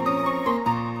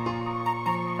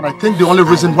 And I think the only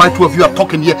reason why two of you are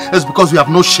talking here is because you have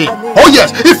no shame. Oh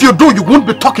yes, if you do, you won't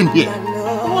be talking here.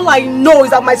 All I know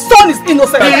is that my son is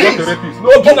innocent. He's not a rapist.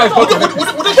 No, Bina is not a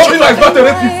rapist. Bina is not a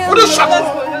rapist. Would you shut up?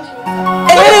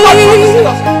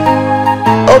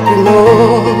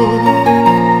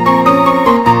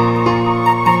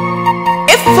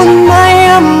 If I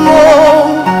am more,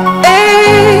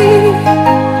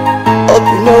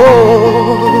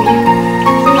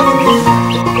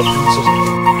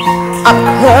 I'm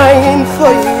crying for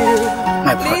you.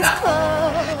 My brother,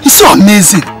 he's so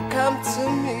amazing.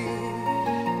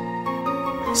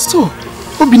 So,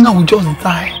 Obina will just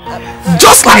die.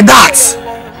 Just like that!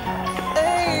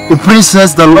 A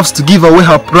princess that loves to give away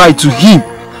her pride to him,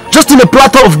 just in a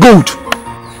platter of gold.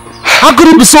 How could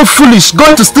he be so foolish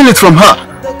going to steal it from her?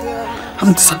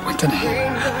 I'm disappointed in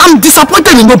him. I'm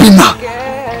disappointed in Obina.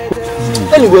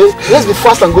 Anyway, let's be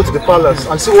fast and go to the palace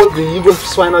and see what the Igwe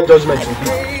final judgment will be.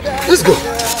 Let's go.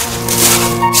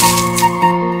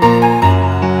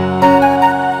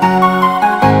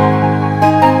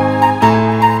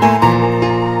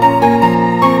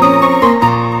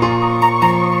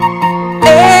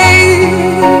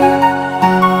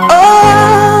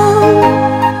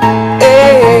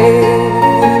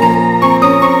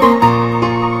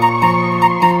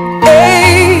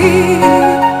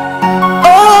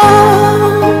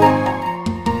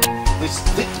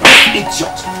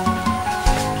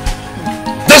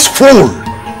 Fool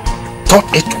thought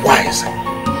it wise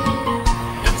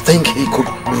to think he could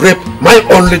rape my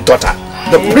only daughter,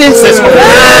 the princess of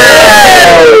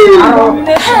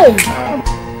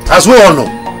As we all know,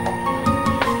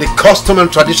 the custom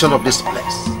and tradition of this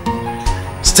place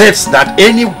states that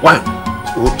anyone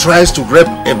who tries to rape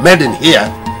a maiden here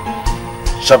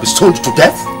shall be stoned to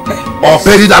death or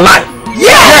buried alive.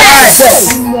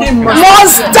 Yes! He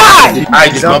must die! I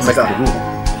did not make the rule.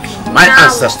 My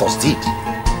ancestors did.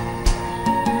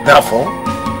 Therefore,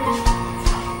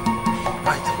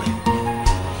 by the way,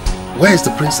 where is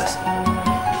the princess?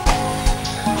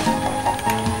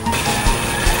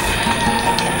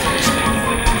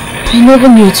 I never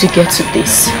knew to get to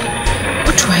this.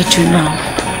 What do I do now?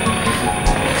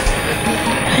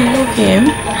 I love him.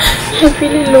 I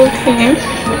really love him.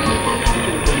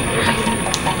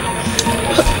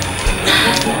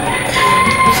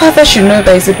 Father should know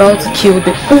that he's about to kill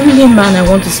the only man I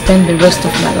want to spend the rest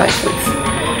of my life with.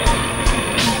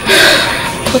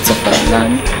 What if I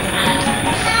land?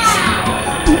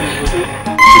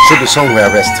 It should be somewhere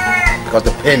rest, because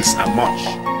the pains are much.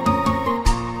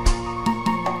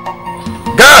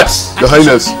 Guards! Your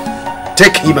Highness,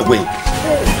 take him away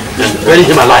and bury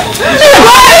him alive.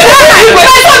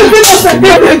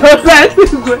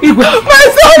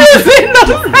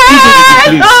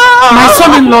 My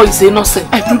son-in-law is innocent.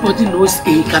 Everybody knows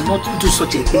he cannot do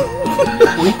such a thing.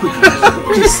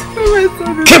 Please.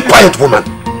 Keep quiet, woman.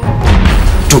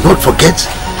 Do not forget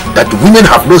that women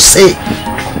have no say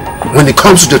when it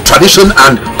comes to the tradition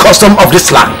and custom of this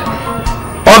land.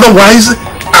 Otherwise,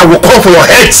 I will call for your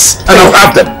heads and I'll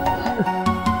have them.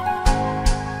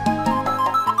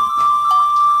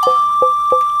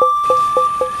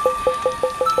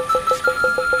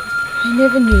 I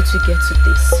never knew to get to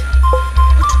this.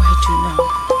 What do I do now?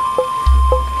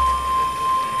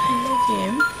 I love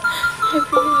him. I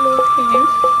really love him.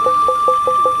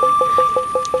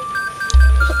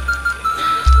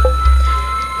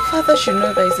 Father should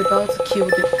know that he's about to kill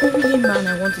the only man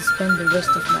I want to spend the rest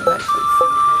of my life with.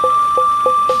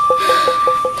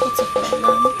 What if I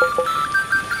land?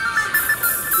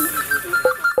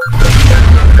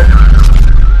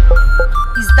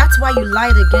 why you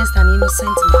lied against an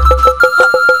innocent man?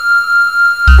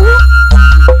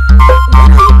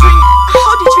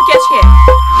 How did you get here?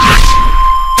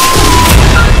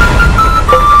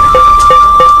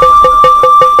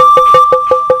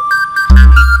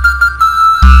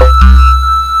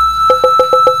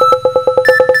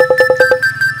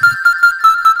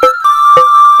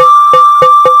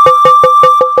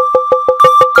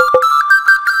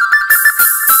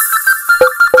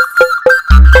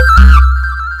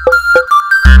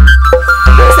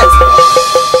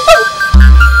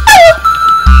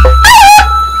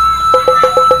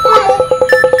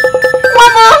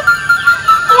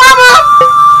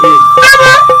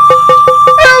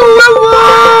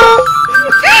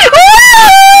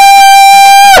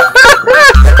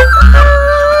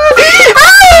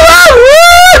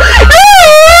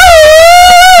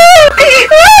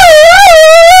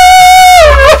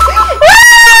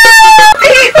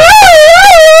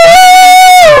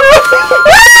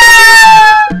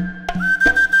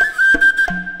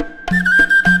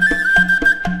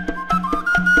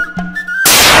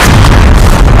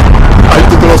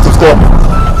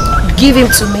 Give him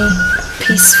to me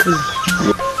peacefully.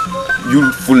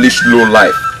 You foolish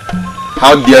lowlife.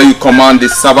 How dare you command the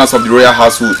servants of the royal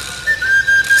household?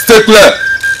 Stay clear!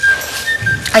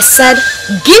 I said,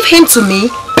 give him to me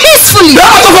peacefully. Get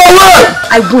out of our way!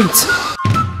 I won't.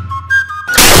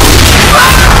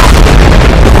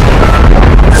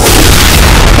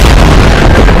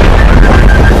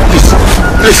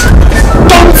 Please,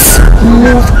 don't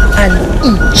move an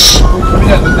inch.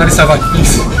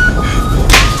 Please.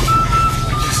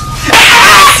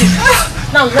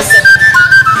 Now listen,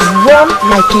 run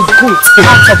like a goat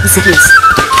out of this place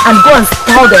and go and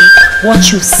tell them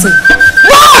what you've seen.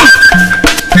 Run!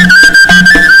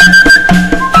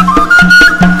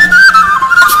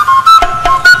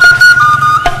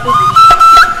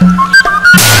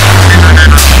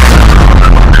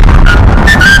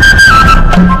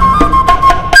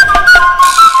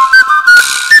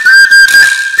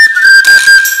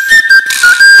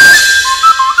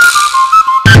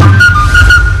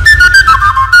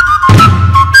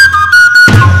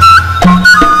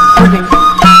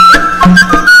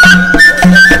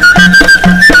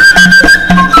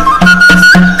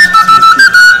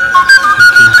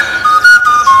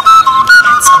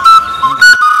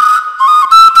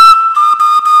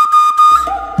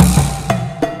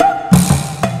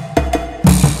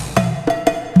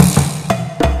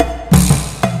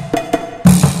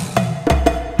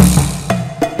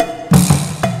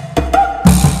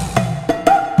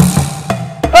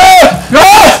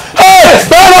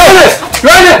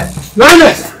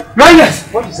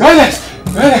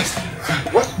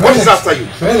 What is after you?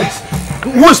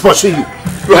 Who is pursuing you?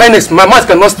 Your Highness, my mouth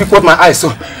cannot speak what my eyes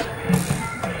saw.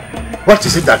 What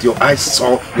is it that your eyes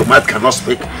saw, your mouth cannot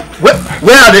speak? Where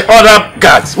are the other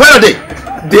guards? Where are they?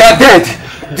 They are dead.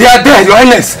 They are dead, Your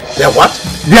Highness. They are what?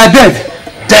 They are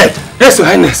dead. Dead? Yes, Your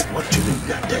Highness. What do you mean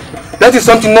they are dead? That is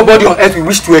something nobody on earth will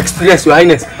wish to experience, Your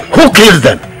Highness. Who killed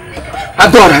them?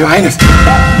 Adora, Your Highness.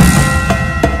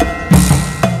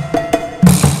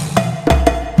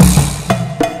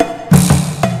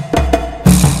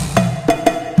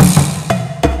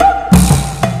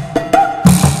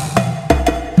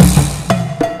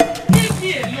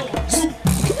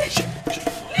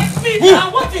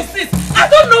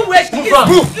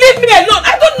 Leave me alone.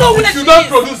 I don't know where she is. If you don't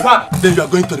produce her, then you are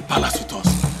going to the palace with us.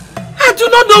 I do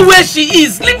not know where she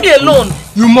is. Leave me alone.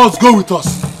 You must go with us,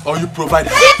 or you provide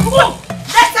her. Let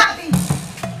her be.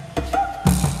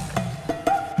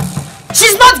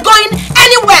 She's not going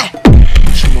anywhere.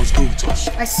 She must go with us.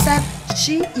 I said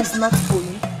she is not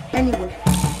going anywhere.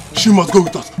 She must go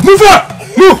with us. Move her!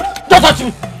 Move! Don't touch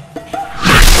me.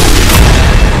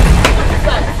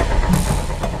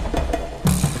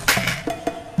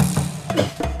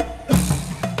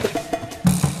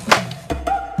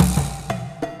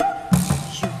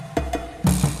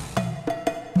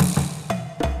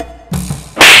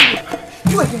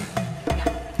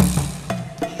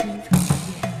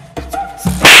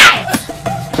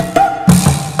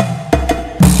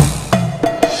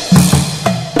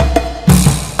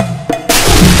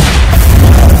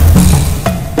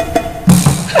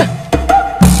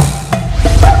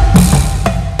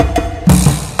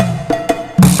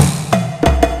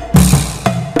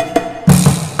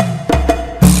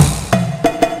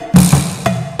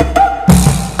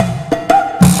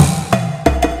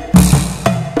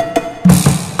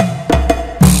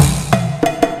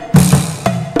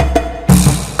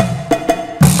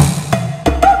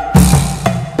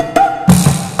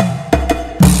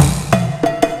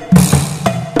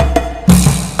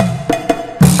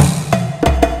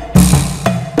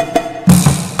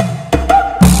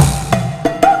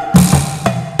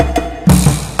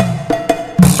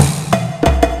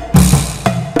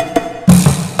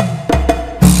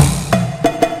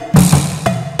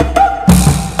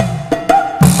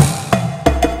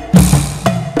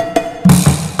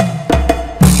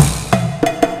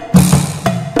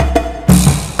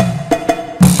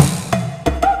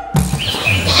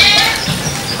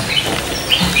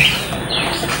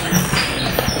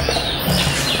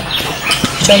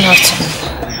 don't have to.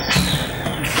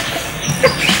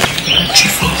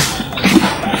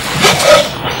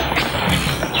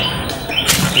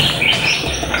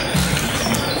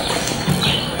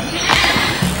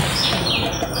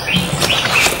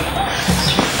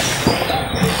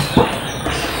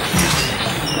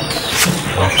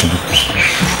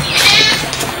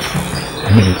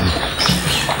 Immediately.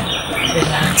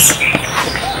 Relax.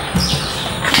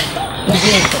 We'll be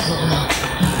in trouble now.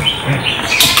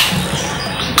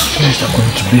 Where is that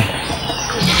going to be?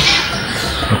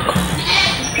 Look,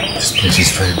 this place is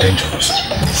very dangerous.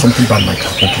 Something bad might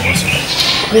happen to us.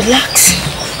 Relax.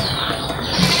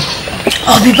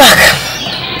 I'll be back.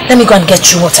 Let me go and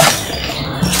get you water.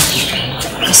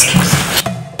 Excuse me.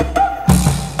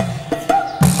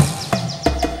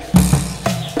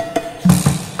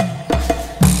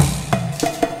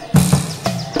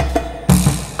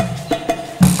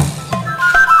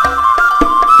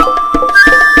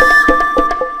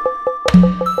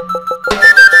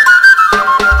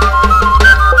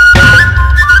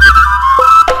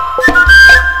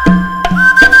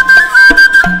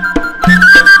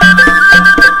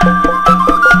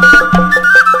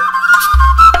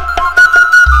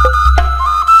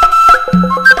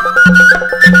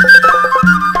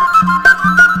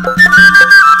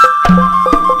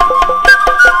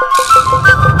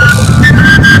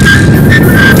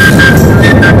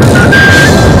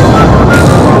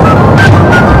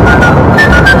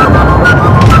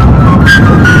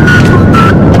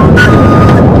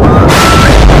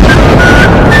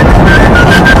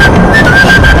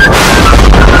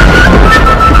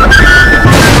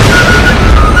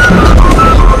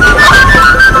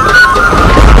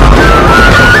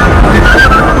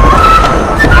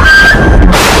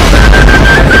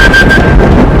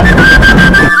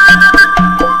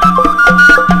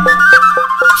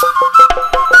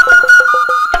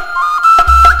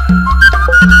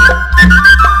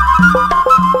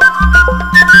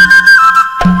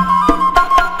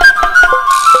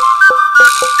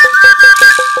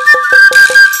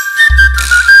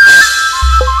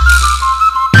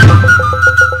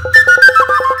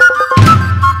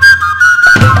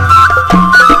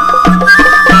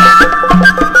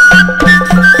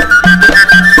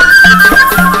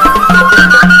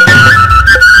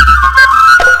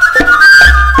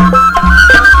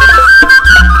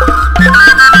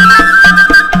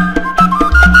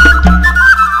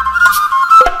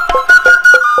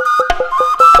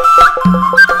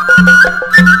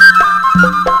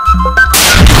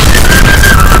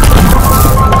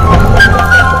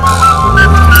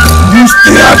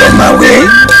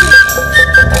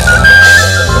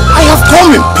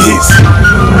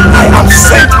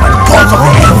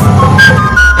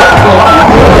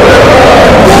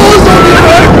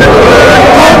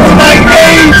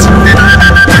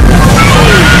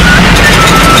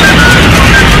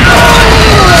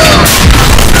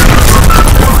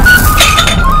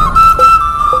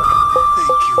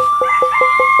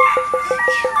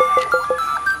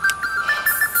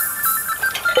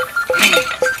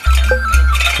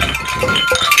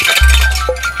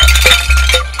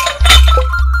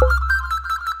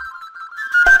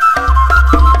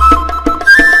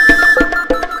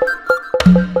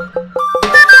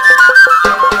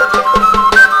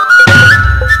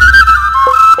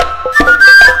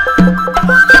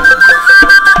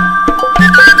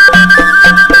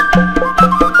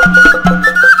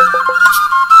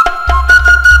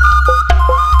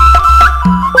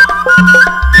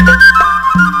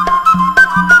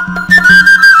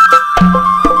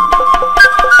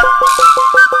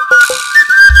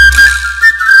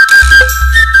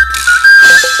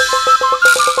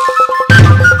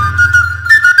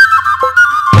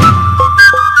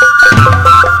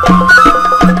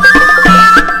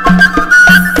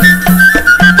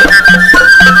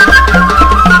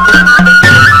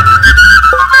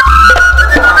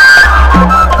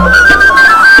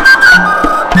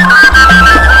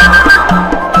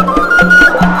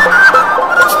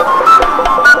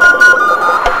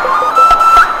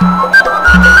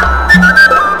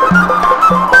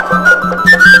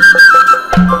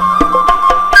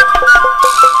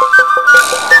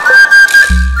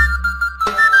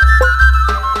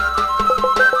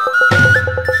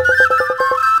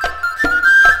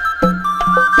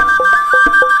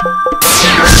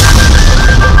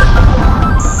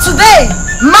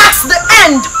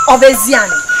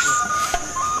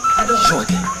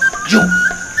 You!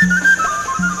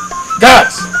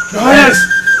 Guards! Your Highness!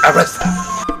 Arrest her!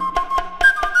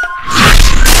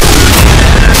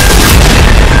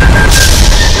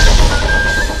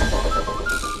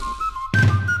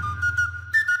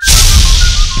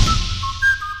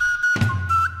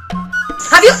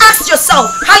 Have you asked ask yourself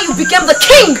how you became the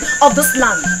king of this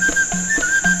land.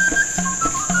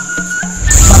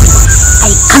 I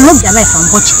cannot be alive and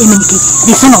watch Emenike,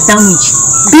 the son of that witch,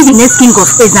 be the next king of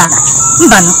CHEZ.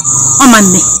 Mbano,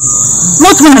 Omane.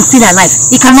 Not when I'm still alive.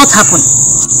 It cannot happen.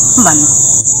 Mbano.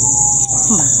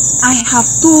 I have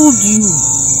told you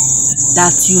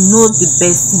that you know the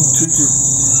best thing to do.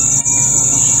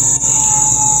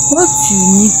 What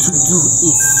you need to do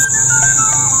is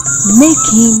make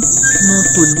him not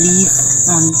to live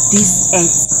on this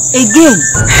earth again.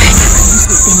 I can't use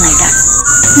a thing like that.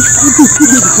 If I do,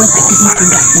 people will point a different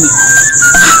finger at me.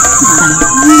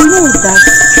 You know that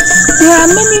there are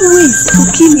many ways to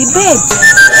kill a bird.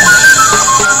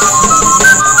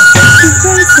 It's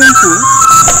very simple.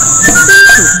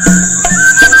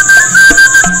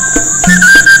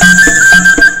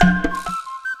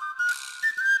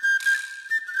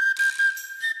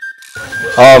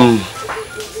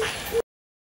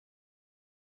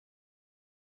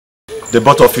 The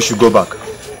both of you should go back.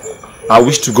 I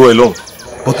wish to go alone.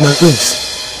 But my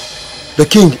prince, the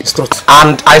king is not.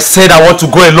 And I said I want to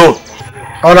go alone.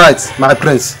 Alright, my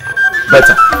prince.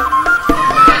 Better.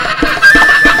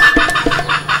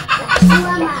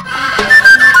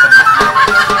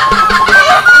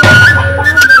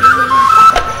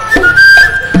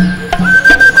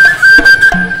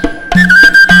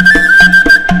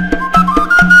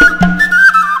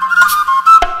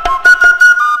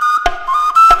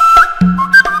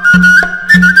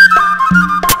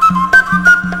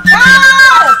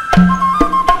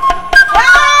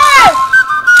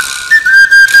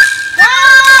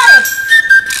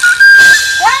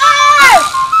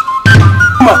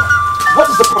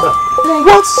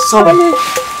 Sorry.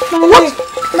 What?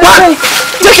 Take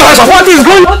your hands off! What is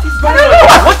going on?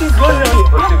 What is going on?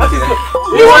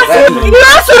 You want to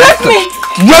arrest me!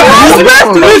 You want to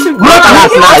arrest me!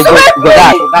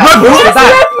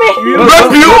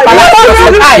 Rape you! Will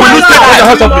you take your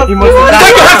hands off me?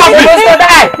 Take your hands off me!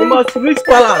 You must reach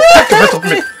palace. Take your hands off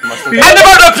me! I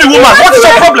never rape you, woman! What is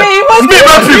your problem? Me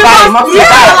rape you! You must reach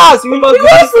palace! You must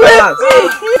reach palace!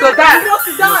 You must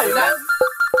die!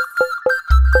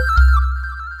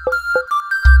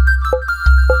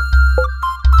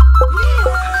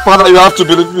 Father, you have to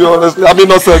believe me, honestly. I'm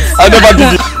innocent. I never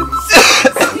did it.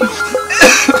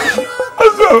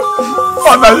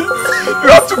 Father, you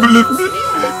have to believe me.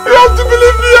 You have to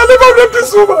believe me. I never raped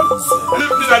this woman. Believe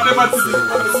me, I never did it.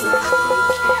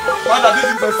 Father,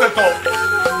 this is a setup.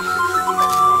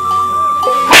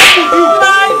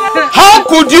 How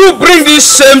could you bring this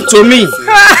shame to me?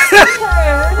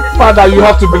 Father, you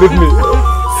have to believe me.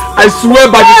 I swear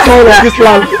by the soul of this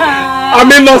land. I'm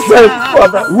innocent,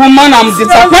 Father. Woman, I'm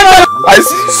disappointed.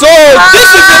 So, this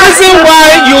is the reason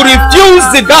why you refuse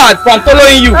the guard from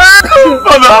following you.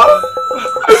 Father,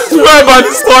 I swear by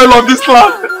the soil of this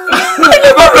land. I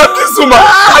never raped this woman.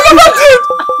 I never did.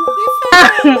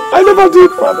 I never did,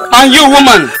 Father. And you,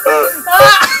 woman,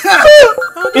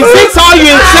 is this how you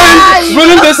intend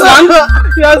ruling this land?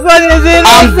 Your son is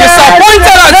innocent. I'm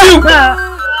disappointed at you.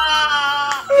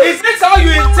 Is this how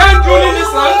you intend ruling this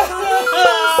land?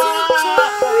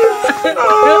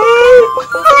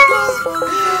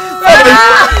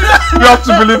 You have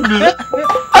to believe me.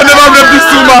 I never raped this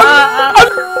woman.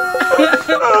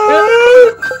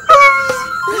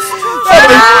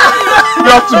 You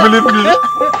have to believe me.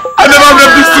 I never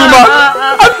raped this woman.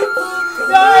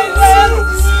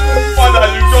 Father,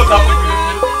 you just have to believe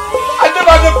me. I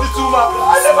never raped this woman.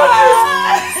 I never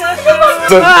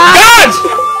did. God!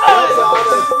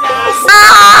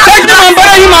 Take him and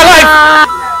bury him alive.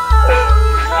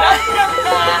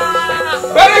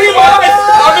 Bury him alive.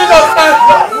 I'm innocent.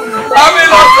 I'm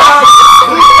innocent.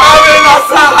 I'm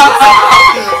innocent.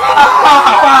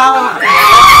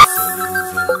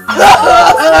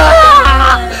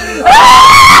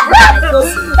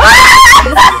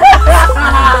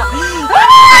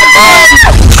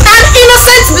 An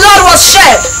innocent blood was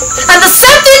shed, and the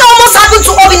same thing almost happened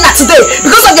to Obinna today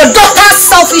because of your daughter's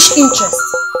selfish interest.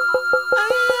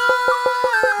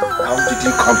 How did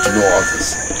you come to know all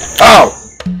this? How?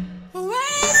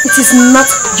 It is not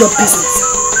your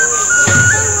business.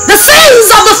 The sins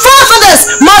of the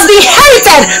forefathers must be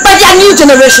inherited by their new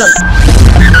generation.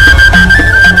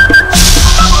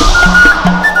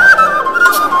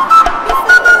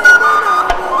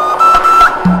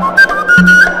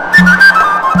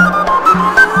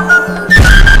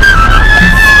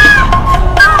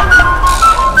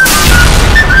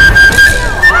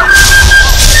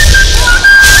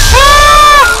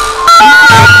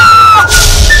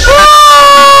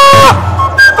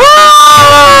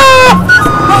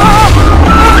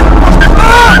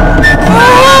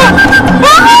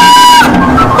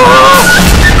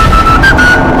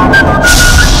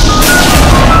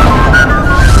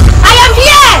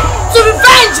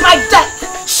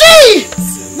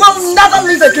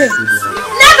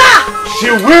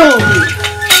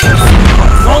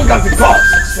 long as the gods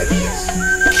say yes,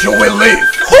 she will live.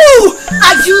 Who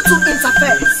are you to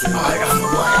interfere? I am a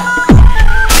liar.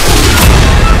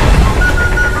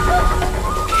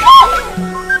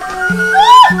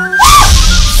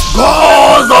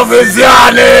 Gods of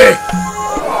Eziani!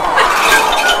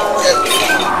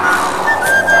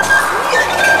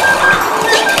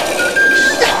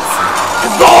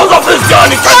 Gods of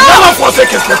Eziani can never forsake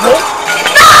his people.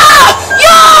 No!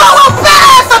 You will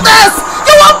pay for this!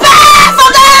 You will pay for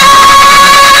this!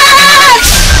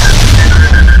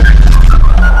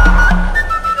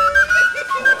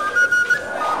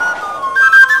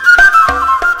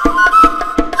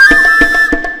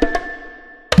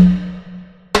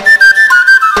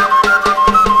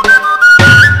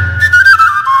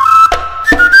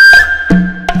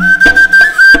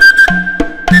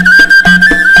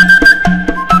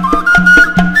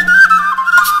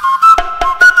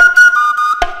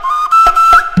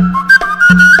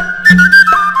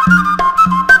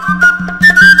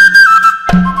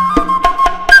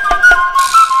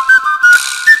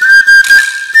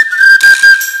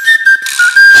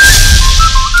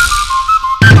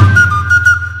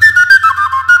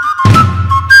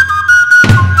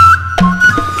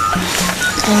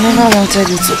 I wanted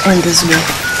it to end this way.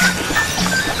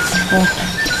 Oh,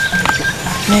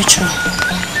 nature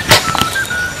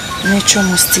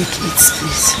must take its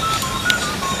place.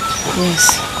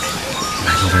 Yes.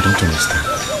 My love, I don't understand.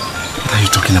 What are you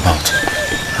talking about?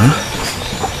 Huh?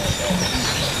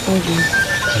 Obi,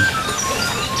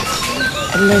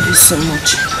 I love you so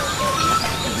much.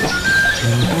 I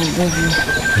love you.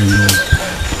 I know.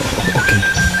 Okay.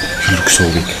 You look so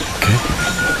weak, okay?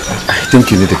 I think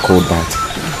you need a cold bath.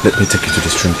 Let me take you to the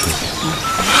swimming pool.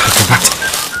 Go back.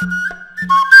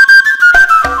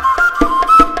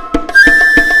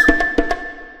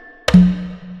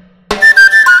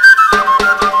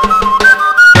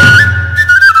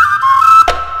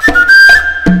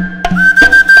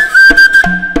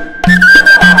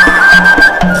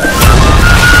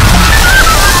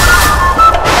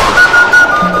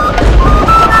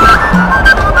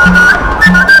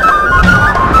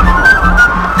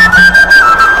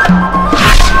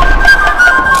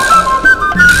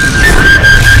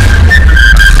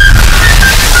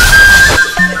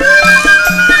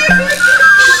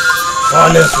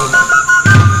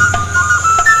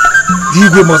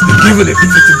 We must be given a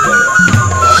befitting burial.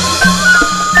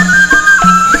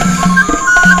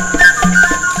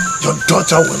 Your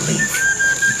daughter will live.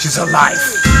 She's alive.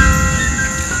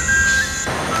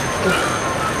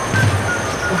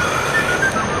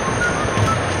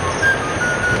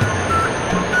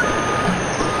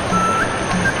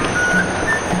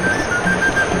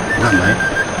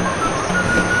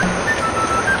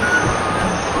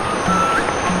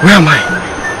 Where am I?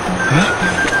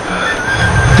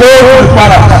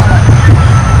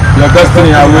 Your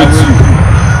destiny awaits you.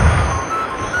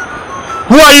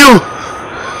 Who are you?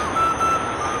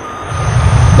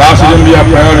 That shouldn't be a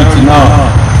priority now.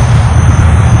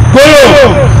 Go!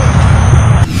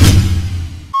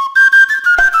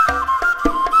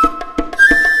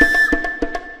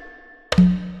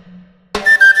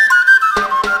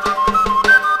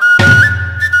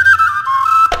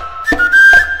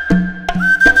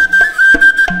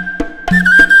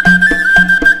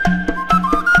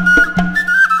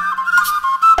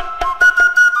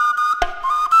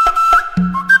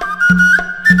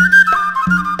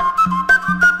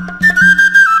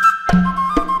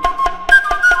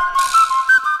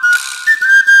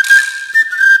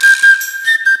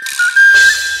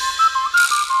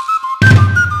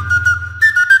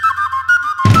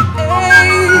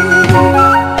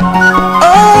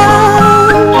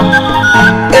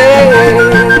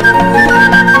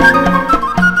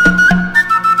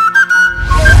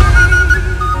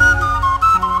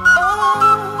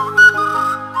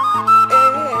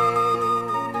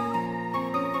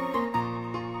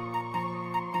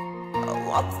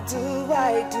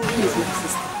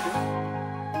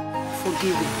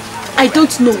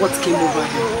 Know what came over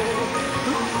him.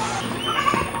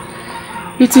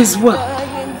 It is well.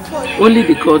 Only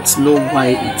the gods know why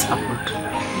it happened.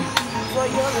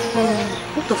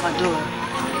 What of Adora?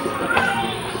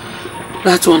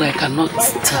 That one I cannot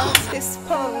tell.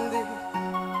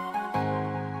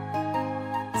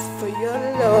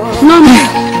 Nami!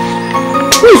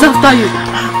 Who is after you?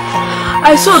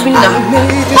 I saw Obinna.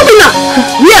 Obinna!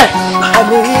 Where?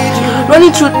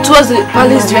 Running towards the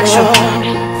palace direction.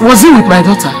 Was he with my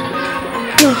daughter?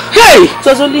 No. Hey! It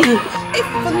was only him.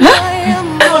 Huh?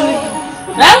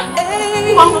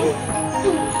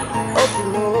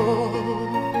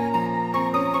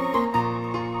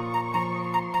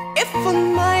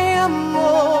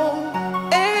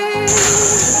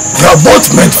 They are both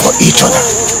meant for each other.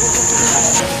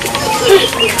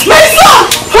 My son!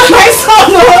 My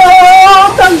son!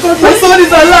 Oh, thank God my son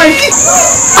is alive.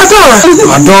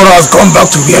 Adora has gone back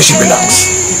to where she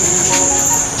belongs.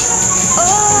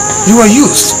 You were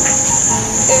used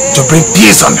to bring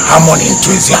peace and harmony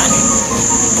into Eziani,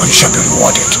 but you shall be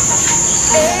rewarded.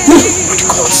 Not the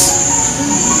gods.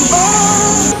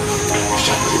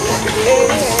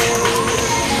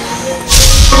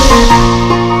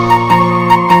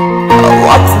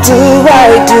 What do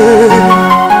I do?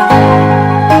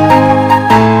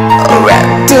 Where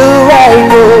do I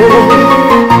go?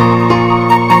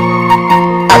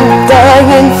 I'm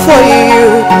dying for you,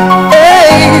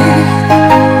 hey,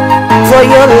 for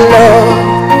your love.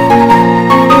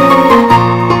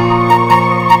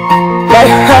 My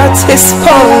heart is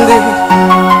pounding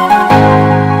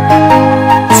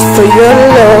for your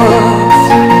love.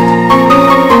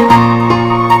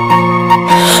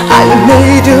 I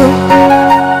need you,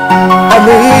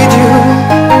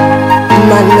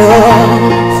 my love.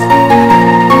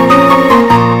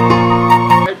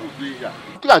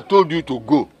 I told you to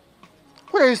go.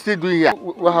 What are you still doing here?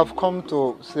 We have come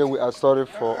to say we are sorry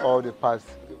for all the past.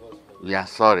 We are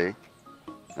sorry?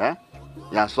 Eh?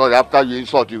 You are sorry after you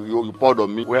insult you poured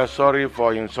on me? We are sorry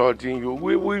for insulting you.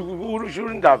 We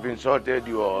shouldn't have insulted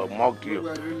you or mocked you.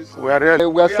 We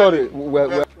are sorry.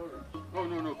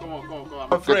 No, come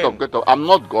on. Get up. I'm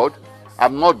not God.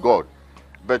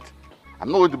 But I'm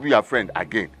not going to be your friend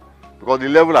again. Because the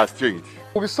level has changed.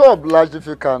 We'll be so obliged if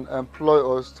you can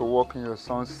employ us to work in your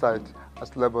son's site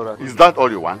as laborers. Is that all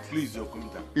you want? Please,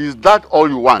 Okunta. Is that all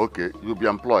you want? Okay, you'll be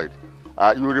employed.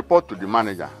 You report to the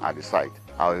manager at the site.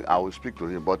 I will speak to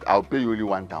him, but I'll pay you only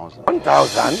 1,000.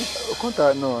 1,000?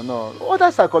 Okunta, no.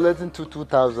 Others are collecting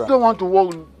 2,000. You don't want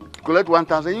to collect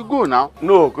 1,000, you go now.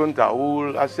 No, Okunta, we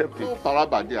will accept it. We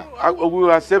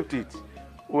will accept it.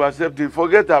 We'll accept it.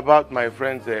 Forget about my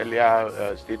friend's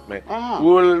earlier statement.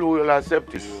 We'll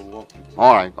accept it.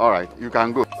 All right. You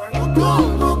can go.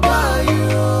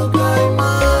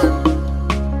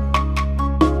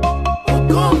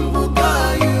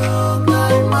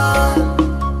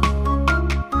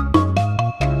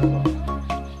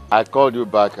 I called you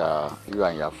back, you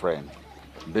and your friend,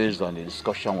 based on the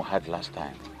discussion we had last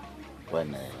time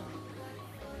when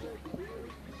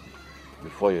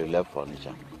before you left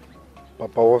furniture.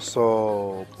 Papa, what's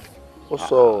up?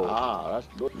 That's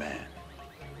good, man.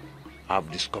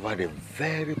 I've discovered a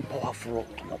very powerful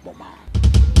automobile man.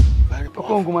 Very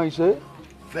powerful. What you say?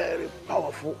 Very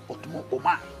powerful automobile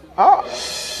man.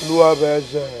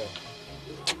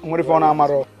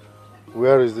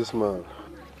 Where is this man?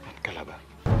 Calabar.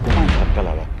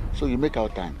 Calabar. So you make our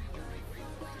time.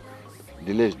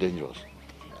 Delay is dangerous.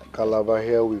 Calabar,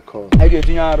 here we come.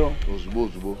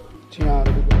 Zubo.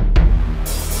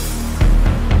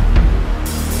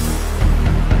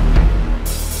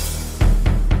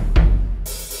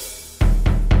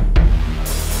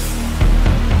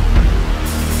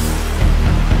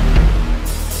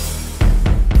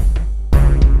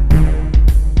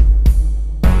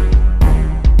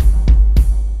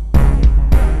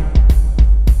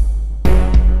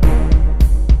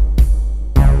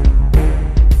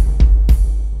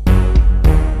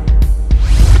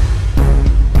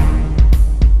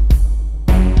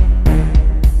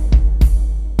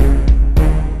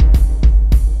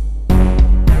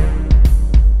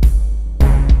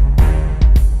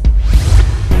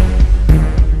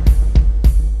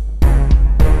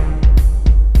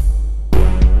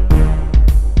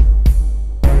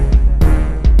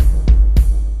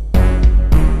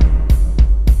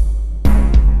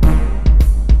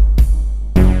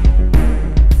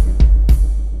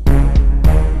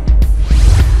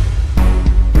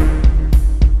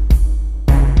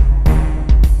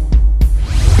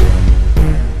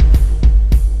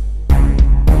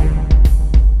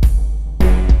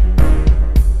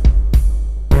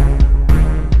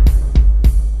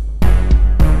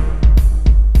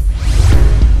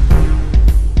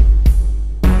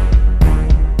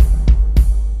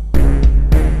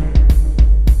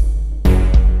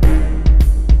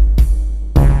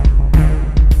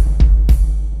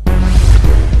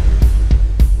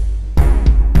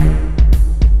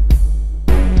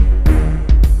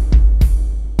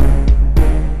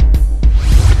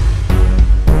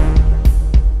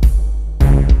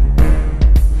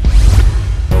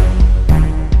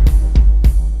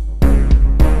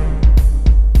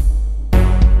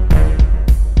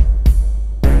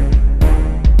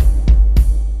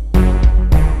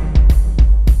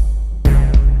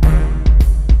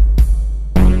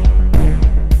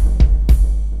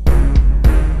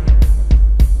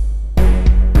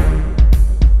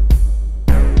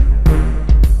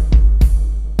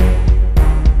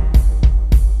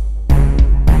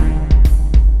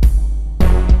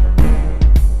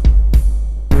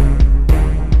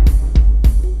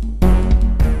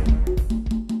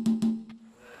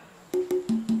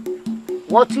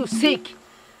 What you seek,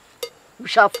 we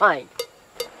shall find.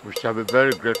 We shall be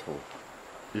very grateful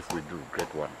if we do,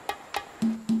 great one.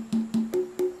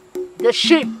 The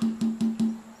sheep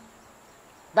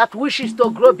that wishes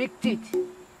to grow big teeth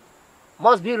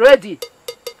must be ready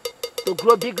to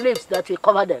grow big lips that will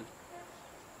cover them.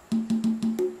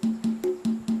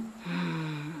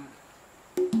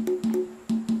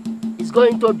 It's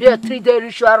going to be a 3-day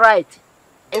ritual rite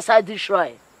inside the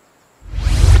shrine.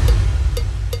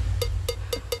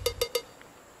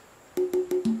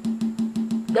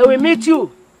 They will meet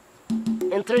you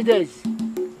in 3 days.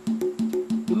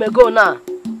 You may go now.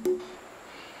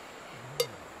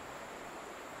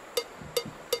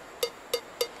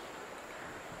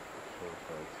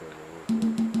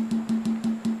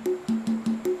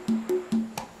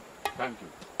 Thank you.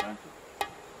 Thank you.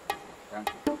 Thank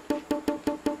you.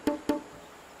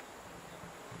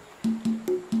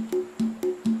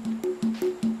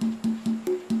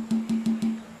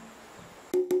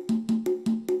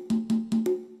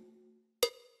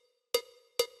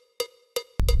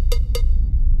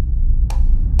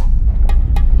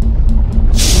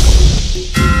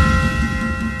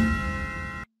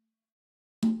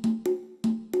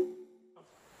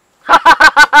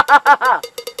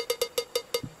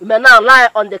 You may now lie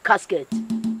on the casket.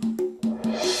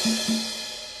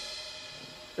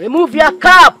 Remove your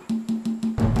cap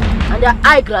and your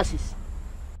eyeglasses.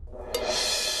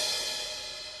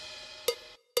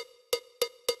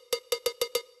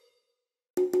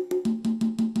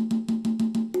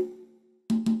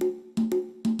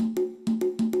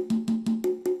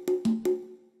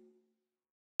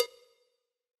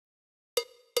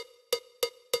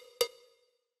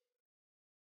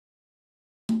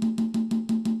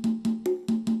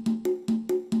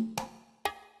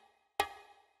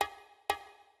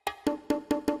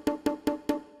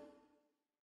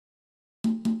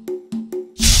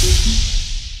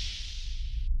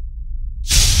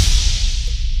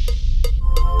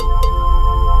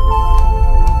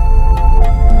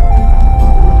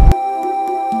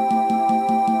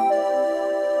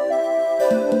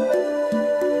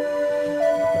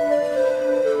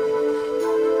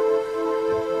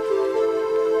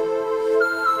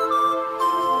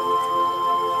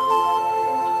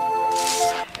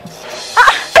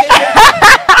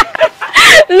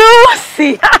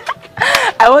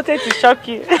 I wanted to shock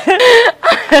you.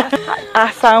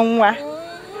 Asanwa,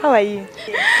 how are you?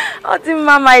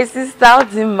 Odimma, my sister,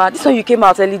 Odimma. This one you came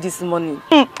out early this morning.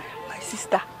 My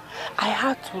sister, I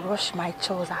had to rush my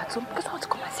chores at home because I want to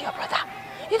come and see your brother.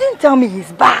 You didn't tell me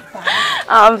he's back.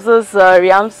 I'm so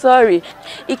sorry, I'm sorry.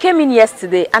 He came in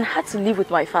yesterday and had to live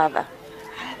with my father.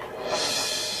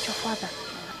 With your father?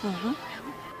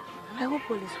 I hope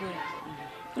all is well.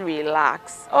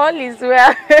 Relax. All is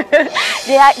well.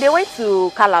 They went to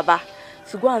Calabar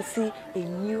to go and see a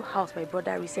new house my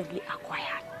brother recently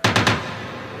acquired.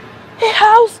 A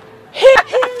house?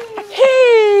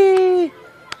 Hey!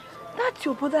 That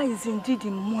your brother is indeed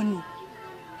in money.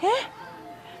 Eh?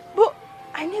 But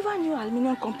I never knew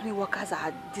aluminium company workers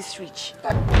are this rich.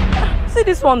 See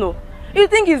this one though. You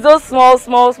think it's those small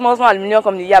aluminium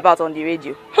company you hear about on the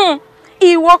radio?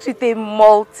 He works with a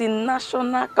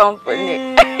multinational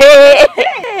company.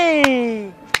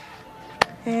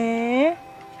 Hey!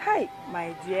 Hi,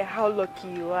 my dear, how lucky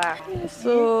you are.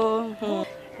 So,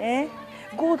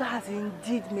 God has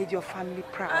indeed made your family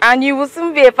proud. And you will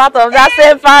soon be a part of that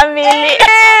same family.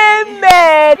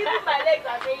 Amen! Even my legs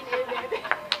are saying amen.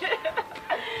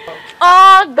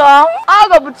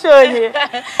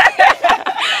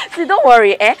 See, don't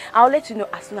worry, I'll let you know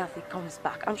as soon as he comes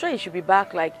back. I'm sure he should be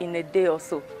back like in a day or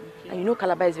so. Okay. And you know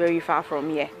Calabar is very far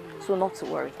from here. So not to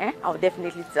worry, I'll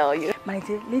definitely tell you. My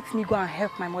dear, let me go and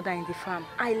help my mother in the farm.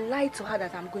 I lied to her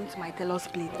that I'm going to my tailor's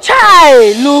place.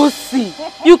 Chai, Lucy!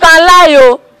 You can lie,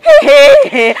 oh!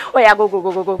 Oh yeah, go. I'll come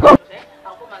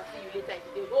and see you later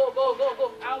today. Go.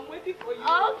 I'm waiting for you.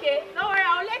 Oh, okay, don't worry,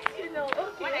 I'll let you know. Okay.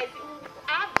 When I see you,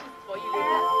 I'll have this for you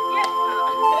later. Yes,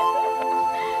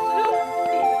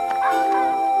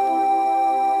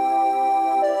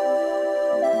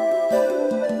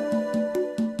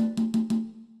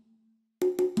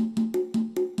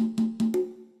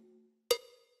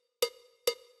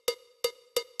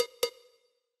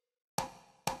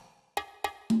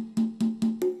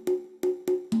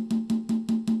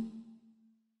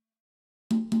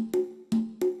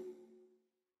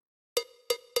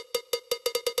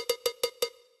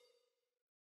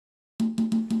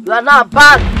 You are now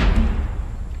back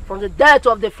from the death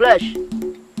of the flesh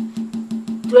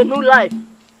to a new life.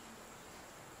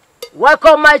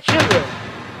 Welcome, my children.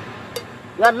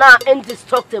 You are now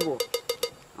indestructible.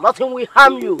 Nothing will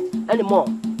harm you anymore.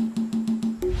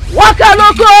 Waka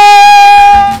loco!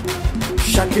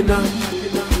 Shakina,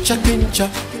 chakincha,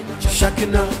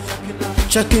 shakina,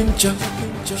 chakincha,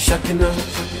 shakina,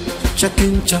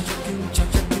 chakincha,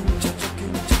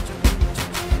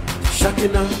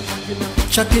 shakina,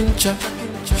 chakincha,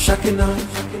 shakina,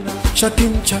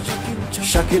 chakincha,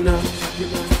 shakina,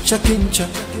 chakincha.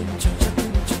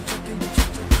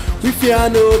 We fear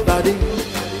nobody.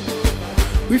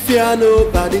 We fear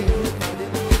nobody.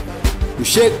 We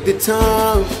shake the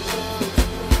town.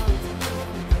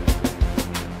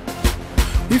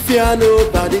 We fear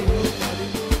nobody.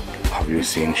 Have you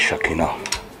seen Shakina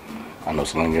and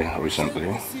Oslange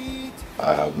recently?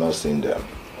 I have not seen them.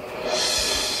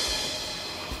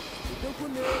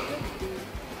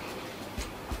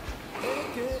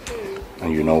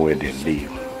 And you know where they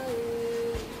live?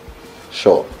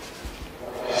 Sure.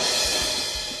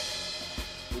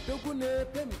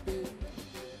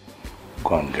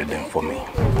 Go and get them for me.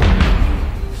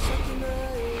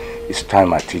 It's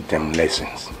time I teach them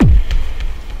lessons.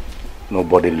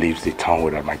 Nobody leaves the town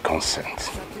without my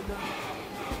consent.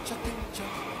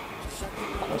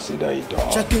 Consider it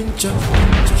done. Chakincha,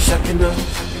 shakina,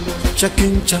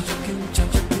 chakincha,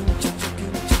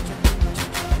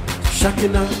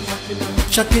 shakina,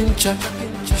 chakincha,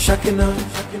 shakina,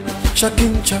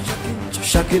 chakincha,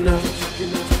 shakina,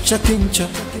 chakincha.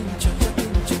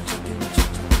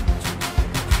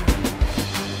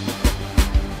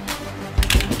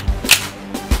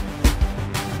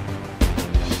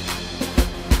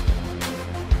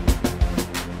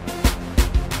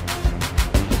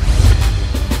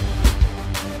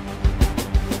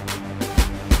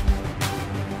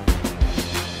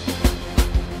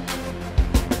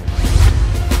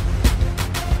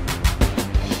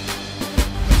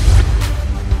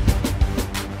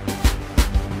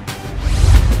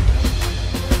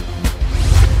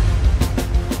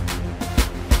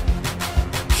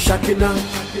 Shakina,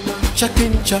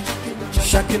 chakincha,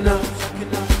 shakina,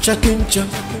 chakincha,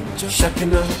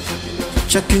 shakina,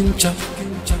 chakincha,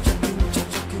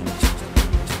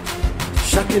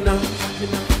 shakina,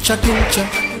 chakincha,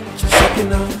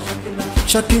 shakina,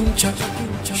 chakincha,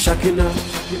 shakina,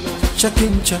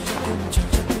 chakincha.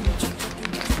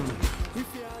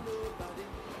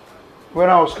 When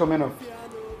I was coming up,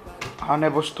 our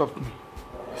neighbor stopped me.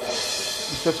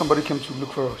 He said somebody came to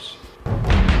look for us.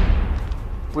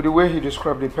 With the way he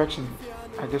described the person,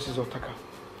 I guess it's Otaka.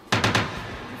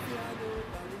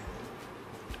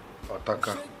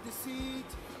 Otaka,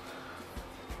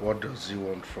 what does he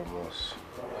want from us?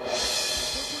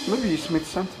 Maybe he Smith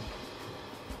something.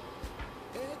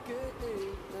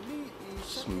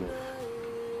 Smith.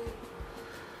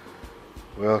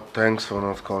 Well, thanks for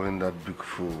not calling that big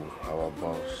fool our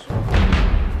boss.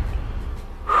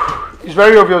 It's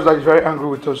very obvious that he's very angry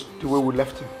with us the way we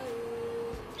left him.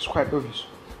 It's quite obvious.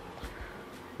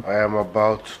 I am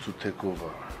about to take over,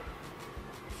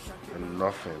 and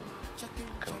nothing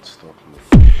can stop me.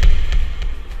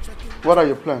 What are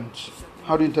your plans?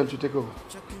 How do you intend to take over?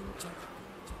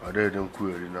 I didn't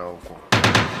query now.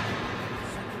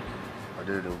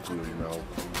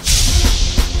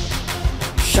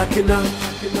 Shakina,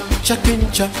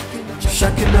 chakincha,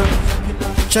 shakina,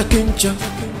 chakincha,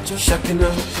 shakina,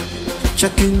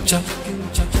 chakincha,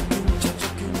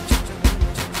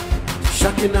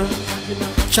 shakina,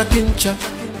 chakincha,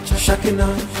 shakina,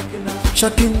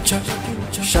 chakincha,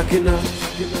 shakina,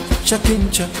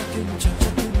 chakincha.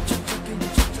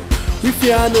 We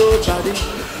fear nobody.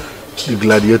 The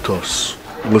gladiators,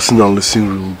 listen and listen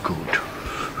real good.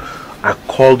 I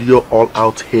called you all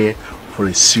out here for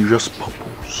a serious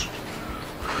purpose.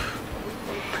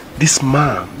 This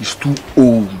man is too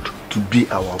old to be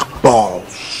our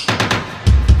boss.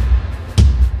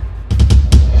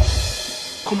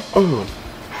 Come on.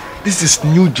 This is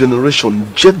new generation,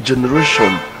 jet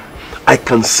generation. I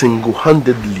can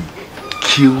single-handedly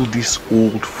kill this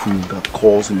old fool that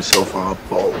calls himself our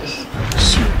boss.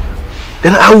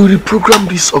 Then I will reprogram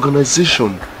this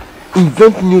organization,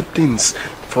 invent new things.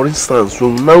 For instance,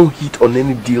 when we now hit on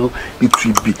any deal, it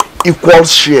will be equal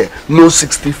share, no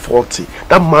 60-40.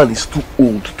 That man is too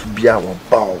old to be our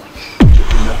boss.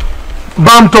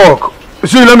 Bam talk.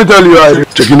 See, let me tell you,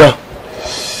 Chekina.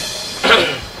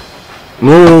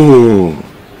 No,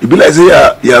 it be like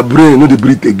say your brain no dey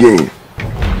breathe again.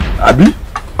 Abi?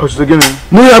 What's again?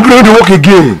 No, your brain no dey work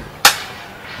again.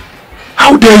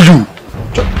 How dare you?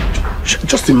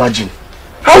 Just imagine.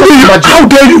 How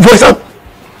dare you voice out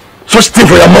such thing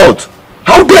for your mouth?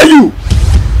 How dare you?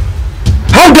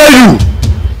 How dare you?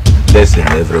 Listen,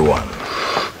 everyone.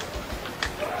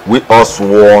 We all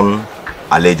sworn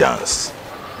allegiance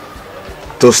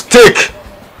to stick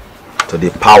to the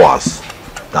powers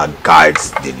that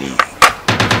guides the league.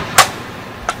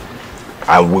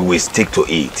 And we will stick to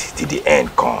it till the end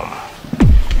come.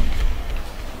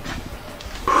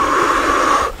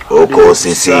 Oko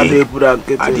Sisi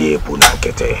Adiepu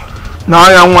Nankete. Now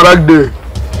I am what day.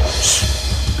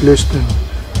 Listen,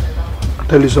 I'll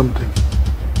tell you something.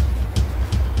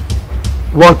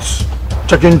 What's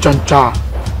Chakin Chancha,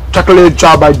 Chocolate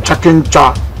Cha by Chakin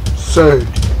Cha said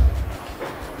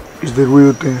is the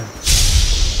real thing.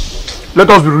 Let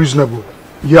us be reasonable.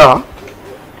 Yeah.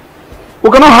 We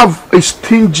cannot have a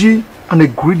stingy and a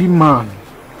greedy man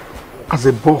as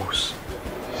a boss.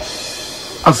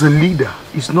 As a leader,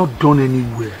 it's not done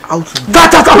anywhere.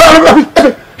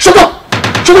 Shut up!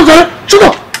 Shut up, Jerry! Shut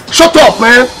up! Shut up,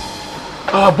 man!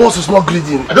 Our boss is not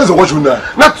greedy. I don't know what you know.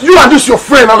 Not you and this your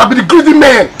friend, and I'll be the greedy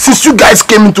man. Since you guys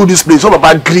came into this place, all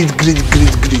about greed.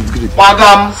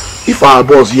 Madam, if our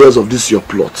boss hears of this your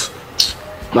plot,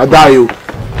 now die you.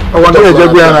 I want to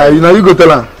you know you go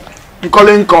tell him. You call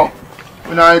him come.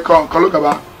 You know you come. Look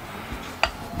about.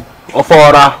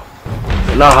 Ofora.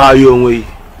 Now how you away?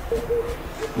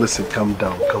 Listen, calm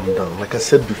down. Like I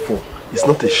said before, it's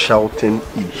not a shouting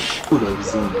ish.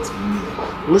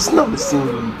 Listen, I'm saying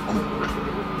really good.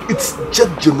 It's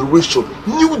just generation,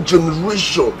 new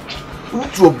generation. We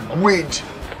need to upgrade.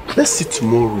 Let's see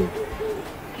tomorrow.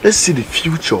 Let's see the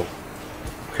future.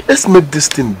 Let's make this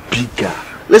thing bigger.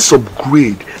 Let's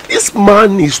upgrade. This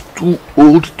man is too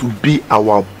old to be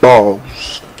our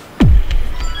boss.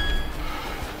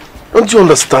 Don't you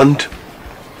understand?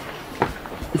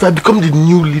 If I become the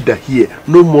new leader here,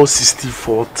 no more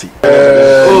 60-40.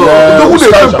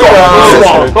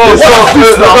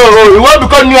 You want to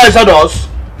become new ambassadors?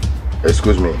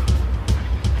 Excuse me.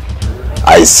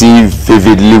 I see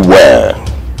vividly well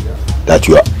that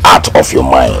you are out of your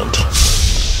mind.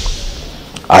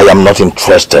 I am not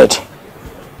interested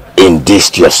in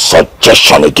this your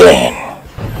suggestion again.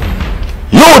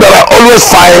 You that I always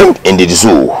find in the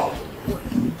zoo,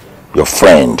 your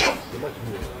friend.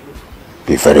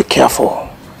 Be very careful.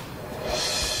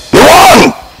 Be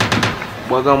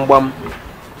warned!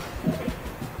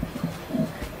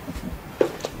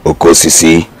 Oko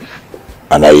Sisi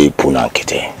Adiepu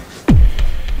Nankete.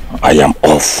 I am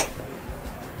off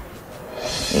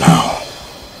now.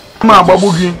 Ma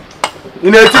babugi.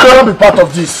 You need to be part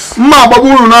of this. Ma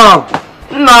baburu now.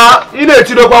 Nah, you need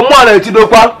to go more than to do.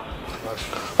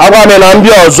 Agwa na mbi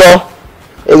ozo.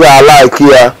 E ga like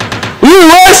here. You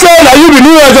will say that you be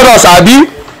new Exodus, Abi.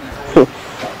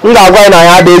 Ngagwa na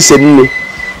ya dey say me.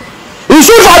 You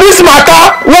should for this matter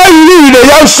why you need a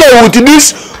young soul with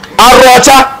this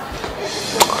arocha.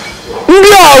 Mbi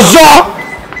ozo.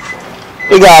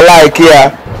 E ga like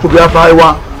here. Obi apa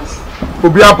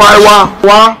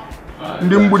iwa.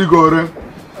 Ndi mbu di gore.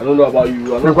 I don't know about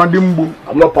you.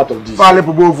 I'm not part of this. Pale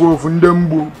pobo ofu ndi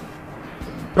mbu.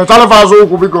 Petale fazo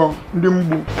ku biko ndi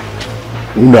mbu.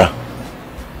 Una.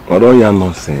 I don't hear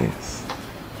nonsense.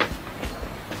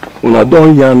 Una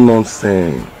don't hear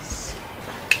nonsense.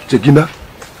 Chekina.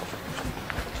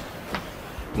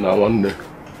 Now one day.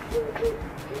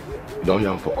 You don't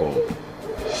hear for call.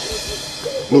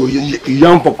 No, you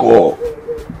hear for call.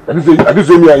 I didn't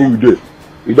say me and you there.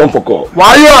 You don't for call.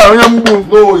 Why you?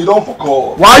 No, you don't for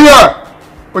call. Why you?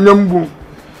 Onyembu.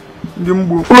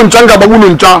 Ndimbu. Ulu nchanga babu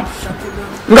ncha.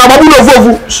 Nga babu no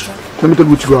vovu. Let me tell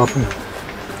you what will happen.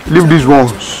 Leave these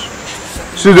ones.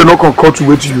 Since they're not concord to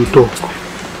wait till you talk.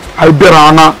 I better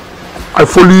Anna. I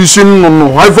follow you sin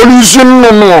no. I follow you sin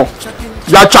no.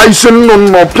 Ya chai sin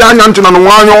no. Pianya ntina no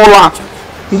wanyo ola.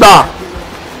 Da.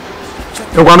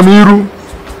 You want miru?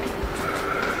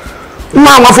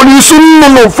 Na wa follow you sin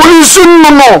no. Follow you sin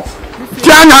no.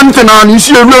 Pianya ntina ni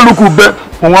si ewe lukube.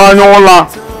 Wanyo ola.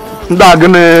 Da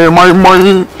gene my.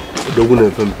 Dogune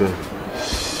pempe.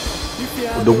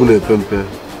 Dogune pempe.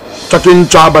 Chakin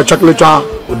cha by chocolate cha.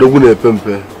 Odogune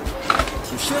pempe.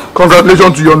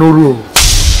 Congratulations to your new role.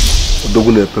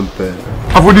 Odogune pempe.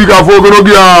 Afudika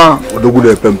fogorogia.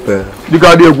 Odogune pempe.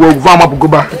 Dika de gwo fama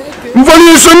pukuba.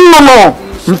 Mfoli sunno.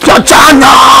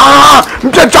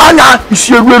 Mchachanya.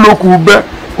 Isi egwe lokube.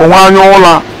 Onwanyo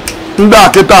ola. Nda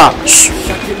kita.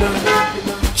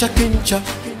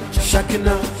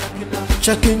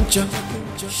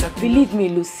 Believe me,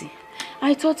 Lucy.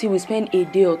 I thought he would spend a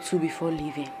day or two before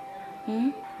leaving.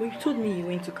 Well, you told me you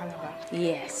went to Calabar.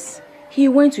 Yes. He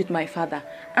went with my father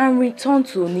and returned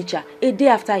to Onitsha a day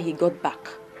after he got back.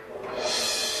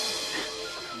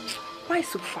 Why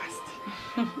so fast?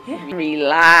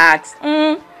 Relax.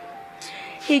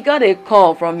 He got a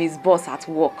call from his boss at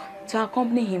work to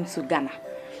accompany him to Ghana.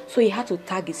 So he had to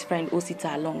tag his friend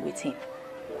Osita along with him.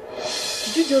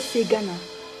 Did you just say Ghana?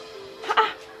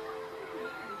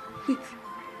 Wait,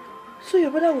 So your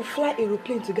brother will fly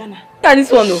aeroplane to Ghana? Yeah, this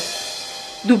one, no.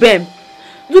 Dubem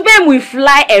will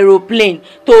fly aeroplane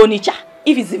to Onitsha,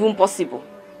 if it's even possible.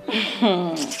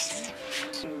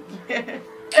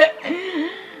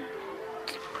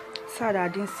 Sad I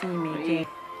didn't see him again.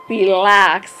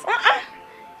 Relax.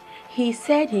 He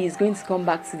said he is going to come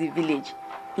back to the village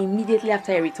immediately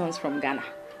after he returns from Ghana.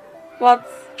 But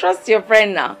trust your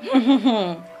friend now.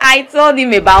 I told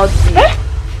him about it.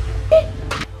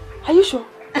 Are you sure?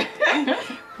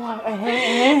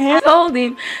 I told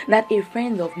him that a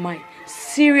friend of mine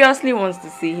seriously wants to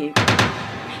see him.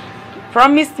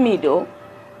 Promised me though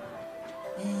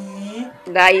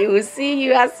that he will see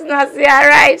you as soon as he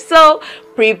arrives. So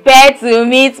prepare to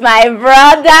meet my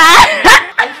brother.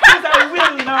 I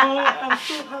will now. I'm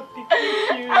so happy.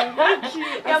 Thank you. Thank you.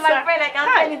 You're my friend. I can't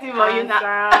say anything for you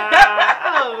now.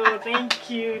 Oh, thank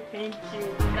you. Thank you.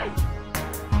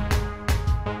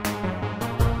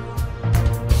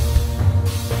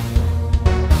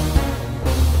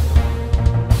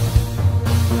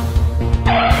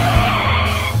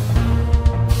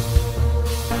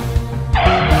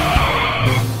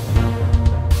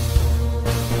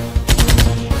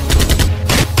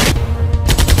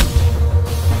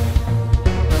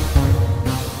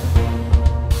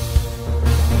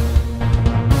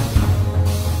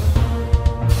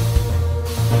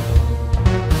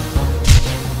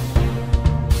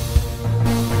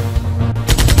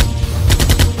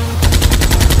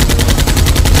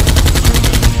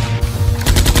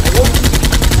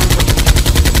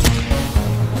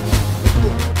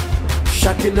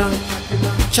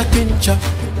 Chakincha,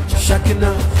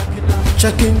 Shakina,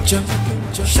 Chakincha,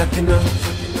 Shakina,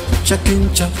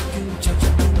 Chakincha,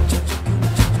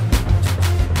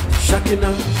 Shakina,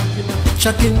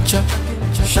 Chakincha,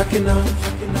 Shakina,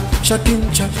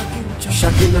 Chakincha,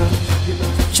 Shakina,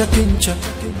 Chakincha.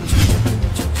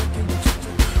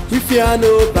 We fear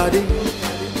nobody.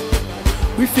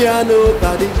 We fear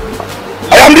nobody.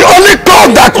 I am the only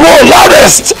dog that roars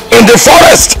loudest in the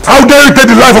forest. How dare you take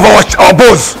the life of our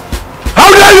boss? How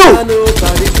dare you?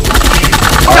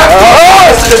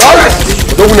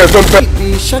 Don't let them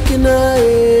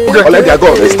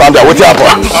go. They stand there. What's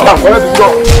happening?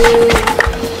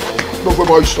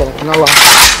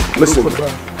 Listen,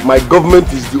 my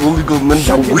government is the only government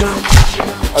that will.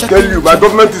 I tell you, my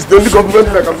government is the only government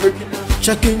that can make it.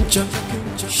 Chakincha,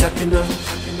 Shakina,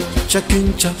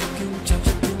 Chakincha,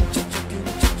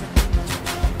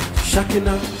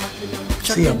 Shakina.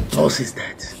 See, your boss is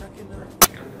dead.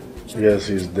 Yes,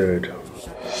 he's dead.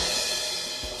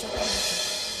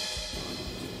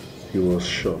 He was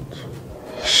shot.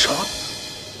 Shot?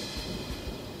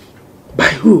 By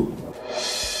who?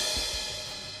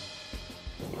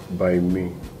 By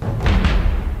me.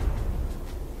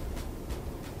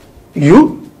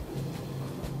 You?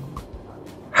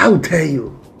 How dare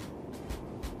you?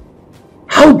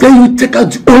 How dare you take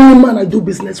out the only man I do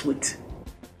business with?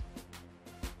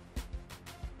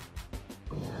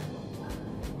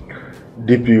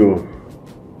 DPO,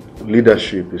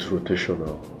 leadership is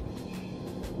rotational.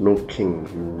 No king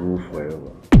will rule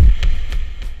forever.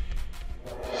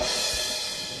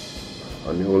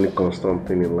 And the only constant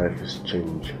thing in life is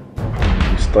change.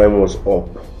 His time was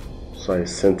up, so I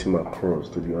sent him across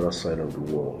to the other side of the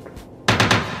world.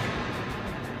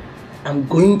 I'm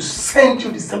going to send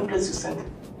you the same place you sent him.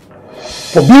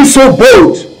 For being so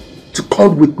bold to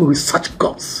come with me with such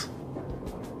guts.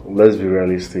 Let's be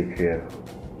realistic here.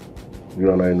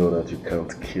 You and I know that you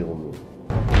can't kill me.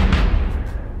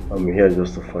 I'm here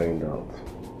just to find out.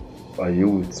 Are you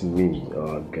with me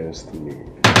or against me?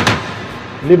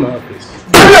 Leave my office.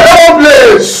 Leave your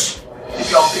place! Leave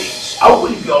your office. I will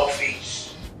leave your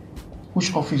office.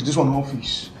 Which office? This one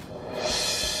office.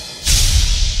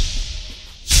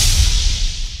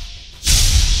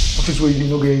 Office where you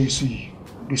don't get AC.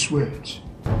 They sweat.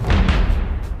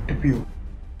 DPO.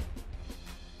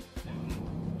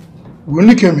 We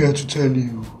only came here to tell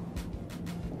you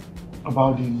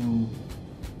about the new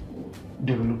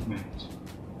development.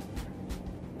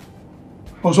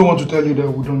 Also want to tell you that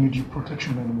we don't need your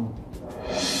protection anymore.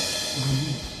 We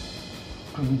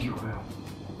don't need your help.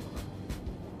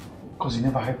 Because you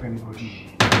never help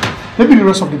anybody. Maybe the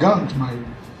rest of the gangs might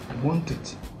want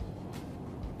it.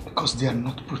 Because they are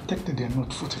not protected, they are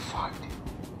not fortified.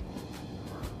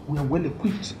 We are well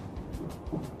equipped.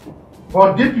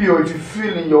 But DPO, if you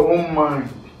feel in your own mind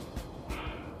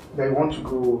that you want to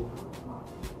go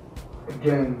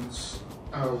against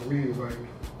our will, right?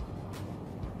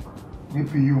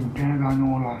 DPO,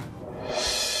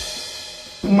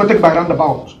 I'm going to take by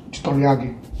roundabout to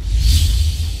Toriagi.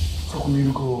 So come here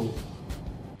to go.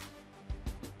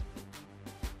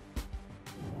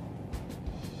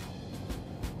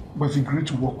 But he agreed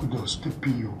to work with us, the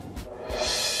PO.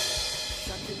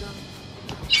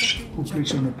 Who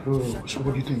plays on the pro? So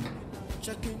what do you think?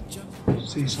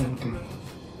 Say something.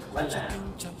 Well,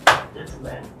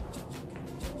 gentlemen,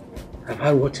 I've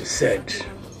heard what you said.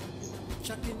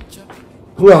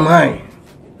 Who am I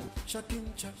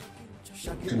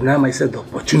to deny myself the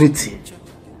opportunity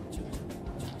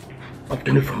of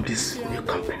doing from this new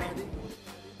company?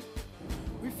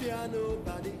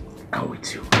 I'm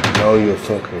with you. Now you're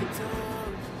talking.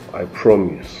 I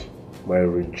promise my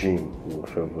regime will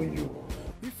favor you.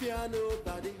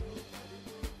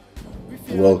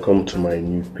 Welcome to my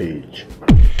new page.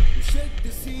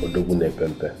 Odogune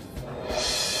Pempe.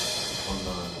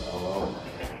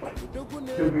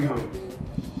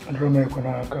 Androme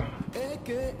Konaka.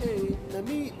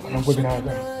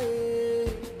 Anabodinaga.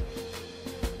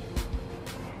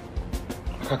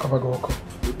 Kakabagoko.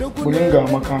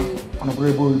 Bulinga Maka.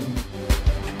 Anabrebo.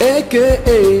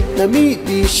 AKA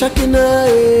Namidi Shakina.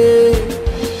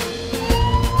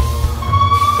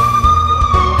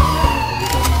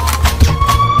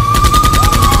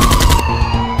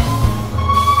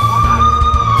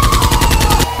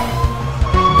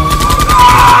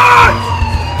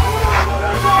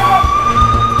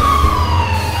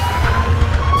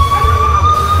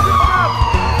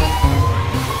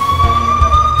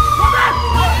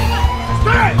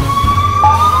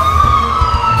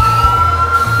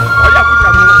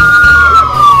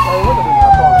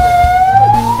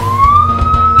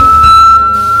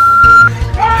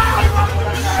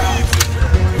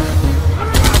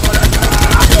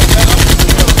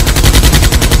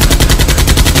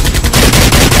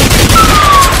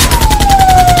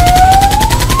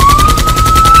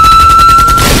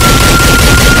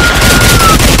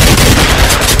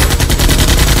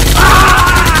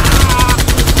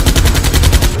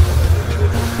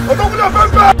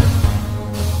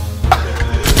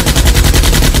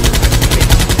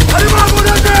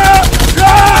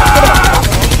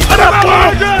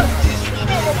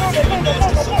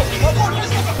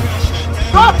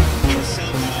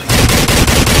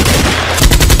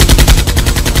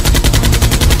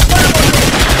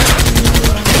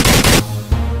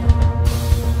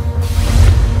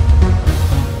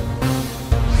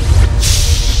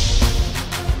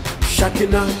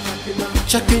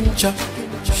 Chakincha,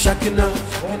 Shakina,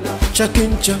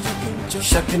 Chakincha,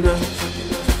 Shakina,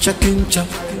 Chakincha,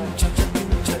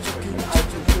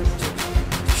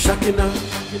 Shakina,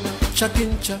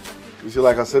 Chakincha. You see,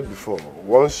 like I said before,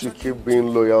 once you keep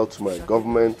being loyal to my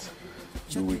government,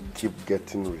 you will keep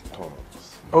getting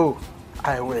returns. Oh,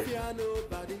 I will.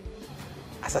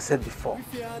 As I said before,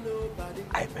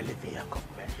 I believe in your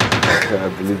government. I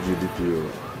believe you,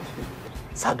 DPO.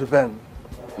 Sadubem.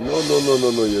 No,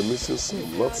 you're missing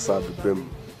some. Not Sadubem.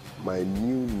 My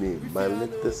new name, my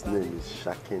latest name is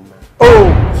Shakina.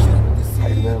 Oh! I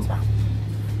remember.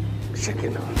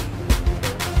 Shakina.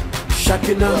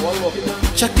 Shakina,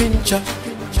 Chakincha,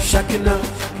 Shakina,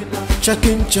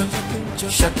 Chakincha,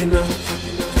 Shakina,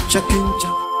 Chakincha.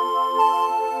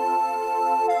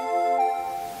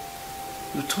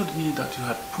 You told me that you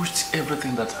had pushed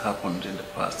everything that happened in the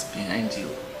past behind you.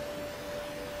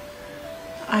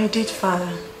 I did,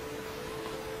 Father.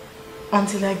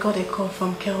 Until I got a call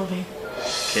from Kelvin.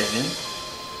 Kevin?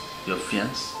 Your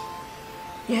fiancé?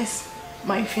 Yes,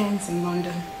 my fiancé in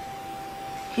London.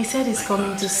 He said he's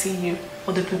coming to see you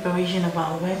for the preparation of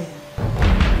our wedding.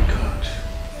 God.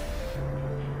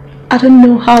 I don't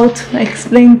know how to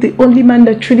explain the only man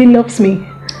that truly loves me,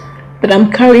 that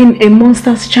I'm carrying a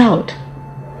monster's child.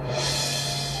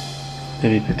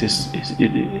 Baby, but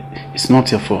it's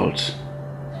not your fault.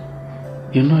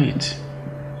 You know it.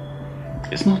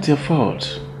 It's not your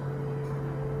fault.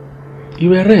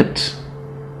 You were raped.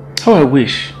 How I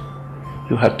wish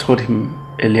you had told him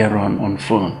earlier on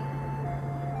phone,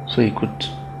 so he could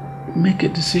make a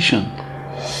decision.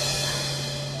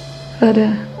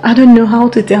 Father, I don't know how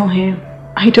to tell him.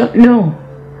 I don't know.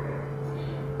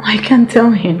 I can't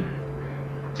tell him.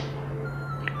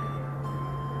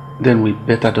 Then we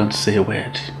better don't say a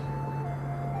word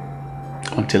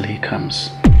until he comes.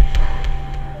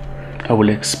 I will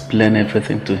explain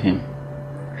everything to him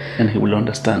and he will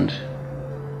understand.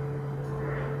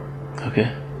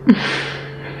 Okay?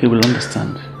 He will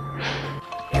understand.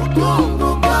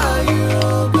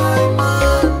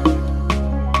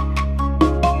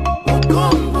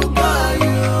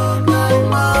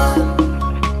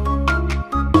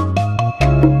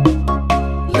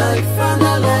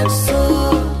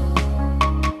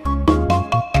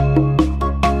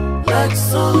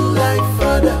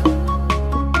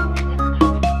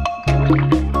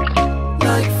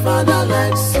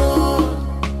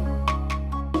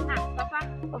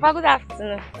 Papa, good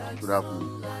afternoon. Good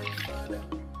afternoon.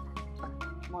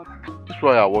 This is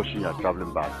why you're washing your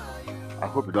traveling bag. I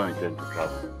hope you don't intend to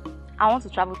travel. I want to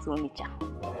travel to Onitsha.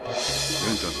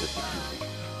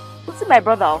 Don't See my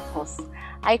brother, of course.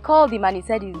 I called him and he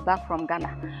said he's back from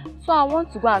Ghana. So I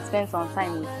want to go and spend some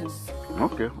time with him.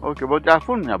 Okay, but I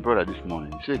phoned your brother this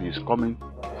morning. He said he's coming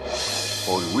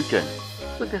for the weekend.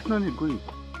 So there's no need going.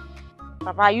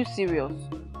 Papa, are you serious?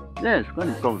 Yes,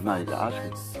 when he comes now, you can ask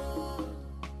him.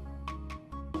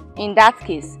 In that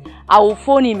case, I will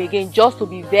phone him again just to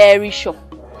be very sure.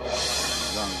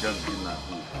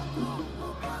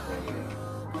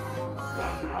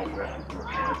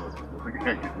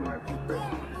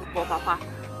 But Papa,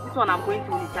 this one I'm going to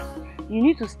Onitsha. You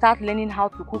need to start learning how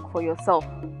to cook for yourself.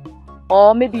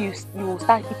 Or maybe you will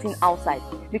start eating outside.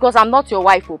 Because I'm not your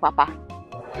wife, oh Papa.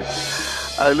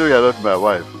 I know you're not my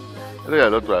wife.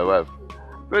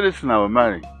 Very soon I will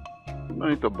marry. You don't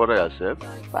need to bother yourself.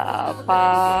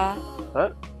 Papa. Huh?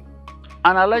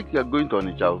 And I like you're going to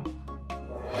Onitsha.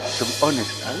 To be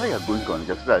honest, I like you're going to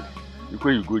Onitsha so that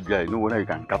when you go there, you know whether you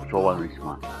can capture one rich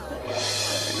man.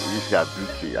 You use your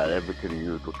beauty and everything in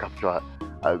you to capture,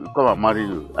 come and marry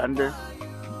you. And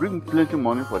bring plenty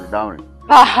money for the dowry.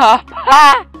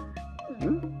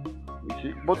 You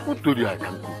see? But who told you I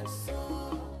can cook?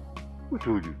 Who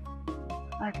told you?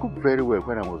 I cook very well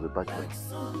when I was a bachelor.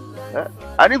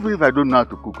 And even if I don't know how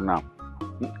to cook now,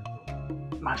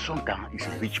 my son is a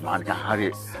rich man, can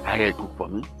hire a cook for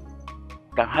me.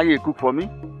 Can hire a cook for me,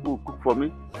 who will cook for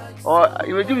me. Or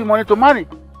he will give me money to marry.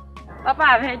 Papa,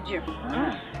 I've heard you.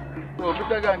 So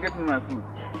better go and get me my food.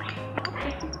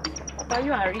 Papa,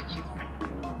 you are rich.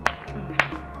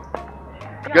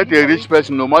 Get a rich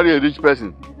person, no marry a rich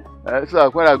person. So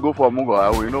when I go for Mugo, I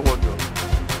will know what to do.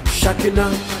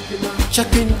 Shakina,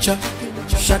 Shakincha,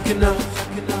 Shakina,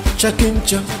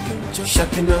 Shakincha,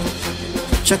 Shakina,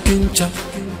 Shakincha.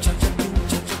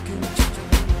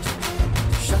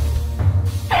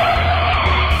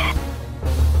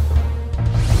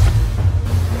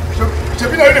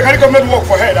 Shabina, you can't come and work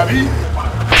for her, Abi.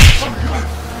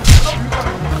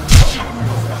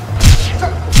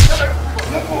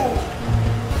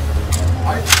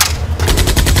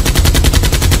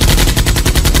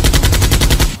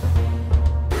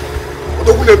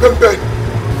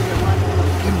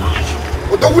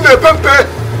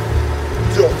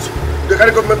 The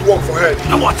Ghana government work for her. You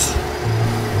know what?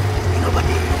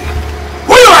 Nobody.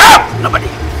 Who you help? Nobody.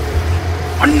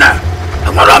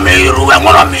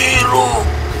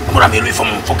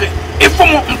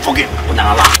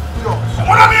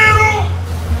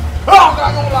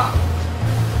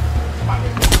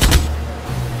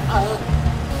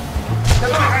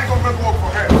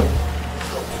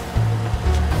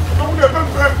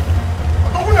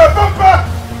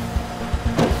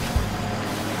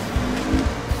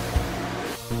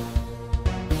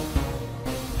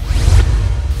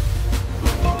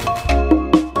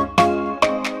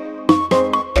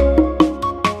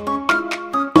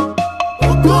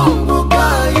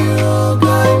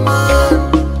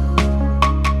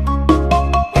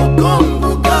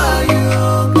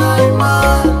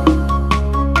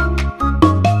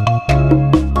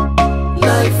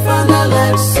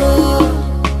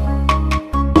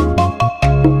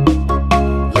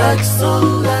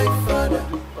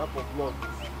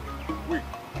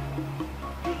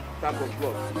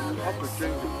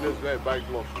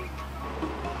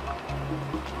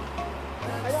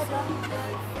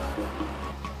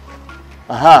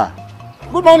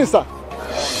 Good morning, sir.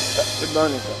 Good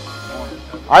morning, sir.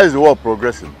 How is the work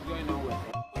progressing?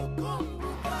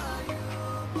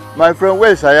 My friend,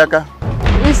 where is Ayaka?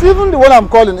 It's even the one I'm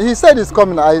calling. He said he's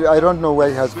coming. I don't know where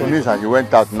he has gone. It means that he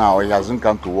went out now. He hasn't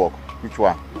come to work. Which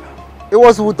one? It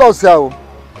was with us here.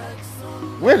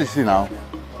 Where is he now?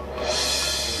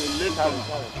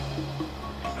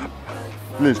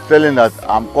 Please tell him that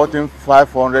I'm cutting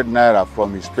 500 naira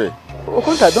from his pay.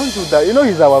 Okonta, don't do that. You know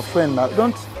he's our friend now.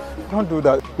 Don't do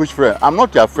that. Which friend? I'm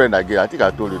not your friend again. I think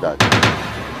I told you that.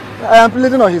 I am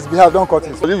pleading on his behalf. Don't cut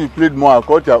his. But if you plead more, I'll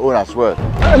cut your own as well.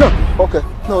 No. Okay.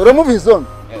 No, remove his own.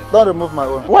 Don't remove my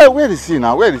own. Where is he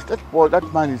now? Where is that boy? That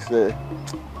man is.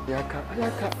 Ayaka.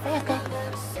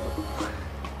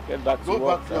 Get back to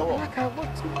work. Go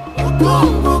back to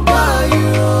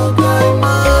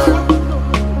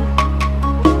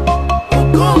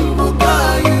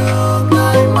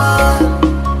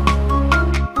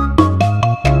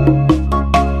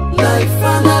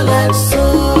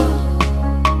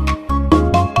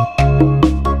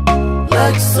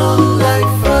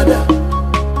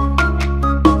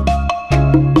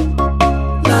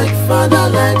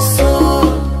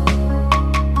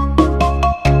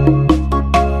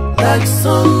like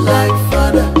sun.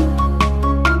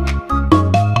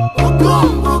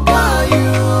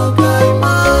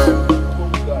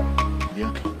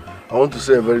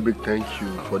 say a very big thank you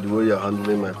for the way you're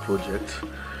handling my project.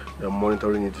 You're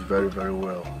monitoring it very, very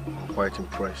well. I'm quite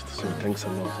impressed. So thanks a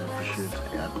lot. I appreciate it.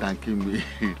 You are thanking me.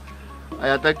 You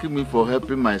are thanking me for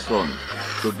helping my son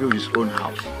to build his own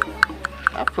house.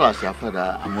 After as your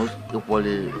father, I'm most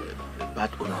equally a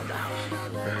bad owner of the house.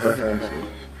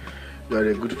 You are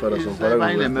a good father. Why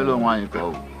buying a melon wine?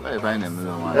 Why buying a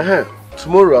melon wine?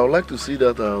 Tomorrow, I would like to see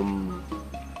that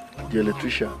the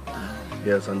electrician,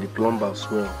 yes, and the plumber as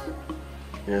well.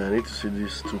 Yeah, I need to see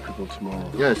these two people tomorrow.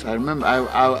 Yes, I remember.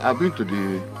 I've been to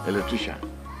the electrician.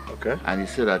 Okay. And he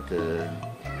said that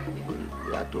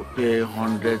you have to pay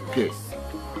 100K so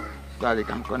that they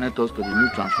can connect us to the new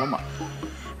transformer.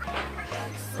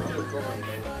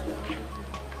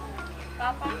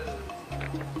 Papa.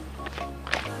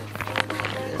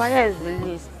 Where is the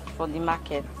list for the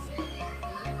market?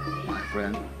 My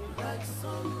friend,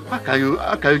 how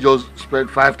can you just spread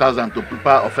 5,000 to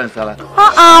prepare offense salad?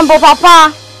 But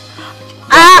Papa,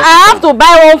 I have to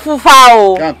buy one full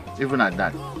fowl. Can't, even at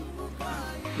that.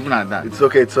 Even at that. It's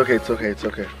okay, it's okay, it's okay, it's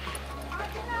okay.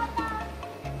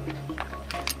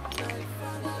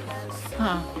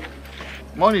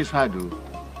 Money is hard, though.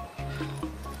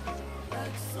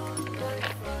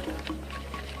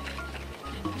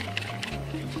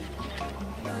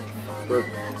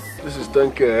 This is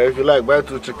 10K. If you like, buy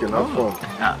 2 chicken. Have fun.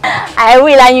 I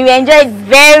will, and you enjoy it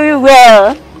very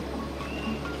well.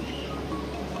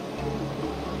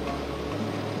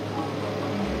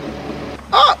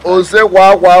 Say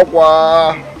wah wah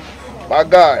wah, my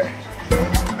guy.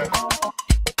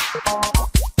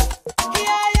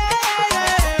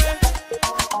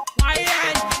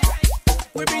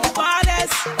 We be the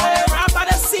baddest. I rap, I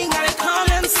sing, I come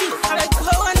and see. I go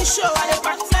on the show, I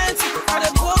back plenty. I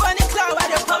go on the club, I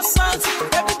pop something.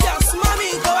 Every dance,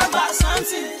 mommy, go and buy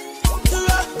something.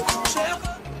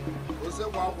 Say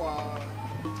wah wah.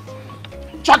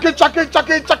 Chuck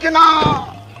it now.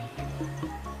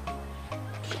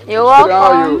 You're welcome.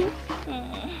 How are you?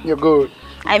 You're good.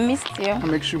 I missed you. I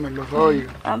miss you, my love. How are you?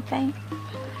 I'm fine.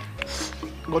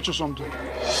 Got you something.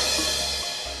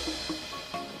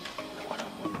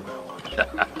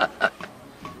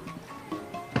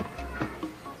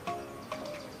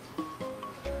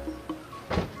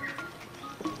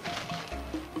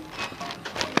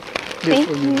 Thank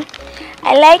you.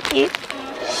 I like it.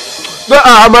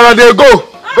 Amara, they go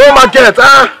market,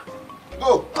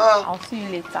 Go. I'll see you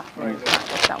later. Right.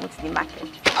 With the market.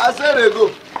 I said they go.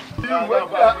 Now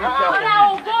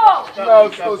go.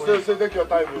 No, so take your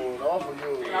time. I want for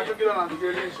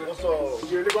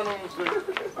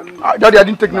you. Daddy, I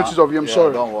didn't take notice of you. I'm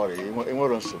sorry. Don't worry. It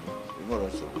won't run so.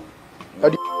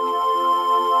 Daddy.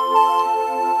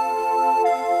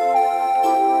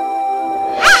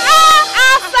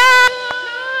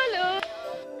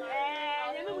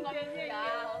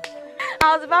 I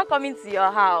was about coming to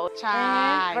your house.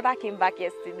 Brother came back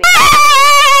yesterday.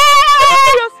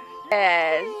 Yes.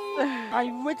 And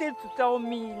you waited to tell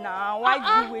me now. Why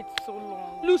did you wait so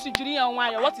long? Lucy, Julian,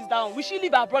 what is that? We should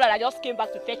leave our brother that just came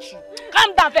back to fetch you.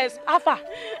 Calm down first. Alpha,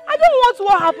 I don't want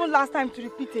what happened last time to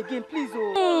repeat again, please.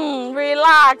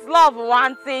 Relax. Love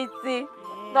wants it.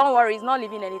 Don't worry, he's not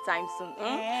leaving anytime soon.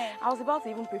 I was about to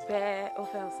even prepare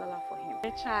Ophel salad for him.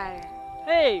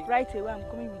 Hey, right away, I'm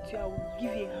coming with you. I will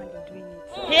give you a hand in doing it.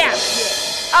 Here.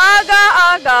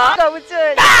 Go with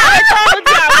you.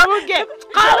 I will get.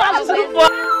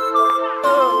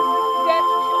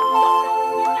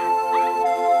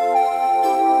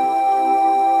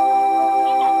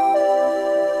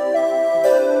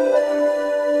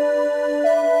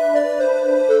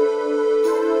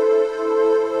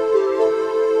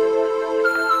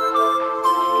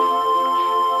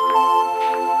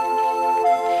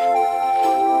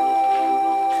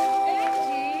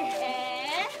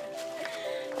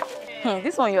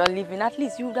 This one you are leaving, at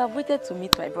least you would have waited to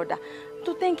meet my brother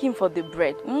to thank him for the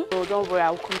bread. Oh, don't worry, I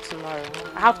will come tomorrow.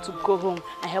 I have to go home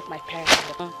and help my parents.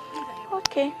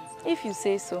 Okay, if you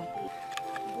say so.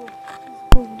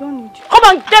 Oh, don't need you. Come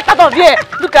on, get out of here!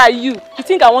 Look at you. You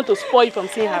think I want to spoil you from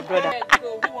seeing her brother?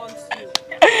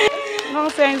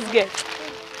 Nonsense, girl.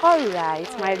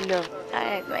 Alright, my love.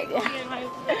 Alright, my dear.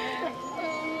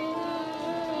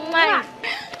 Nice.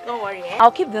 Don't worry,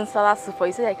 I'll keep the salad soup for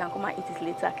you so that I can come and eat it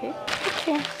later, okay?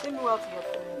 Okay. Send me well to your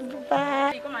phone.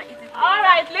 Bye. Come and eat it.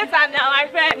 Alright, later now, my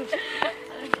friend.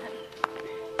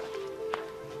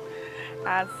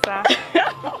 Asa.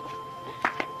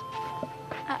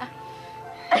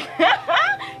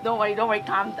 Don't worry,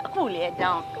 calm down. Cool it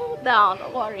down. Cool down,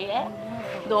 don't worry,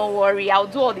 Don't worry, I'll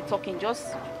do all the talking.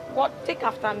 Just take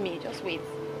after me, just wait.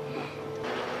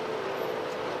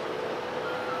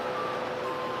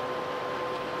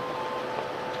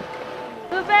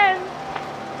 Till then.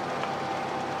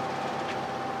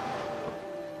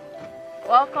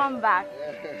 Welcome back.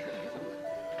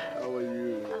 How are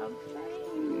you? I'm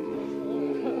fine.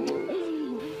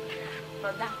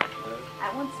 Brother,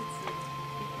 I want you to...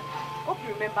 Hope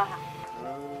you remember her.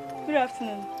 Good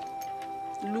afternoon.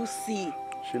 Lucy.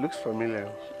 She looks familiar.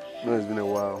 No, it's been a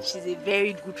while. She's a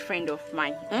very good friend of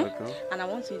mine. Okay. And I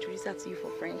want to introduce her to you for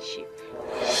friendship.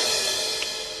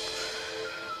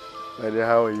 My dear,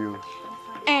 how are you?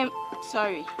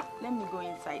 Sorry. Let me go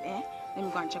inside, Let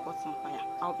me go and check what's on fire.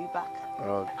 I'll be back.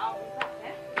 Okay. I'll be back,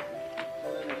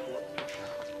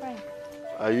 Fine.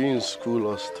 Are you in school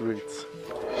or streets?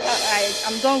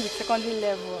 I'm done with secondary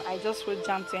level. I just wrote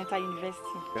jam to enter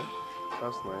university. Okay.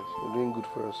 That's nice. You're doing good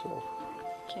for yourself.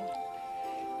 Okay.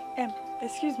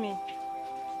 Excuse me.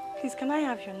 Please, can I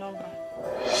have your number?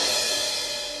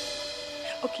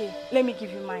 Okay, let me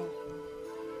give you mine.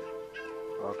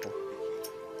 Okay.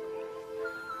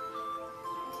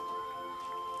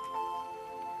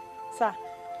 Sir,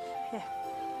 here.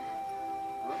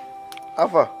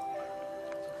 Alpha.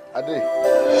 Ade.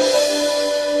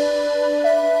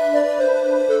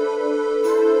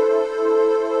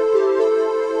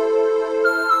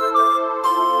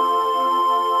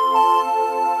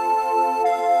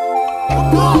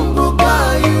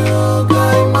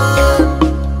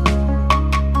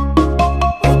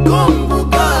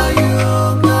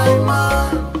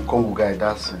 Congo guy,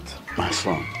 that's it. My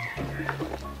son,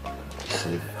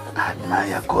 see, I admire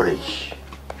your courage.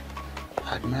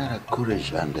 I admire your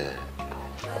courage and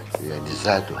your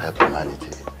desire to help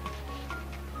humanity.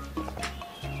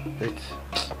 But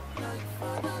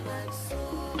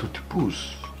to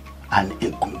depose an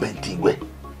incumbent way,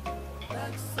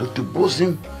 to depose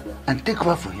him and take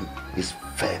over from him is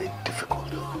very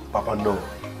difficult. Papa, no.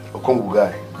 Okongu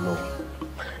guy, no.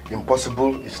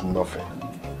 Impossible is nothing.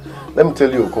 Let me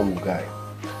tell you, Okongu guy,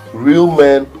 real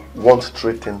men want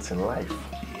 3 things in life.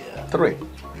 3.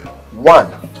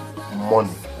 1,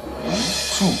 money.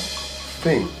 2,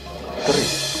 fame. 3,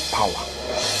 power.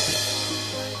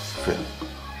 Fame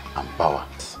and power.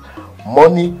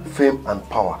 Money, fame, and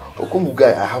power. Okongu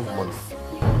guy, I have money.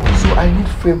 So I need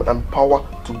fame and power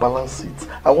to balance it.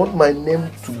 I want my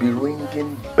name to be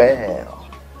ringing bell.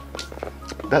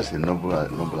 That's a noble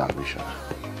ambition.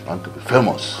 I want to be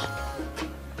famous.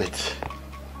 But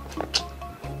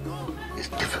it's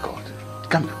difficult. It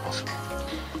can't be possible.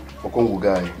 Okongu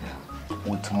guy,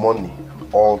 with money,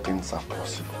 all things are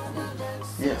possible.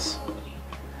 Yes.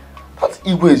 That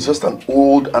Igwe is just an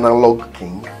old analog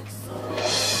king.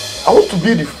 I want to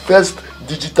be the first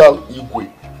digital Igwe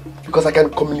because I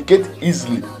can communicate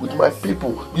easily with my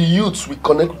people. The youths will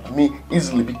connect with me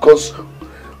easily because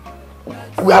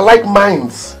we are like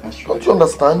minds. Don't you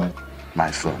understand? My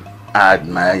son, I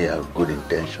admire your good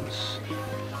intentions.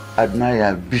 I admire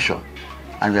your vision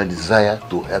and your desire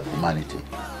to help humanity,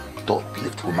 to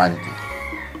uplift humanity.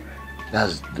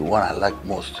 That's the one I like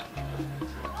most.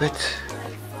 But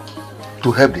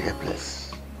to help the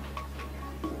helpless.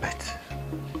 But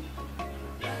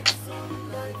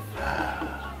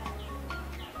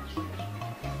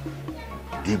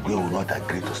Igwe will not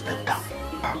agree to step down.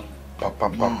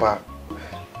 Papa,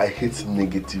 I hate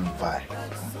negative vibe.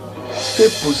 Stay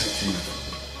positive.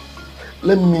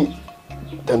 Let me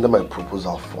tender my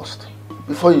proposal first,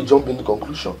 before you jump into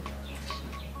conclusion.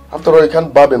 After all, you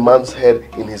can't barb a man's head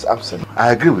in his absence.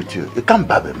 I agree with you. You can't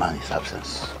barb a man in his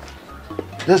absence.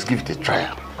 Let's give it a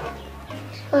trial.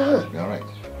 You're right.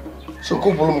 So,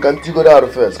 Kupulum, can you go there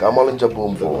first? I'm all in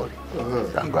Jabum forward.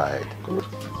 Go ahead.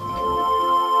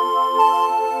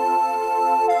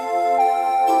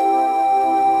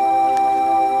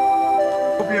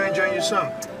 Hope you're enjoying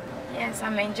yourself. Yes,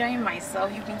 I'm enjoying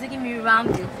myself. You've been taking me around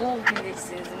the whole village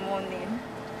since the morning.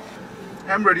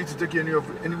 I'm ready to take you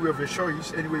anywhere of your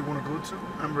choice, anywhere you want to go to.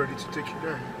 I'm ready to take you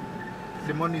there.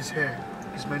 The money is here.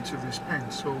 It's meant to be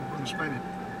spent, so we're going to spend it.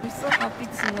 I'm so happy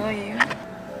to know you.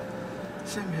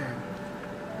 Same here.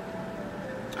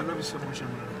 I love you so much,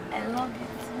 Amara. I love you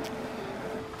too.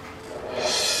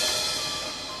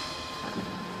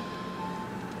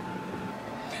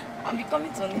 I'll be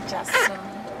coming to Onitsha soon.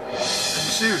 Are you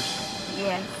serious?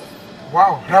 Yes.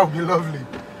 Wow, that would be lovely.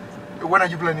 When are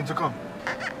you planning to come?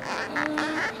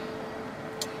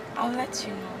 I'll let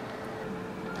you know.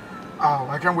 Oh,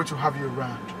 I can't wait to have you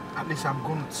around. At least I'm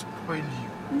going to spoil you.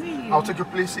 Really? I'll take you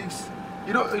places.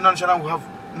 You know, in Onitsha we have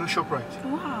no ShopRite.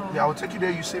 Wow. Yeah, I'll take you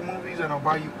there, you see movies, and I'll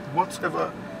buy you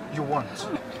whatever you want.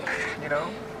 You know?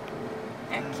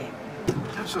 Okay.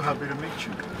 I'm so happy to meet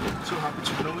you. So happy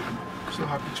to know you. So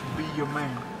happy to be your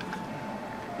man.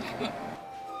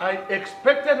 I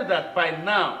expected that by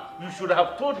now you should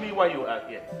have told me why you are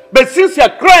here. But since your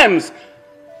crimes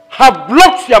have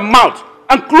blocked your mouth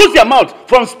and closed your mouth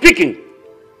from speaking,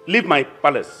 leave my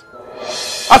palace.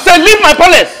 I said leave my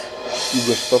palace! You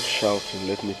will stop shouting,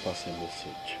 let me pass a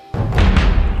message.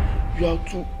 You are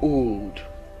too old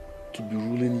to be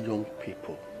ruling young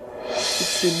people.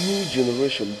 It's a new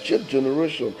generation, jet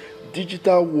generation,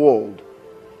 digital world.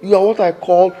 You are what I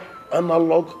call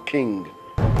analog king.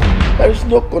 There is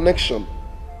no connection.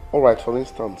 Alright, for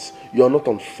instance, you are not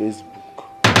on Facebook.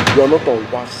 You are not on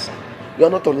WhatsApp. You are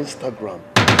not on Instagram.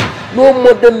 No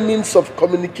modern means of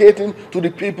communicating to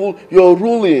the people you are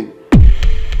ruling.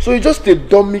 So you're just a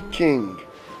dummy king.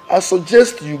 I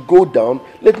suggest you go down,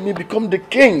 let me become the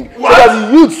king. What? So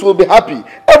that the youths will be happy.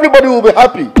 Everybody will be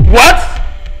happy. What?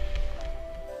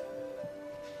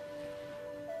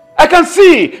 I can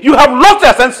see you have lost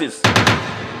your senses.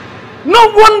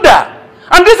 No wonder.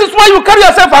 And this is why you carry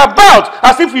yourself about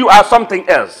as if you are something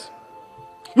else.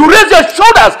 You raise your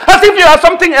shoulders as if you are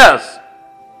something else.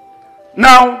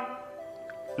 Now,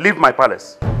 leave my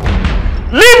palace.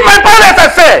 Leave my palace, I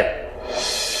say!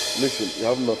 Listen, you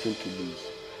have nothing to lose.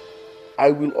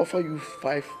 I will offer you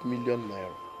 5 million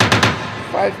naira.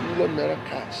 5 million naira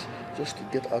cash just to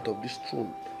get out of this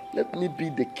throne. Let me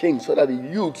be the king so that the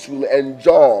youths will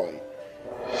enjoy.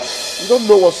 You don't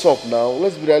know what's up now.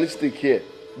 Let's be realistic here.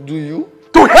 Do you?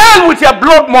 To hell with your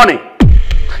blood money!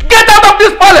 Get out of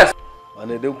this palace!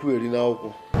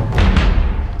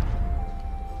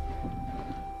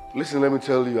 Listen, let me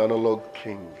tell you, analog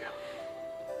king.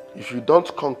 If you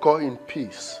don't conquer in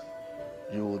peace,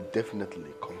 you will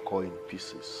definitely conquer in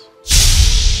pieces.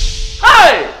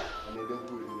 Hey!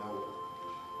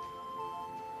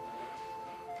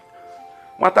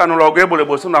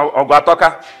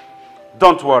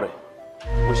 Don't worry.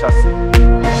 We shall see.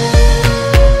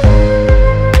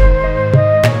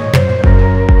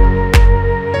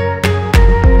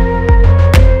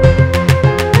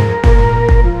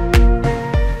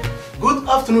 Good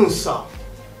afternoon, sir.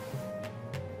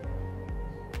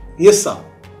 Yes, sir.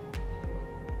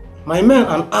 My men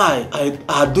and I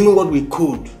are doing what we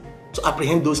could to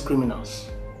apprehend those criminals.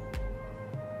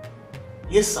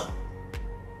 Yes, sir.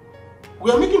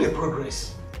 We are making a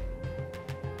progress.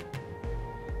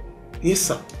 Yes,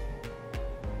 sir.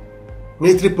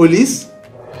 Military police?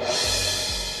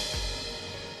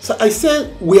 So I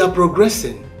said we are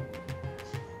progressing.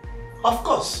 Of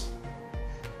course.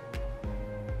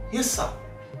 Yes, sir.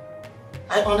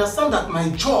 I understand that my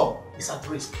job is at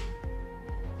risk.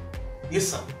 Yes,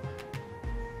 sir.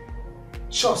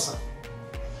 Sure, sir.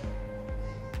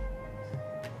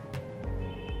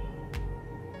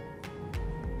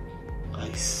 I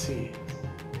see.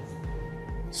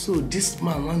 So this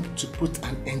man wants to put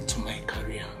an end to my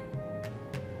career.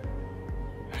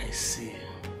 I see.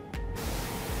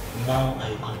 Now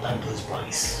I will contact those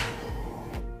boys.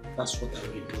 That's what I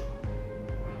will do.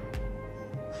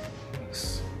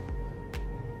 Yes.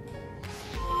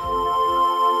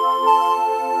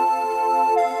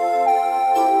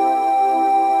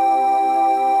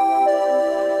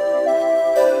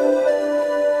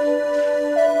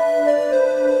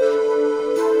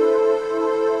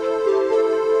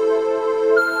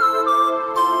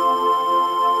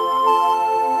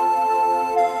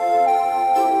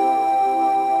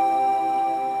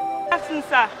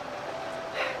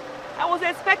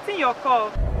 Your call.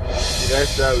 Did I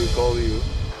say I will call you?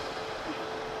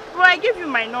 Bro, I gave you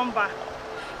my number.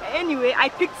 Anyway, I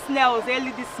picked snails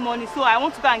early this morning, so I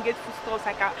want to go and get foodstuffs.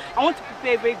 I want to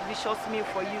prepare a very delicious meal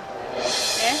for you.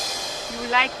 Eh? You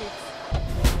will like it.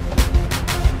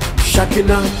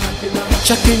 Shakina,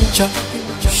 chakincha,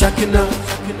 shakina,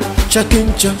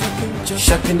 chakincha,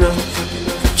 shakina,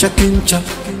 chakincha,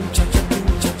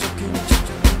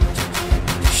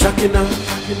 shakina,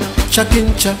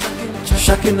 chakincha.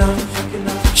 Shakina,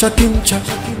 chakincha,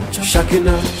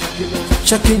 shakina,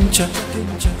 chakincha.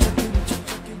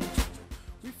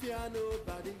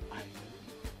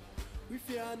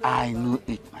 I knew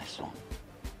it, my son.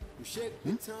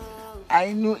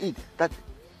 I knew it that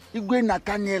Igwe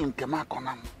Nathaniel Nkema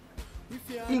Akonam,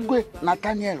 Igwe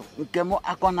Nathaniel Nkemo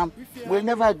Akonam will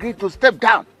never agree to step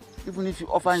down, even if you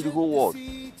offer him the whole world.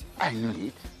 I knew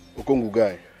it.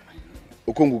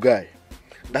 Okongu guy.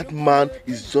 That man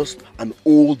is just an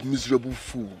old, miserable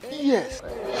fool. Yes.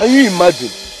 Can you imagine?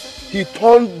 He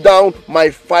turned down my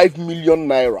 5 million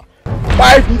naira.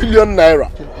 5 million naira.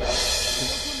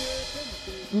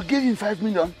 You gave him 5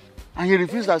 million and he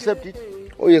refused to accept it?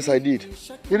 Oh yes, I did.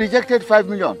 He rejected 5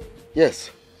 million? Yes.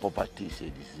 Poverty is a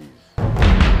disease.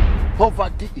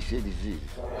 Poverty is a disease.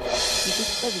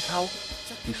 That is how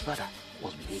his father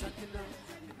was behaving.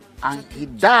 And he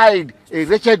died a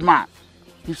wretched man.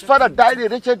 His father died a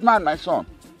wretched man, my son.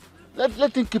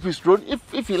 Let him keep his throne.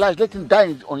 If he likes, let him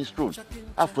die on his throne.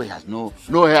 After he has no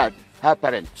heir, her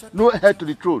parent, no heir to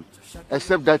the throne,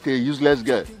 except that a useless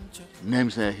girl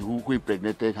names who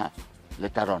impregnated her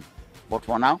later on. But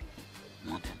for now,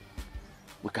 nothing.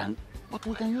 But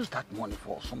we can use that money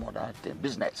for some other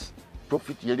business,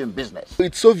 profit-yielding business.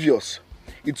 It's obvious.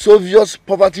 It's obvious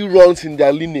poverty runs in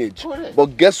their lineage. Correct.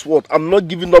 But guess what? I'm not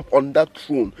giving up on that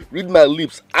throne. Read my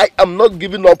lips. I am not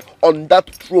giving up on that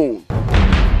throne.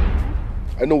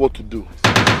 I know what to do.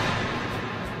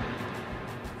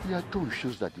 Your tone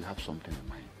shows that you have something in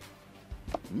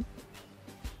mind.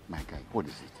 My guy, what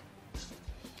is it?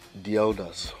 The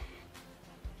elders.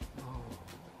 Oh,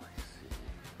 I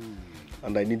see.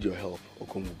 And I need your help,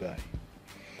 Okomugai.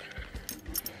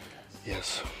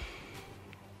 Yes.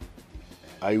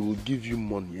 I will give you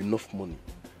money, enough money.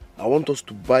 I want us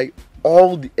to buy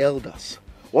all the elders.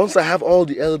 Once I have all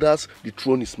the elders, the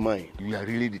throne is mine. You are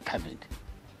really determined.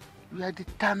 You are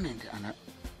determined, and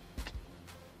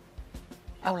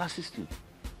I will assist you.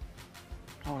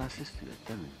 I will assist you,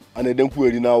 tell me. And I don't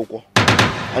query now.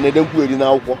 And I don't query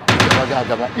now.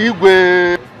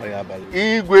 Igwe!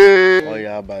 Igwe!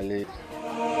 Oyabale.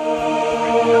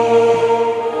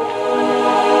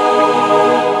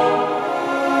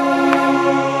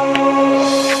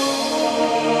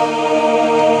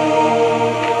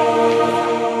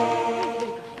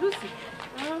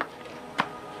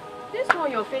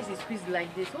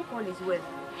 Like this, who called his well?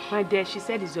 My dear, she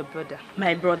said it's your brother.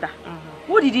 My brother?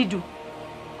 What did he do?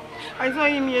 I saw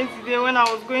him yesterday when I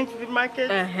was going to the market.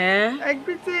 I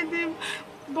greeted him,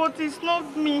 but it's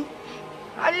not me.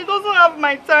 And he doesn't have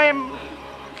my time.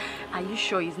 Are you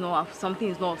sure something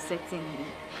is not upsetting him?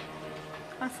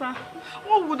 Asa,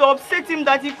 what would upset him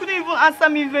that he couldn't even answer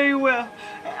me very well?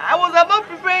 I was about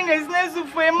preparing a snail soup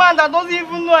for a man that doesn't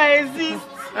even know I exist.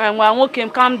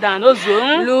 Calm down,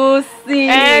 Ozo. Lucy.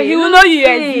 He will know you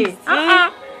exist.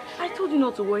 I told you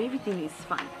not to worry, everything is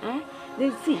fine.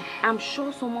 Then see, I'm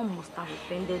sure someone must have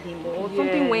offended him or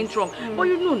something went wrong. But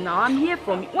you know now, I'm here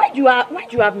for me. Why do you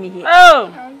have me here? Oh,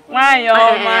 why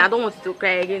I don't want you to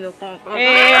cry again. It's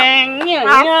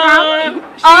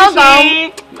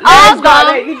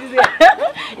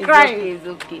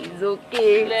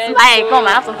okay. Smile, come, I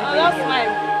have something for you.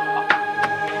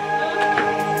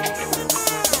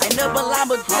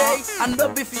 I know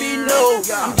be Fino.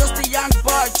 I'm just a young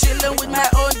boy chilling with my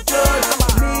own girl.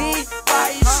 Me,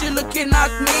 why is she looking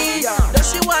at me? Does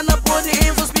she wanna put the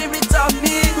evil spirit on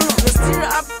me? You still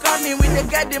upcoming when they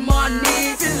get the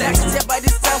money. Next year by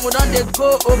this time we don't they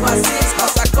go overseas.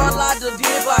 Cause I call her the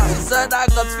diva. She said I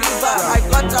got fever. I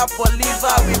got her for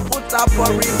liver. We put her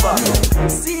for river.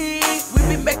 See, we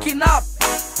be making up.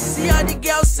 See how the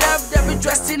girls self, they be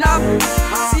dressing up.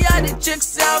 See how the chicks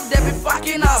self, they be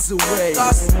fucking up.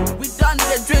 Cause we done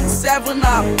the drink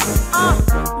 7-Up.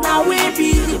 Now we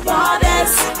be the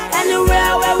baddest.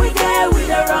 Anywhere where we go, we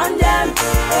don't run them.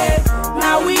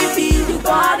 Now we be the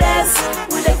baddest.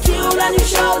 We the kill and the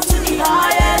show to the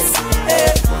highest.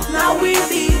 Now we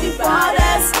be the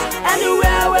baddest.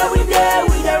 Anywhere where we go,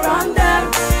 we don't run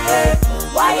them.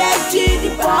 YSG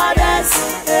the baddest.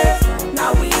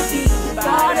 Now we be the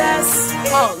baddest.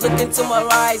 Look into my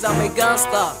eyes, I'm a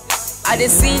gangster. I did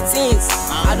see things.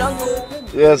 I don't know.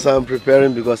 Yes, I'm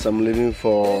preparing because I'm leaving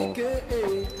for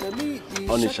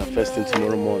Onitsha first thing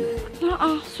tomorrow morning.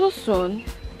 So soon?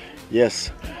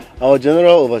 Yes. Our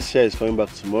general overseer is coming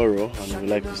back tomorrow and he would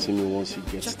like to see me once he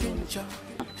gets to Onitsha.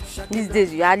 These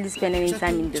days you hardly spend any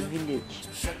time in the village.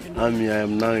 I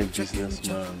am now a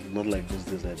businessman. Not like those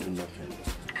days I do nothing.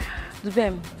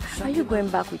 Zubem, are you going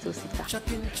back with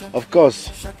Osita? Of course.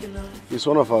 He's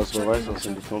one of our supervisors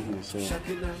in the company, so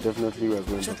definitely we are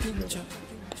going back together.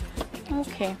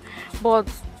 Okay, but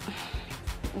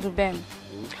Zubem,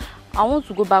 I want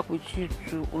to go back with you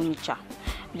to Onitsha.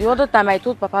 The other time I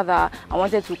told Papa that I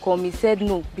wanted to come, he said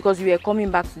no because you were coming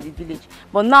back to the village.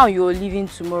 But now you're leaving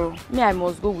tomorrow. Me, I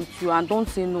must go with you and don't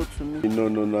say no to me. No.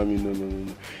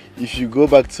 If you go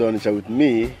back to Onitsha with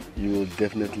me, you will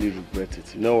definitely regret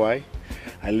it. You know why?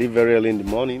 I leave very early in the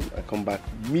morning. I come back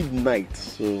midnight.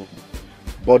 So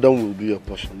boredom will be your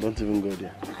portion. Don't even go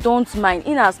there. Don't mind.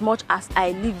 In as much as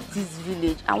I leave this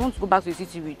village, I want to go back to the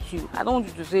city with you. I don't want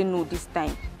you to say no this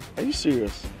time. Are you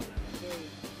serious?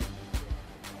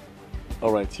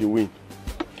 Alright, you win.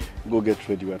 Go get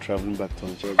ready. We are traveling back to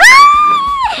Onitsha.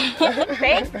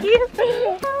 Thank you.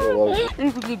 Let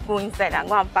me quickly go inside and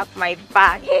go and pack my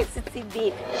bag. Hey, city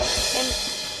babe.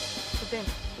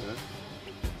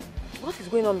 What is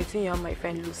going on between you and my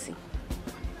friend Lucy?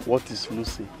 What is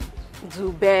Lucy?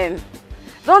 Zubem.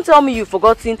 Don't tell me you've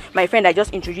forgotten my friend I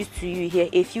just introduced to you here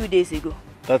a few days ago.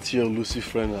 That your Lucy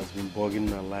friend has been bugging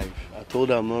my life. I told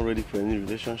her I'm not ready for any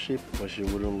relationship, but she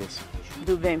wouldn't listen.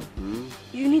 Dubem,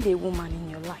 you need a woman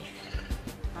in your life.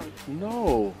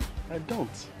 No, I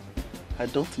don't. I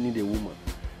don't need a woman.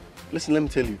 Listen, let me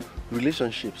tell you,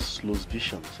 relationships slows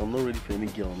vision, so I'm not ready for any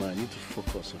girl now. I need to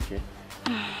focus, okay?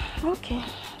 Okay,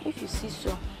 if you see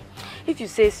so. If you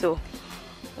say so,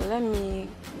 let me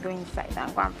go inside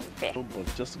and go and prepare. Oh,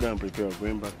 but just go and prepare. We're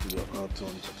going back to your house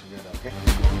together, okay?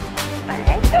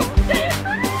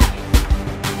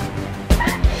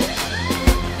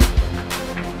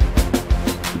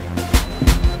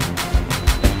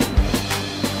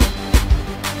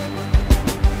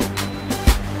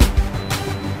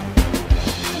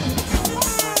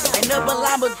 Never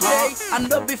lamb a day, I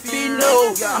no be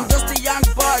fino. I'm just a young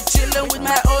boy chilling with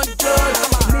my own girl.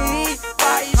 Me,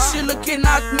 why is she looking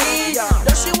at me?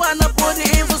 Does she wanna put the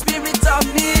evil spirit on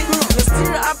me? You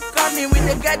still upcoming when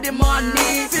they get the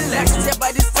money. Feel like say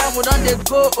by this time we don't they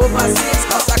go overseas.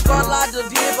 Cause I call her the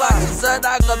diva. She said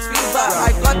I got fever,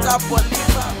 I got her for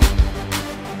liver.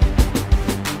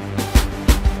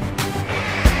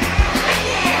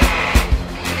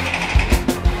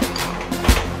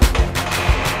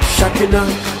 Shakina,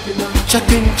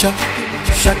 Shakincha,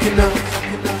 Shakina,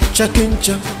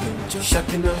 Shakincha,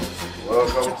 Shakina.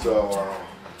 Welcome to our...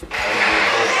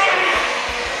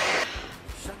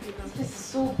 This is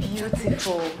so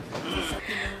beautiful.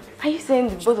 Are you saying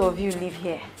the both of you live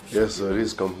here? Yes, sir, this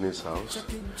is company's house,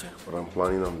 but I'm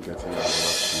planning on getting another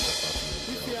suite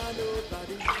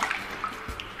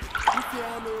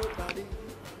apartment.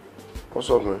 What's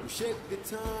up, man?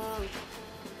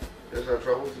 Yes, I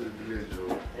traveled to the village,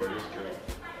 or just kidding.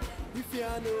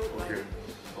 Okay,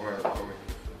 alright, I'm coming.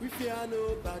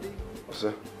 What's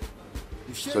that?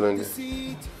 So then,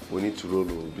 we need to roll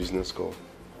a business call.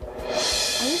 Are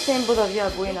you saying both of you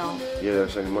are going out? Yeah,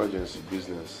 there's an emergency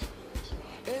business.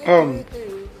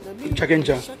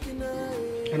 Chakencha,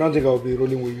 I don't think I'll be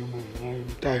rolling with you, man.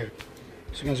 I'm tired.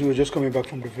 So you can see we're just coming back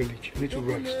from the village. You need to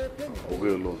rest. I'll go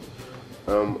alone.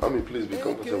 Ami, please be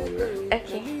comfortable, yeah?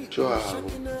 Okay. Sure, I have.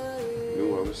 You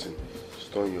know, listen,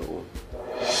 store on your own.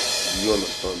 Do you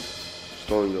understand?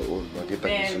 Store on your own.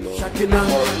 Shakina,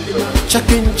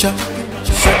 Shakincha,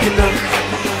 Shakina,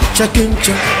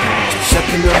 Shakincha,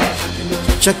 Shakina,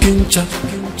 Shakincha,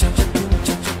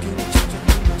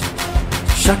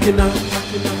 Shakina,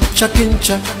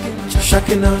 Shakincha,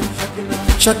 Shakina,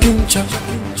 Shakincha,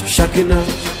 Shakina,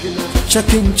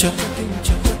 Shakincha.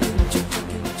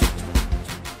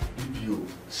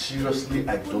 Seriously,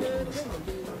 I don't understand.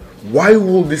 Why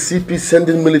will the CP send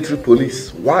in military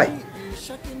police? Why?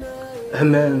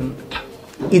 And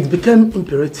it became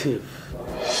imperative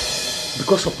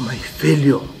because of my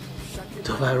failure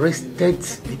to have arrested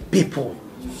the people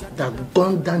that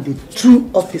gunned down the 2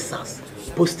 officers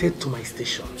posted to my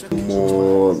station. Come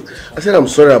on. I said I'm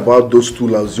sorry about those 2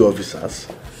 lousy officers.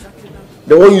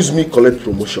 They won't use me collect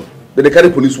promotion. Then they carry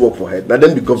police work for head. Now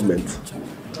then the government.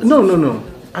 No.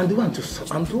 I'm the one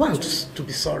to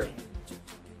be sorry.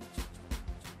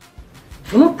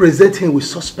 For not presenting with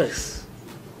suspects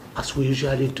as we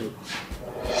usually do.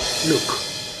 Look,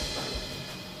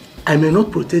 I may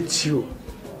not protect you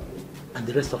and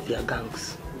the rest of your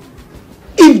gangs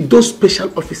if those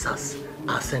special officers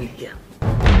are sent here.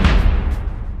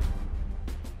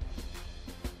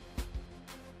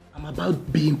 I'm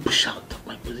about being pushed out of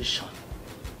my position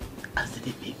as the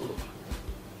DPO.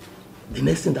 The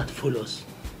next thing that follows,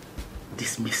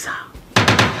 dismissal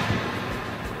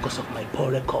because of my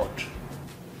poor record.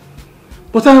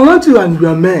 But I want you and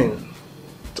your men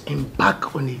to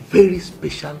embark on a very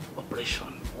special operation.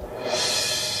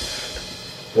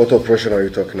 What operation are you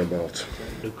talking about?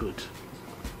 Very good.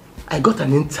 I got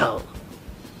an intel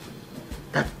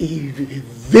that a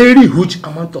very huge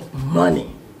amount of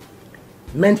money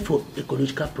meant for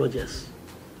ecological projects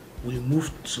will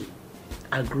move to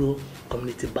Agro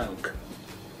Community Bank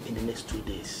in the next 2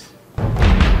 days.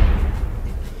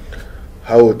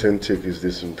 How authentic is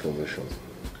this information?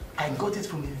 I got it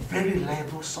from a very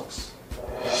reliable source.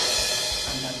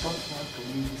 And I don't want to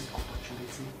lose this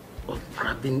opportunity of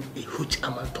grabbing a huge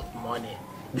amount of money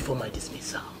before my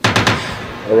dismissal.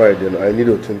 Alright then, I need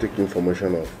authentic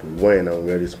information of when and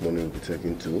where this money will be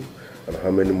taken to and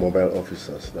how many mobile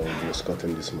officers that will be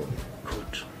escorting this money.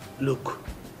 Good. Look,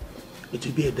 it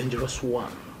will be a dangerous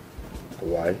one.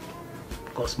 Why?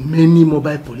 Because many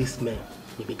mobile policemen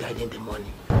will be guiding the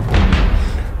money.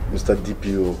 Mr.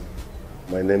 DPO,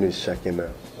 my name is Shakina.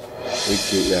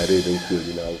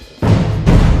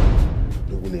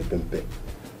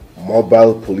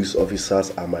 Mobile police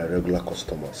officers are my regular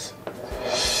customers.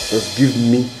 Just give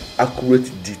me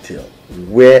accurate detail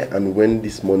where and when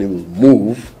this money will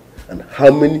move and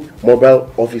how many mobile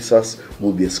officers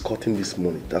will be escorting this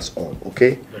money. That's all,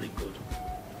 okay? Very good.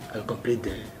 I'll complete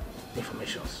the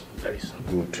information very soon.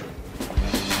 Good.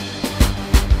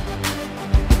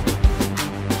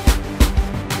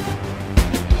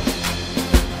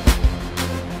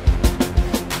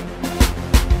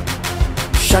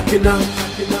 Shakina,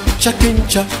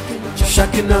 Shakincha,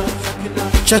 Shakina,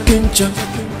 Shakincha,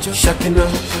 Shakina,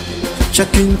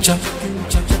 Shakincha,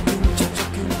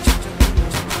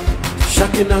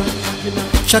 Shakina,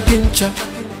 Shakincha,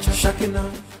 Shakina.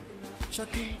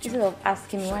 Instead of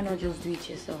asking me, why not just do it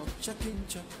yourself?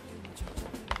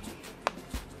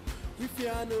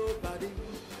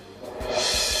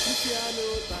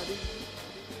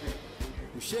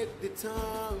 Shake the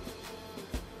town.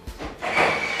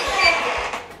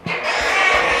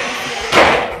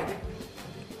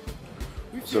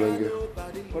 Solenge.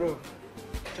 Bro,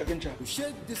 check.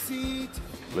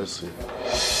 Listen.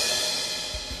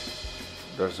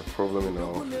 There's a problem in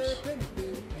our office.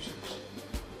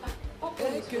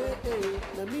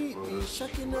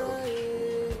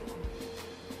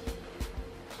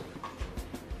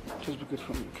 Just be good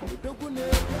for me, okay?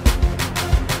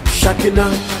 Shakina,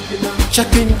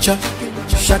 Shakincha,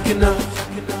 Shakina.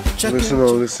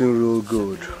 Listen real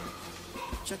good.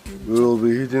 We will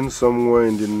be hitting somewhere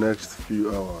in the next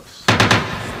few hours.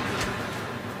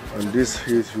 And this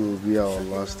hit will be our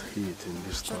last hit in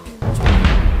this town.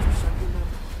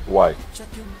 Why?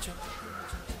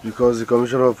 Because the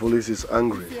Commissioner of Police is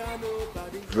angry.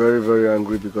 Very, very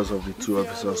angry because of the 2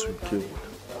 officers we killed.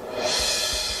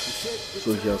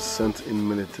 So he has sent in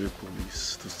military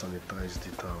police to sanitize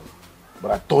the town.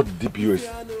 But I thought the DPO is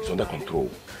under control.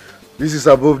 This is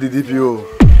above the DPO.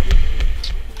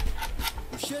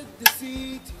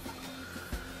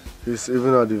 He's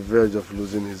even at the verge of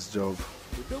losing his job.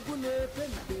 The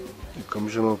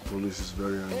Commissioner of Police is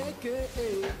very angry.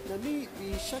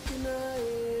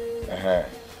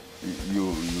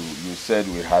 You said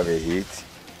we have a hit.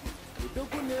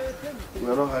 We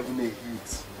are not having a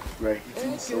hit. We are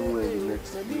hitting somewhere in the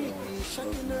next few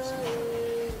hours.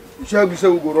 Michelle, say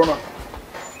we go run.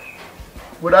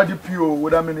 Whether DPO,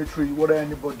 whether military, whether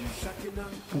anybody,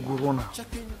 we go run.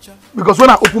 Because when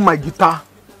I open my guitar,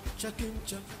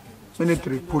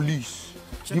 military, police,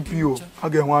 DPO, I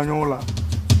get one yola.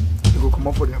 They go come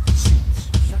up for their seats.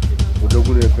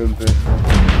 Odogune Pempe.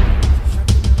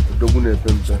 Odogune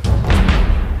Pempe.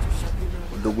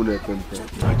 Odogune Pempe.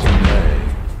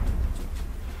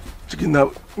 Chicken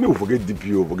now, no forget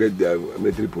DPO, forget the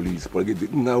military police, forget the,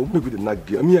 now maybe the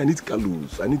Nagdi. I mean, I need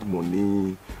calus, I need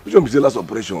money. Which one is the last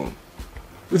operation?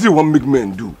 This is what make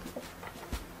men do.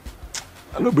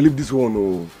 I don't believe this one.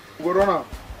 Oh. Go run.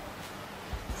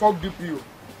 Fuck DPO.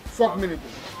 Fuck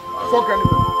military. Fuck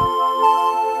anybody.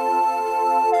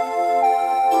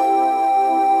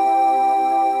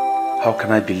 How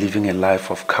can I be living a life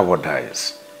of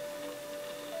cowardice?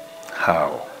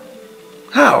 How?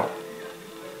 How?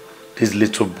 These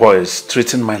little boys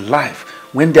treating my life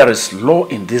when there is law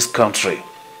in this country.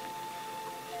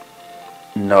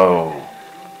 No.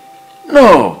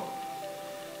 No.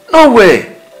 No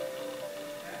way.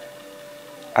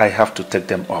 I have to take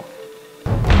them up.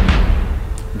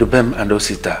 Dubem and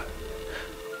Osita,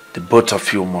 the both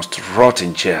of you must rot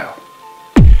in jail.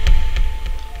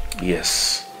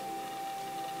 Yes.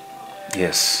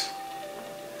 Yes.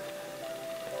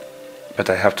 But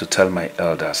I have to tell my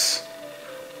elders.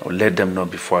 I'll let them know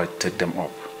before I take them up.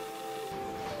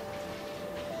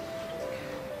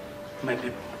 My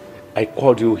people, I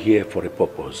called you here for a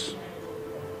purpose.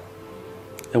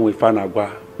 And we found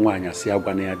Agwa Mwanya si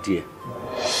Agwa na dear.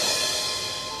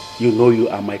 You know you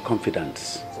are my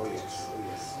confidants. Oh yes, oh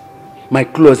yes. My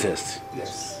closest.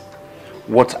 Yes.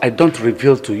 What I don't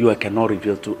reveal to you, I cannot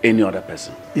reveal to any other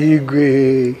person.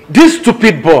 Igwe. This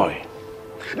stupid boy.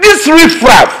 This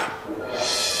riffraff.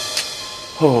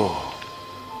 Oh.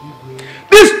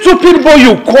 This stupid boy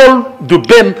you call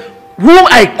Dubem, who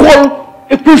I call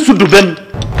Ekwisu Dubem,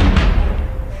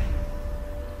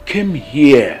 came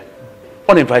here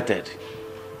uninvited,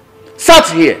 sat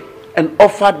here and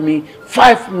offered me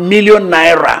 5 million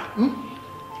naira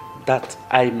that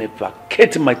I may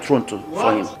vacate my throne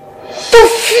for him. To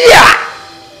fear!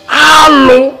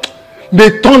 Hello! May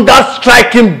thunder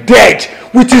strike him dead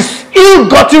with his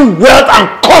ill-gotten wealth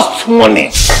and cost money.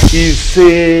 He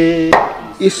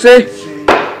say,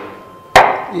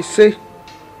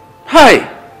 hi.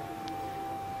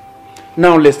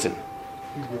 Now listen.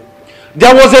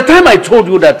 There was a time I told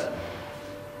you that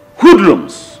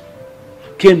hoodlums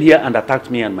came here and attacked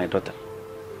me and my daughter.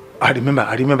 I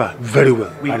remember very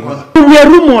well. We were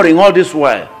rumoring all this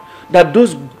while that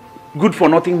those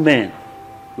good-for-nothing men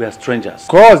were strangers. Of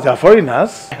course, they are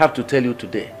foreigners. I have to tell you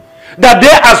today that they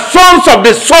are sons of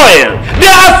the soil. They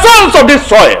are sons of the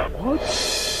soil. What?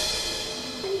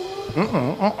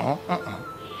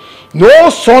 No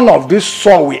son of this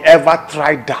soil will ever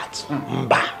try that.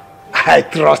 I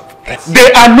trust them.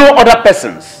 They are no other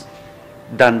persons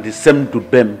than the same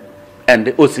Dubem and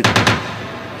the Osita.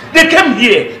 They came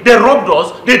here, they robbed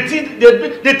us, they treated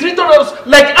us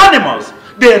like animals.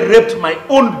 They raped my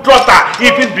own daughter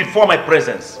even before my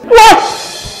presence. What?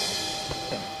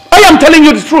 I am telling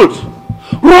you the truth.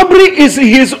 Robbery is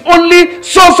his only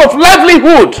source of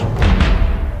livelihood.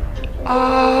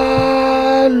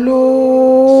 Hello,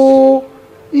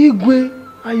 Igwe,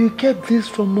 and you kept this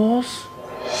from us?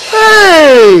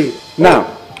 Hey! Now,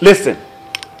 listen.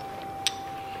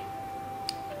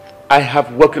 I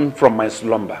have woken from my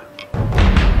slumber.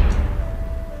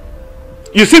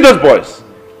 You see those boys?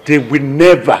 They will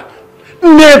never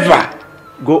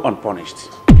go unpunished.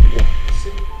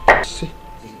 See?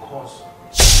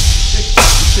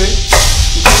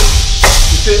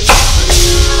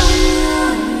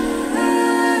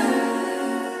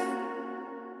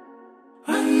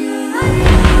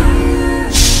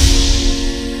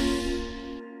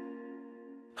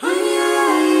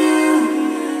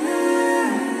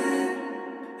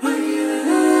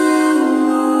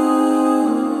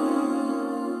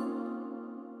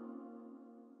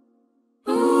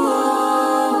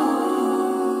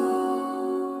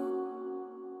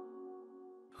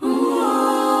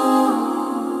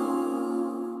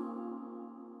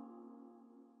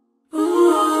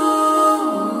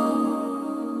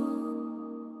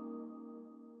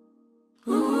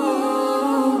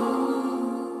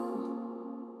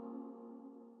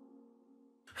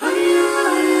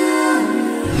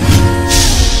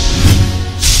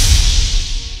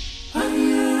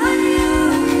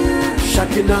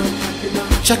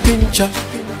 Chakincha,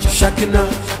 Shakina,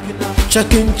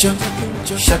 Chakincha,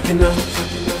 Shakina,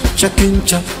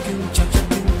 Chakincha,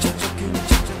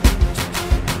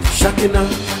 Shakina,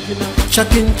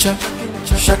 Chakincha,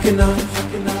 Shakina,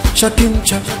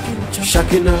 Chakincha,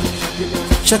 Shakina,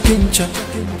 Chakincha.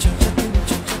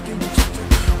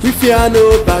 We fear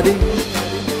nobody,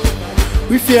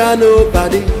 we fear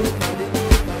nobody.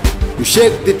 We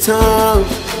shake the town.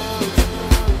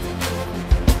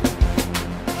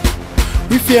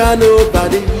 We fear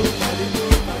nobody,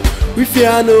 we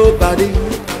fear nobody.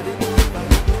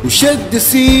 We shake the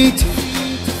city.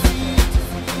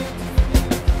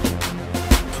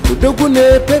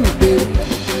 Udogune pembe,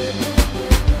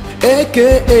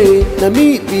 aka na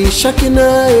me be Shakina.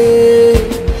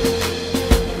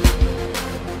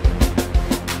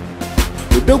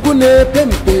 Udogune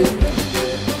pembe,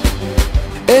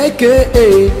 aka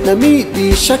na me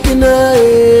be Shakina.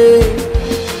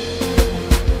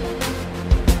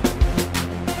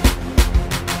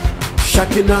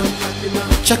 Shakina,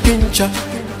 Chakincha,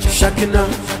 Shakina,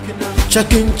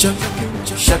 Chakincha,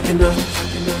 Shakina,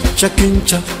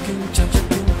 Chakincha,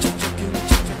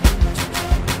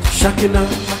 Shakina,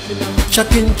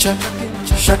 Chakincha,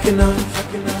 Shakina,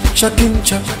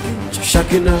 Chakincha,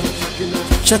 Shakina,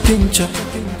 Chakincha.